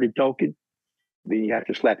him started talking, then you have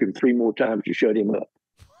to slap him 3 more times to shut him up.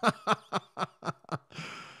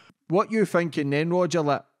 What you thinking then, Roger?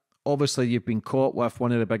 Like, obviously, you've been caught with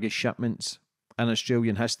one of the biggest shipments in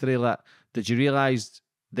Australian history. Like, did you realise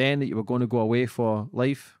then that you were going to go away for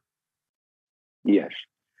life? Yes,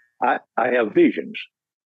 I have visions,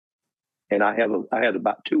 and I had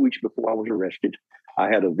about 2 weeks before I was arrested. I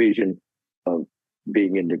had a vision of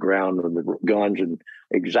being in the ground with the guns, and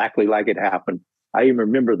exactly like it happened. I even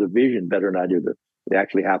remember the vision better than I do it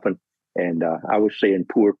actually happened. And I was saying,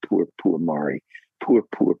 "Poor, poor, poor Mari, poor,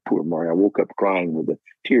 poor, poor Mari." I woke up crying with the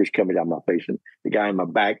tears coming down my face, and the guy in my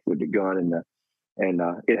back with the gun, and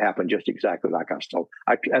it happened just exactly like I saw.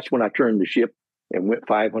 That's when I turned the ship and went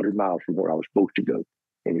 500 miles from where I was supposed to go,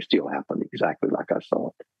 and it still happened exactly like I saw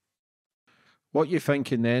it. What you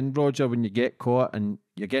thinking then, Roger, when you get caught and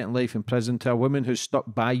you're getting life in prison to a woman who's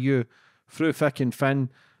stuck by you through thick and thin,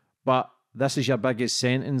 but this is your biggest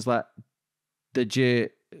sentence? Like, did you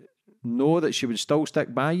know that she would still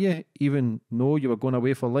stick by you, even though you were going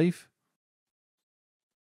away for life?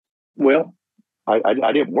 Well,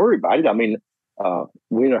 I didn't worry about it. I mean,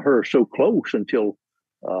 we and her are so close until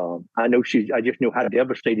I just knew how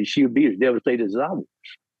devastated she would be, as devastated as I was.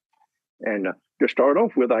 And to start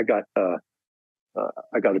off with, I got a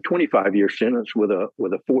 25-year sentence with a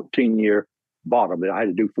 14-year bottom. I had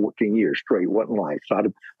to do 14 years straight. It wasn't life. So I'd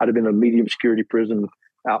have been in a medium security prison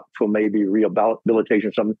out for maybe rehabilitation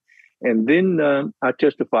or something. And then I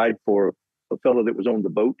testified for a fellow that was on the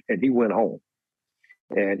boat, and he went home,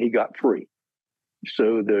 and he got free.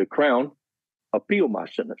 So the Crown appealed my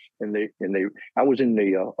sentence, and I was in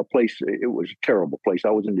a place. It was a terrible place.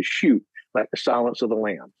 I was in the chute, like the Silence of the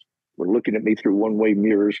Lambs. We're looking at me through one-way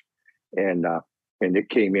mirrors, and it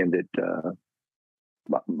came in that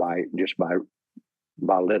by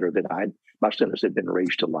letter that my sentence had been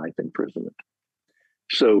raised to life imprisonment.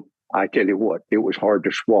 So I tell you what, it was hard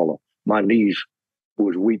to swallow. My knees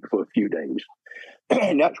was weak for a few days,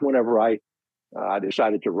 and that's whenever I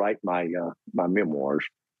decided to write my memoirs.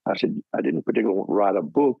 I said I didn't particularly want to write a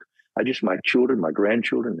book. My children, my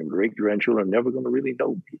grandchildren, and great grandchildren are never going to really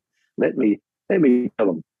know me. Let me tell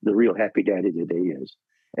them the real happy daddy that they is.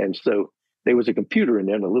 And so there was a computer in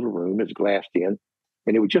there in a little room. It's glassed in,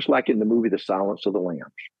 and it was just like in the movie The Silence of the Lambs.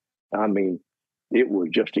 I mean, it was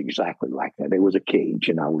just exactly like that. There was a cage,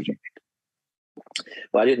 and I was in it.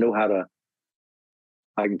 But I didn't know how to.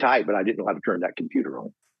 I can type, but I didn't know how to turn that computer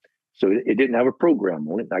on. So it didn't have a program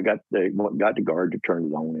on it. I got the guard to turn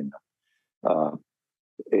it on, and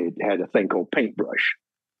it had a thing called Paintbrush.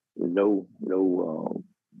 No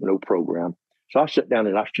program. So I sat down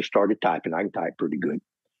and I just started typing. I can type pretty good,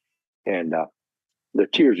 and the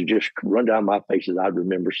tears would just run down my face as I'd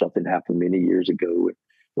remember something happened many years ago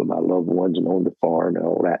with my loved ones and on the farm and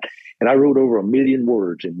all that. And I wrote over 1 million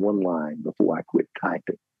words in one line before I quit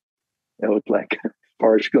typing. It was like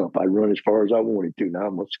Forrest Gump. I run as far as I wanted to. Now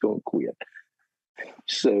I'm just going to quit.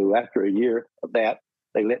 So after a year of that,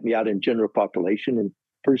 they let me out in general population, and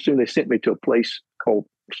pretty soon they sent me to a place called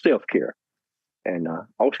self-care. And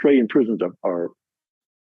Australian prisons are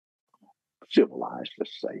civilized,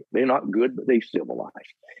 let's say. They're not good, but they're civilized.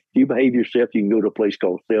 If you behave yourself, you can go to a place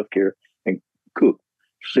called self-care and cook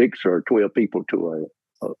 6 or 12 people to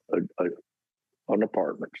an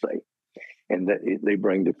apartment, say. And they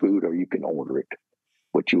bring the food, or you can order it,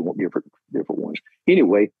 what you want, different ones.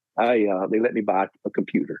 Anyway, they let me buy a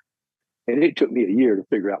computer. And it took me a year to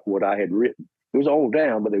figure out what I had written. It was all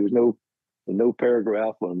down, but there was no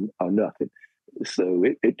paragraph or nothing. So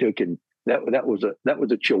it took, and that was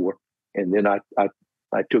a chore. And then I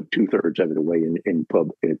took 2/3 of it away and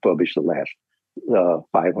published the last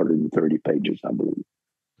 530 pages, I believe.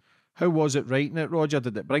 How was it writing it, Roger?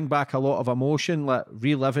 Did it bring back a lot of emotion, like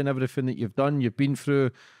reliving everything that you've done, you've been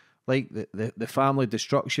through, like the family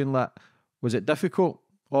destruction? Like, was it difficult,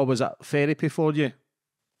 or was it therapy for you?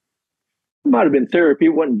 It might have been therapy.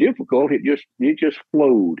 It wasn't difficult. It just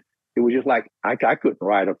flowed. It was just like I couldn't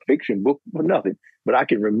write a fiction book for nothing, but I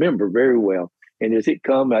can remember very well. And as it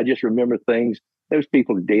come, I just remember things. Those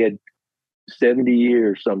people dead 70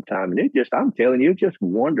 years sometime, and I'm telling you, it's just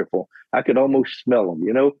wonderful. I could almost smell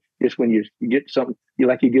them, just when you get something, you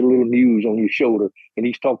get a little news on your shoulder, and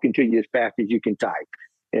he's talking to you as fast as you can type,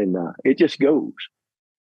 and it just goes.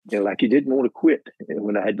 Like you didn't want to quit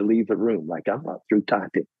when I had to leave the room. Like, I'm not through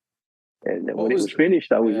typing. And when it was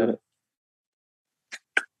finished, I was in it.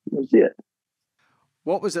 That was it.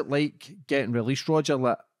 What was it like getting released, Roger?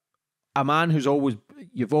 Like a man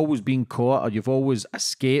you've always been caught, or you've always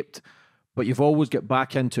escaped, but you've always get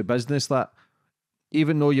back into business. Like,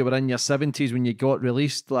 even though you were in your 70s when you got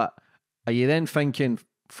released, like, are you then thinking,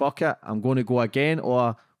 fuck it, I'm going to go again?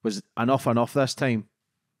 Or was enough this time?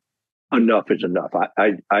 Enough is enough.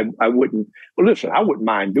 I wouldn't. Well, listen, I wouldn't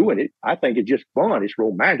mind doing it. I think it's just fun. It's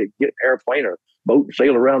romantic. Get an airplane or boat and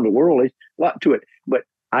sail around the world. There's a lot to it. But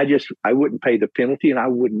I wouldn't pay the penalty, and I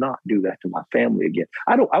would not do that to my family again.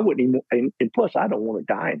 I wouldn't even. And plus, I don't want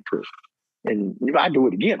to die in prison. And if I do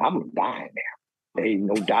it again, I'm going to die now. There ain't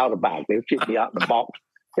no doubt about it. They'll kick me out in the box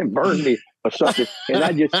and burn me or something.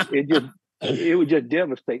 And it would just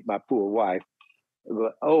devastate my poor wife.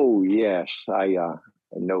 But oh yes,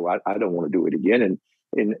 no, I don't want to do it again.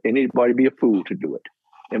 And anybody be a fool to do it.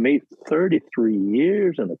 I mean, 33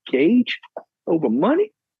 years in a cage over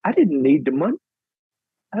money. I didn't need the money.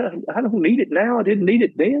 I don't need it now. I didn't need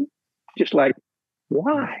it then. Just like,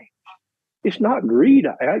 why? It's not greed.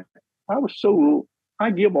 I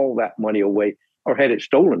give all that money away or had it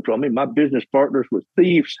stolen from me. My business partners were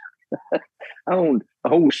thieves. I owned a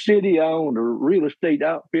whole city. I owned a real estate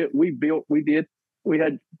outfit. We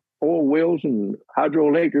had oil wells and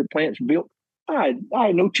hydroelectric plants built. I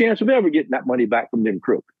had no chance of ever getting that money back from them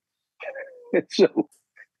crooks. And so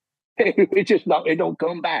it's just not, it don't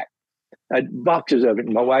come back. I had boxes of it.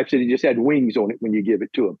 And my wife said it just had wings on it when you give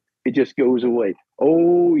it to them. It just goes away.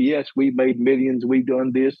 Oh, yes, we made millions. We've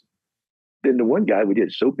done this. Then the one guy we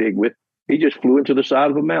did so big with, he just flew into the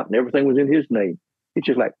side of a mountain. Everything was in his name. It's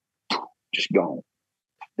just like, just gone.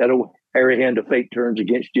 That old hairy hand of fate turns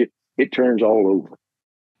against you. It turns all over.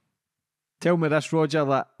 Tell me this, Roger,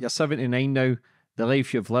 that you're 79 now, the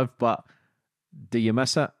life you've lived, but do you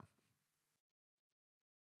miss it?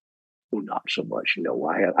 Well, not so much.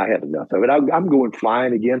 I had enough of it. I'm going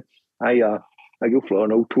flying again. I go fly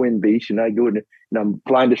an old Twin Beast, and I go and I'm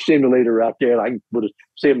flying the simulator out there. I can put a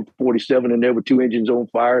 747 in there with 2 engines on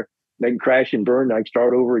fire. They can crash and burn. I can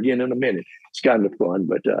start over again in a minute. It's kind of fun,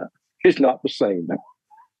 but it's not the same.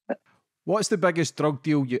 What's the biggest drug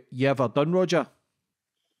deal you ever done, Roger?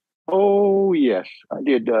 Oh, yes. I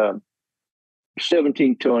did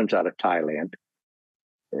 17 tons out of Thailand,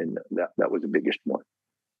 and that was the biggest one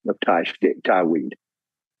of Thai weed.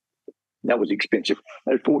 That was expensive.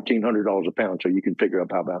 That was $1,400 a pound, so you can figure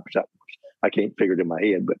out how much that was. I can't figure it in my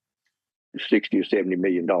head, but $60 or $70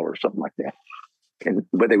 million, something like that.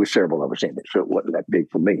 But there were several of us in it, so it wasn't that big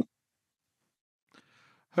for me.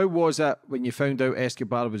 How was it when you found out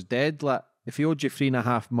Escobar was dead? Like, if he owed you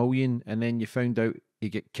 $3.5 million and then you found out he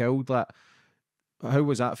get killed, like, how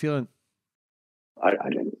was that feeling? I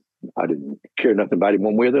didn't care nothing about him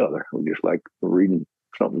one way or the other. It was just like reading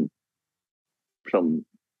some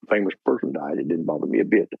famous person died. It didn't bother me a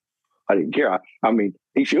bit. I didn't care. I mean,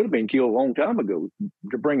 he should have been killed a long time ago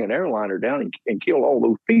to bring an airliner down and kill all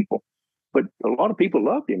those people. But a lot of people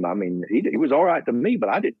loved him. I mean, he was all right to me, but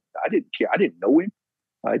I didn't care. I didn't know him.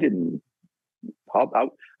 I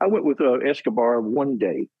went with Escobar one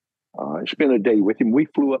day. Spent a day with him. We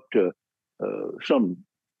flew up to some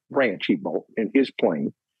ranch he bought in his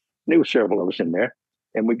plane. And there were several of us in there.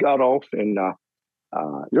 And we got off, and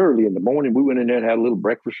early in the morning, we went in there and had a little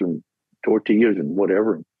breakfast and tortillas and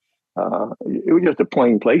whatever. It was just a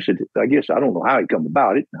plain place. I guess I don't know how he come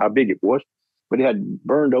about it, how big it was, but it had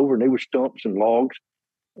burned over, and there were stumps and logs.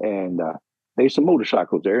 And there's some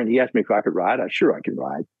motorcycles there, and he asked me if I could ride. I sure I could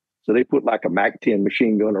ride. So they put like a Mac-10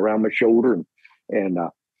 machine gun around my shoulder, and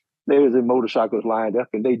there was the motorcycles lined up,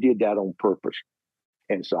 and they did that on purpose.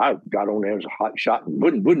 And so I got on there as a hot shot, and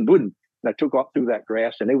wouldn't. And I took off through that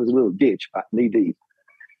grass, and there was a little ditch about knee deep.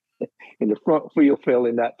 And the front wheel fell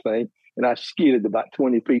in that thing, and I skidded about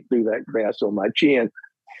 20 feet through that grass on my chin.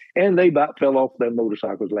 And they about fell off their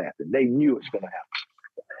motorcycles laughing. They knew it was going to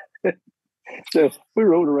happen. So we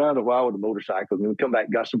rode around a while with the motorcycles, and we come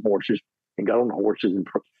back, got some horses, and got on the horses and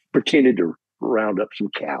pretended to round up some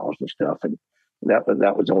cows and stuff. And that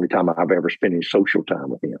was the only time I've ever spent any social time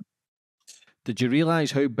with him. Did you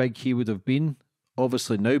realise how big he would have been?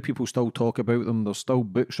 Obviously, now people still talk about them. There's still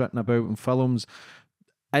books written about him, films.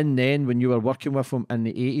 And then, when you were working with him in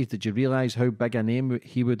the 80s, did you realise how big a name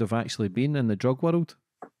he would have actually been in the drug world?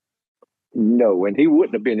 No, and he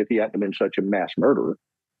wouldn't have been if he hadn't been such a mass murderer.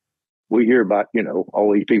 We hear about,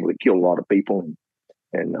 all these people that kill a lot of people,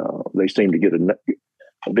 and they seem to get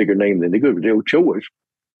a bigger name than they could. The Ochoas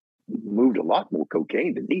moved a lot more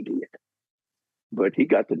cocaine than he did, but he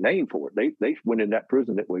got the name for it. They went in that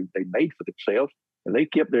prison that they made for themselves, and they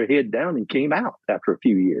kept their head down and came out after a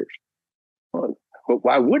few years. Well,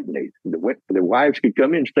 why wouldn't they? Their wives could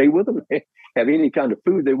come in and stay with them, have any kind of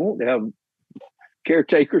food they want. They have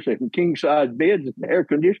caretakers and king-size beds and air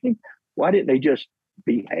conditioning. Why didn't they just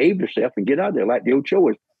behave themselves and get out there like the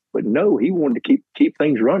Ochoas? But no, he wanted to keep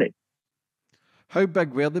things running. How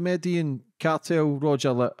big were the Medellin cartel,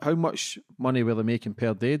 Roger? Like, how much money were they making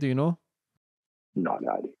per day? Do you know? Not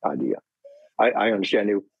an idea. I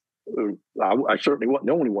understand. I certainly wasn't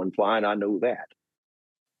the only one flying. I know that.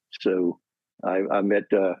 So I met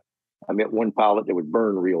one pilot that was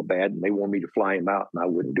burned real bad, and they wanted me to fly him out, and I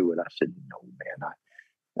wouldn't do it. I said, "No,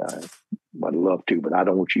 man, I'd love to, but I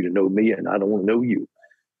don't want you to know me, and I don't want to know you."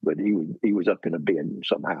 But he was up in a bed in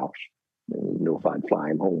some house. I didn't know if I'd fly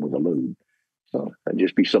him home with a load. So it'd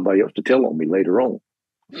just be somebody else to tell on me later on.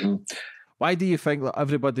 Why do you think that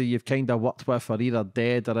everybody you've kind of worked with are either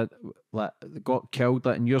dead or got killed,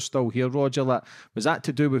 and you're still here, Roger? Was that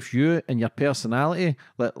to do with you and your personality?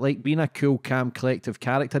 Like being a cool, calm, collective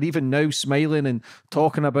character, even now smiling and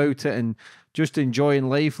talking about it and just enjoying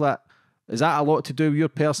life? Is that a lot to do with your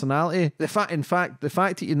personality? The fact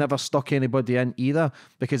that you never stuck anybody in either,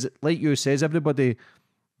 because like you says, everybody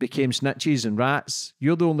became snitches and rats.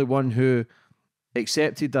 You're the only one who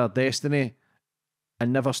accepted their destiny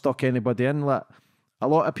and never stuck anybody in. A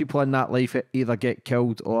lot of people in that life either get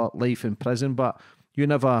killed or life in prison, but you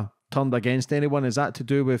never turned against anyone. Is that to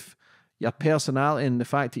do with your personality and the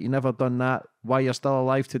fact that you never done that, why you're still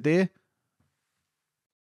alive today?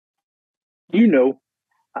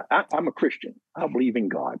 I'm a Christian. I believe in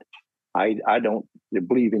God. I don't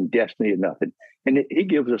believe in destiny or nothing. And he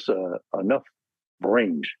gives us enough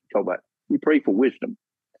brains. We pray for wisdom.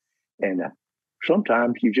 And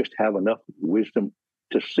sometimes you just have enough wisdom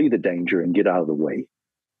to see the danger and get out of the way.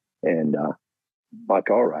 And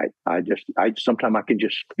all right, sometimes I can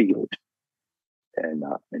just feel it and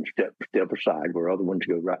step aside where other ones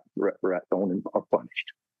go right on and are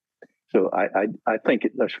punished. So I think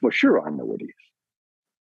that's for sure. I know it is.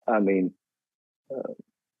 I mean,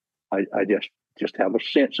 I just have a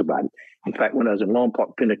sense about it. In fact, when I was in Long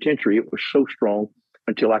Park Penitentiary, it was so strong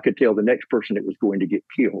until I could tell the next person that was going to get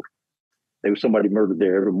killed. There was somebody murdered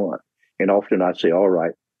there every month. And often I'd say, all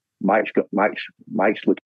right, Mike's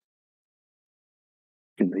looking,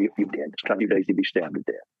 he'll be dead. It's 20 days he'll be stabbed to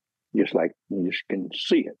death. Just like you just can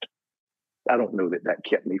see it. I don't know that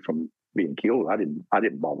kept me from being killed. I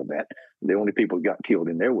didn't bother that. The only people who got killed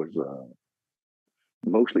in there was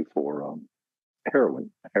mostly for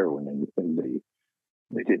heroin, and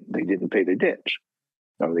they didn't pay their debts.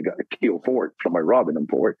 Or they got killed for it. Somebody robbing them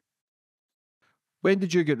for it. When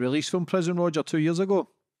did you get released from prison, Roger? 2 years ago?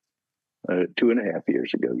 2.5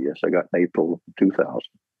 years ago, yes. I got in April 2000.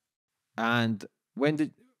 And when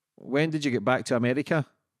did you get back to America?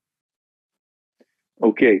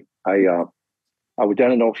 Okay, I was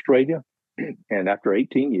down in Australia, and after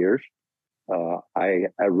 18 years, I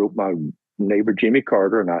wrote my neighbor Jimmy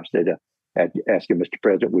Carter, and I said, ask him, Mr.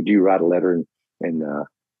 President, would you write a letter and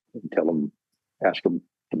tell him, ask him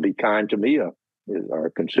to be kind to me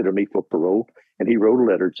or consider me for parole? And he wrote a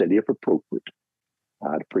letter and said, if appropriate,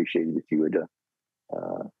 I'd appreciate it if you would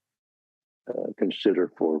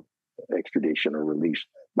consider for extradition or release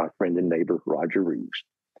my friend and neighbor, Roger Reaves.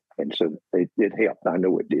 And so it helped. I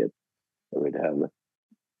know it did. We'd have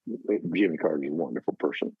Jimmy Carter's a wonderful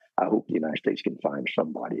person. I hope the United States can find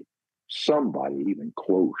somebody even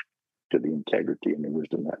close to the integrity and the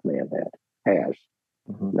wisdom that man has.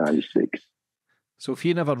 96. So if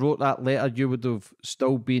he never wrote that letter, you would have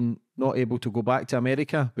still been not able to go back to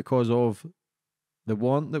America because of the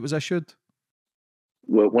warrant that was issued?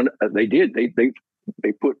 Well, when they did, they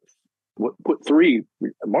put 3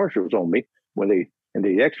 marshals on me when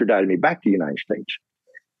they extradited me back to the United States.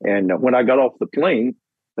 And when I got off the plane,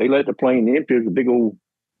 they let the plane empty. It was a big old,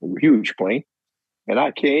 huge plane. And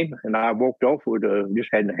I came and I walked off with just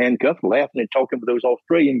had the handcuffs, laughing and talking with those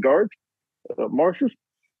Australian guards, marshals.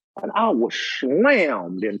 And I was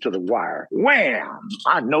slammed into the wire. Wham!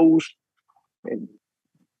 My nose, and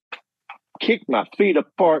kicked my feet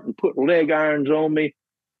apart and put leg irons on me.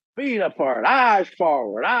 Feet apart, eyes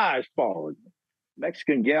forward, eyes forward.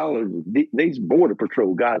 Mexican gal, these border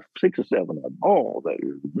patrol guys, 6 or 7 of them. Oh, they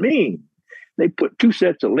were mean. They put 2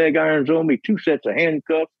 sets of leg irons on me, 2 sets of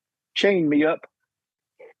handcuffs, chained me up,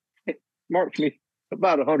 marched me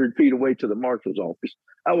about 100 feet away to the marshal's office.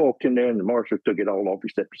 I walked in there and the marshal took it all off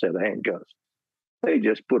except a set of handcuffs. They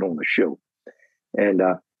just put on a show. And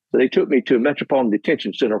so they took me to a Metropolitan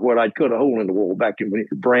Detention Center where I'd cut a hole in the wall back when it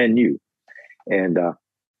was brand new. And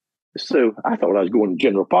so I thought I was going to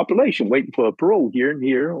general population, waiting for a parole here and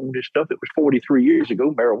here on this stuff that was 43 years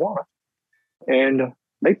ago, marijuana. And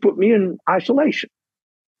they put me in isolation.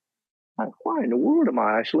 Why in the world am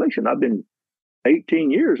I in isolation? I've been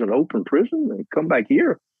 18 years in open prison and come back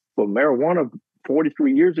here for marijuana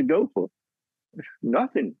 43 years ago for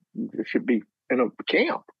nothing. It should be in a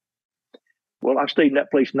camp. Well, I stayed in that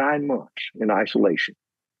place 9 months in isolation.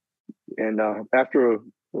 And after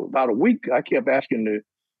about a week, I kept asking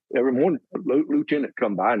every morning, lieutenant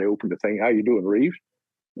come by and they opened the thing. How you doing, Reaves?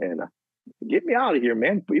 And get me out of here,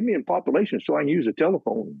 man. Put me in population so I can use the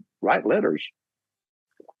telephone, write letters.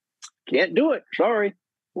 Can't do it. Sorry.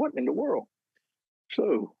 What in the world?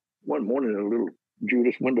 So one morning, a little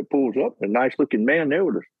Judas window pulls up, a nice looking man there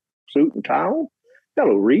with a suit and tie on.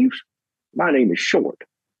 Hello, Reaves. My name is Short.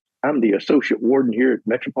 I'm the associate warden here at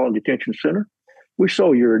Metropolitan Detention Center. We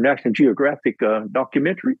saw your National Geographic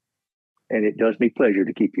documentary, and it does me pleasure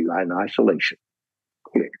to keep you in isolation.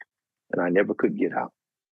 Click. And I never could get out.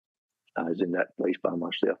 I was in that place by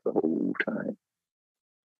myself the whole time.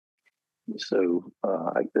 So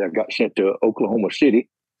I got sent to Oklahoma City.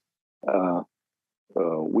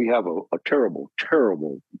 We have a terrible,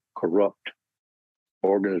 terrible, corrupt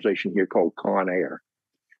organization here called Con Air.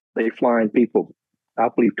 They fly in people, I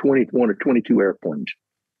believe 21 or 22 airplanes.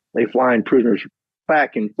 They fly in prisoners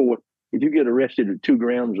back and forth. If you get arrested with 2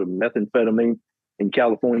 grams of methamphetamine in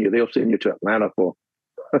California, they'll send you to Atlanta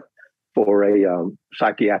for a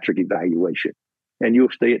psychiatric evaluation. And you'll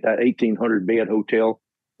stay at that 1,800 bed hotel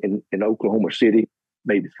in Oklahoma City,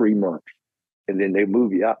 maybe 3 months. And then they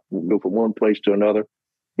move you out and go from one place to another.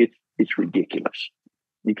 It's ridiculous.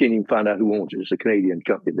 You can't even find out who owns it. It's a Canadian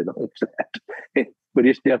company that owns that. But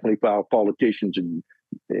it's definitely for our politicians and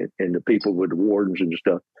the people with the wardens and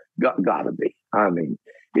stuff. Gotta be. I mean,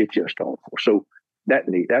 it's just awful. So that's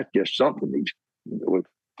just something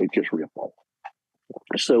it's just real awful.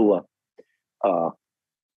 So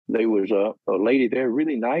there was a lady there,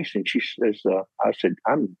 really nice, and she says, I said,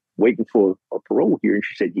 I'm waiting for a parole here. And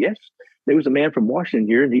she said, yes. There was a man from Washington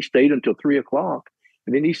here, and he stayed until 3:00.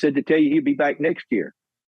 And then he said to tell you he'll be back next year.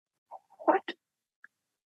 What?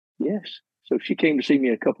 Yes. So she came to see me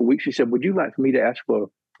in a couple of weeks. She said, would you like for me to ask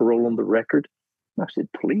for parole on the record? And I said,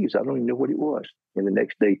 please, I don't even know what it was. And the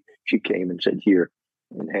next day she came and said, here,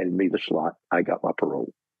 and handed me the slot. I got my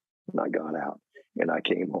parole and I got out and I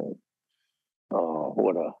came home. Oh,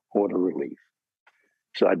 what a relief.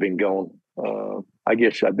 So I'd been gone. I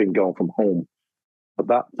guess I've been gone from home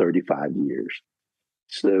about 35 years.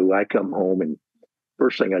 So I come home and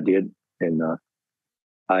first thing I did, and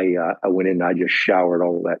I went in and I just showered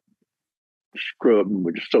all that scrub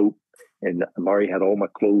with soap, and Mari had all my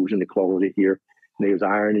clothes in the closet here, and they was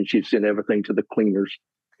ironed, and she'd send everything to the cleaners,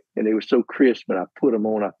 and they were so crisp, and I put them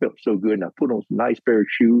on. I felt so good, and I put on some nice pair of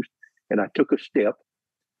shoes, and I took a step,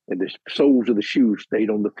 and the soles of the shoes stayed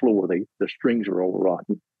on the floor. The strings were all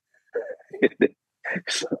rotten.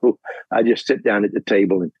 So I just sat down at the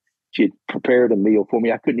table, and she had prepared a meal for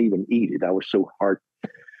me. I couldn't even eat it. I was so hard.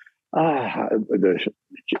 The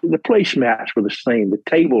placemats were the same. The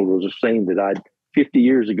table was the same that 50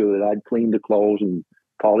 years ago that I'd cleaned the clothes and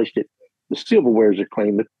polished it. The silverwares are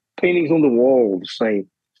clean. The paintings on the wall the same.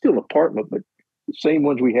 Still an apartment, but the same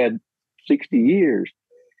ones we had 60 years.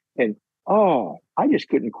 And I just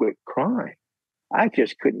couldn't quit crying. I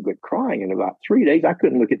just couldn't quit crying. In about 3 days, I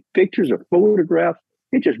couldn't look at pictures or photographs.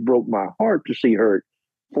 It just broke my heart to see her at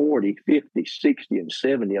 40, 50, 60, and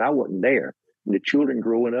 70, and I wasn't there. And the children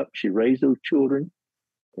growing up, she raised those children,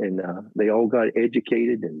 and they all got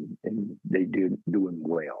educated, and they doing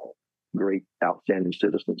well. Great, outstanding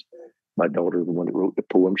citizens. My daughter, the one that wrote the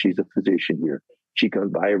poem, she's a physician here. She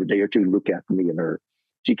comes by every day or two to look after me and her.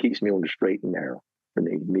 She keeps me on the straight and narrow. Her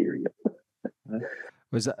name's Miriam.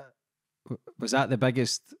 Was that the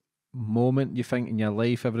biggest moment you think in your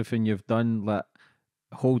life? Everything you've done, like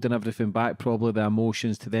holding everything back, probably the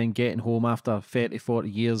emotions, to then getting home after 30, 40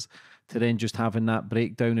 years, to then just having that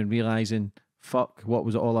breakdown and realising, fuck, what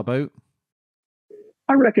was it all about?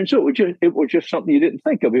 I reckon so. It was just something you didn't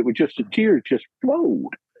think of. It was just the tears just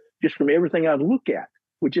flowed, just from everything I'd look at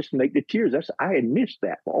would just make the tears. I had missed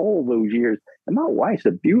that for all those years. And my wife's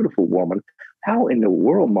a beautiful woman. How in the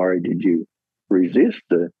world, Mari, did you resist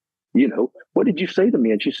what did you say to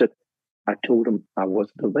me? And she said, I told him I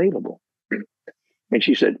wasn't available. And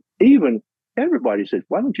she said, even everybody said,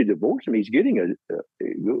 why don't you divorce him? He's getting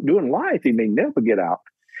doing life. He may never get out.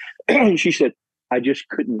 And she said, I just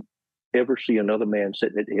couldn't ever see another man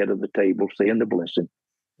sitting at the head of the table saying the blessing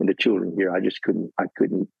and the children here. I just couldn't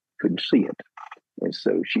see it. And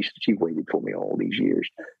so she waited for me all these years.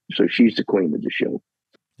 So she's the queen of the show.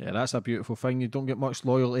 Yeah, that's a beautiful thing. You don't get much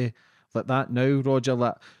loyalty like that now, Roger.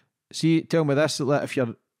 Like, see, tell me this, like,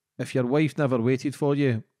 if your wife never waited for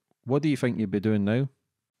you, what do you think you'd be doing now?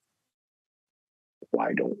 Well,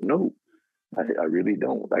 I don't know. I really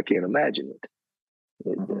don't. I can't imagine it.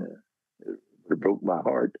 It broke my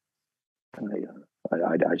heart.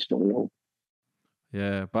 I just don't know.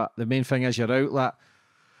 Yeah, but the main thing is you're out. Like,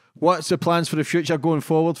 what's the plans for the future going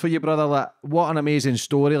forward for you, brother? Like, what an amazing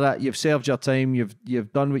story. Like, you've served your time,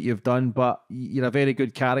 you've done what you've done, but you're a very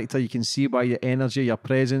good character. You can see by your energy, your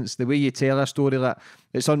presence, the way you tell a story, like,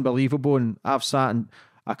 it's unbelievable. And I've sat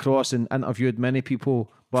across and interviewed many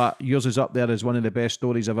people, but yours is up there as one of the best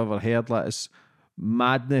stories I've ever heard. Like, it's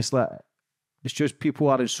madness. Like, it's just people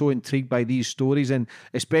are so intrigued by these stories, and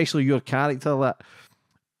especially your character. Like,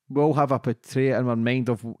 we all have a portrait in our mind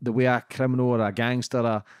of the way a criminal or a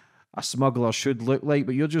gangster, a smuggler should look like,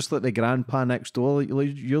 but you're just like the grandpa next door.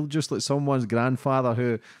 You're just like someone's grandfather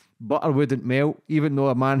who butter wouldn't melt, even though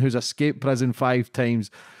a man who's escaped prison 5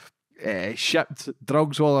 times, shipped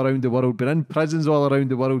drugs all around the world, been in prisons all around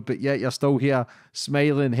the world, but yet you're still here,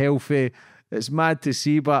 smiling, healthy. It's mad to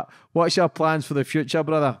see. But what's your plans for the future,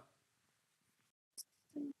 brother?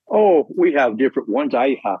 Oh, we have different ones.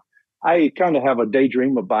 I kind of have a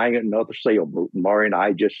daydream of buying another sailboat. Mari and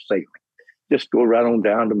I just sail. Just go right on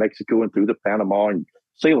down to Mexico and through the Panama and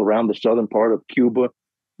sail around the southern part of Cuba,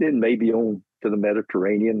 then maybe on to the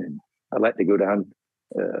Mediterranean. And I'd like to go down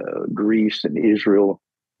Greece and Israel,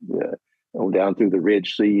 on down through the Red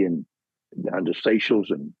Sea and down to Seychelles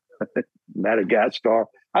and Madagascar.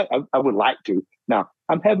 I would like to. Now,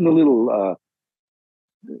 I'm having a little...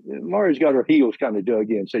 Mari's got her heels kind of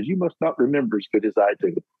dug in, says, you must not remember as good as I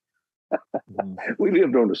do. We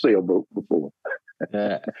lived on a sailboat before.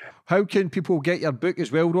 How can people get your book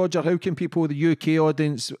as well, Roger? How can people, the UK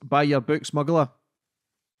audience, buy your book, Smuggler?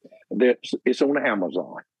 It's on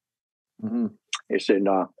Amazon. Mm-hmm. It's in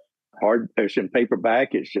it's in paperback,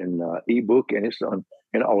 it's in ebook, and it's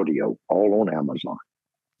in audio, all on Amazon.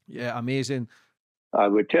 Yeah, amazing. I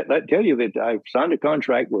would tell you that I've signed a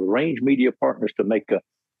contract with Range Media Partners to make a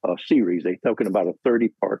series. They're talking about a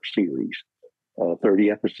 30-part series, 30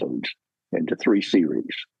 episodes into 3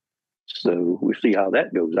 series. So we'll see how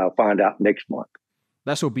that goes. I'll find out next month.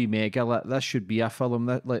 This will be mega. Like, this should be a film.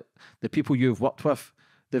 Like, the people you've worked with,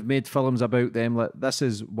 they've made films about them. Like, this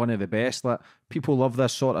is one of the best. Like, people love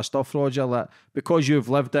this sort of stuff, Roger. Like, because you've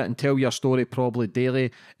lived it and tell your story probably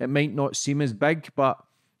daily, it might not seem as big, but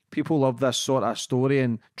people love this sort of story,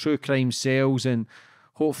 and true crime sells, and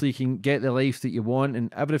hopefully you can get the life that you want,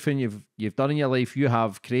 and everything you've done in your life, you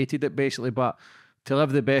have created it basically. But to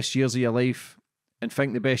live the best years of your life and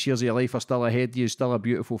think the best years of your life are still ahead of you is still a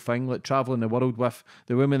beautiful thing. Like, travelling the world with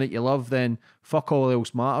the women that you love, then fuck all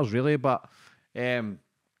else matters, really. But I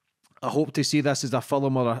hope to see this as a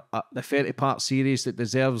film or the 30-part series that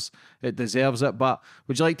deserves it. But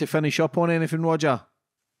would you like to finish up on anything, Roger?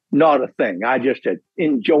 Not a thing. I just had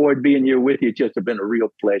enjoyed being here with you. It's just been a real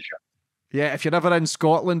pleasure. Yeah, if you're ever in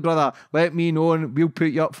Scotland, brother, let me know and we'll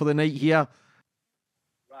put you up for the night here.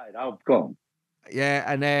 Right, I'll come. Yeah,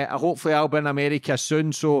 and hopefully I'll be in America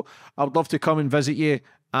soon, so I'd love to come and visit you.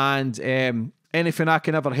 And anything I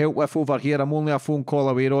can ever help with over here, I'm only a phone call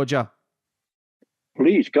away, Roger.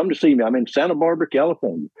 Please come to see me. I'm in Santa Barbara,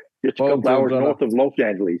 California, just a couple hours brother. north of Los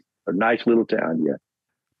Angeles. A nice little town, yeah.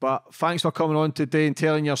 But thanks for coming on today and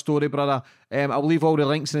telling your story, brother. I'll leave all the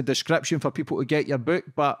links in the description for people to get your book.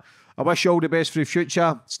 But I wish you all the best for the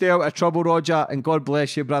future. Stay out of trouble, Roger, and God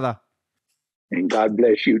bless you, brother. And God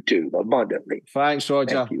bless you too, abundantly. Thanks,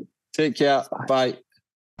 Roger. Thank you. Take care. Bye.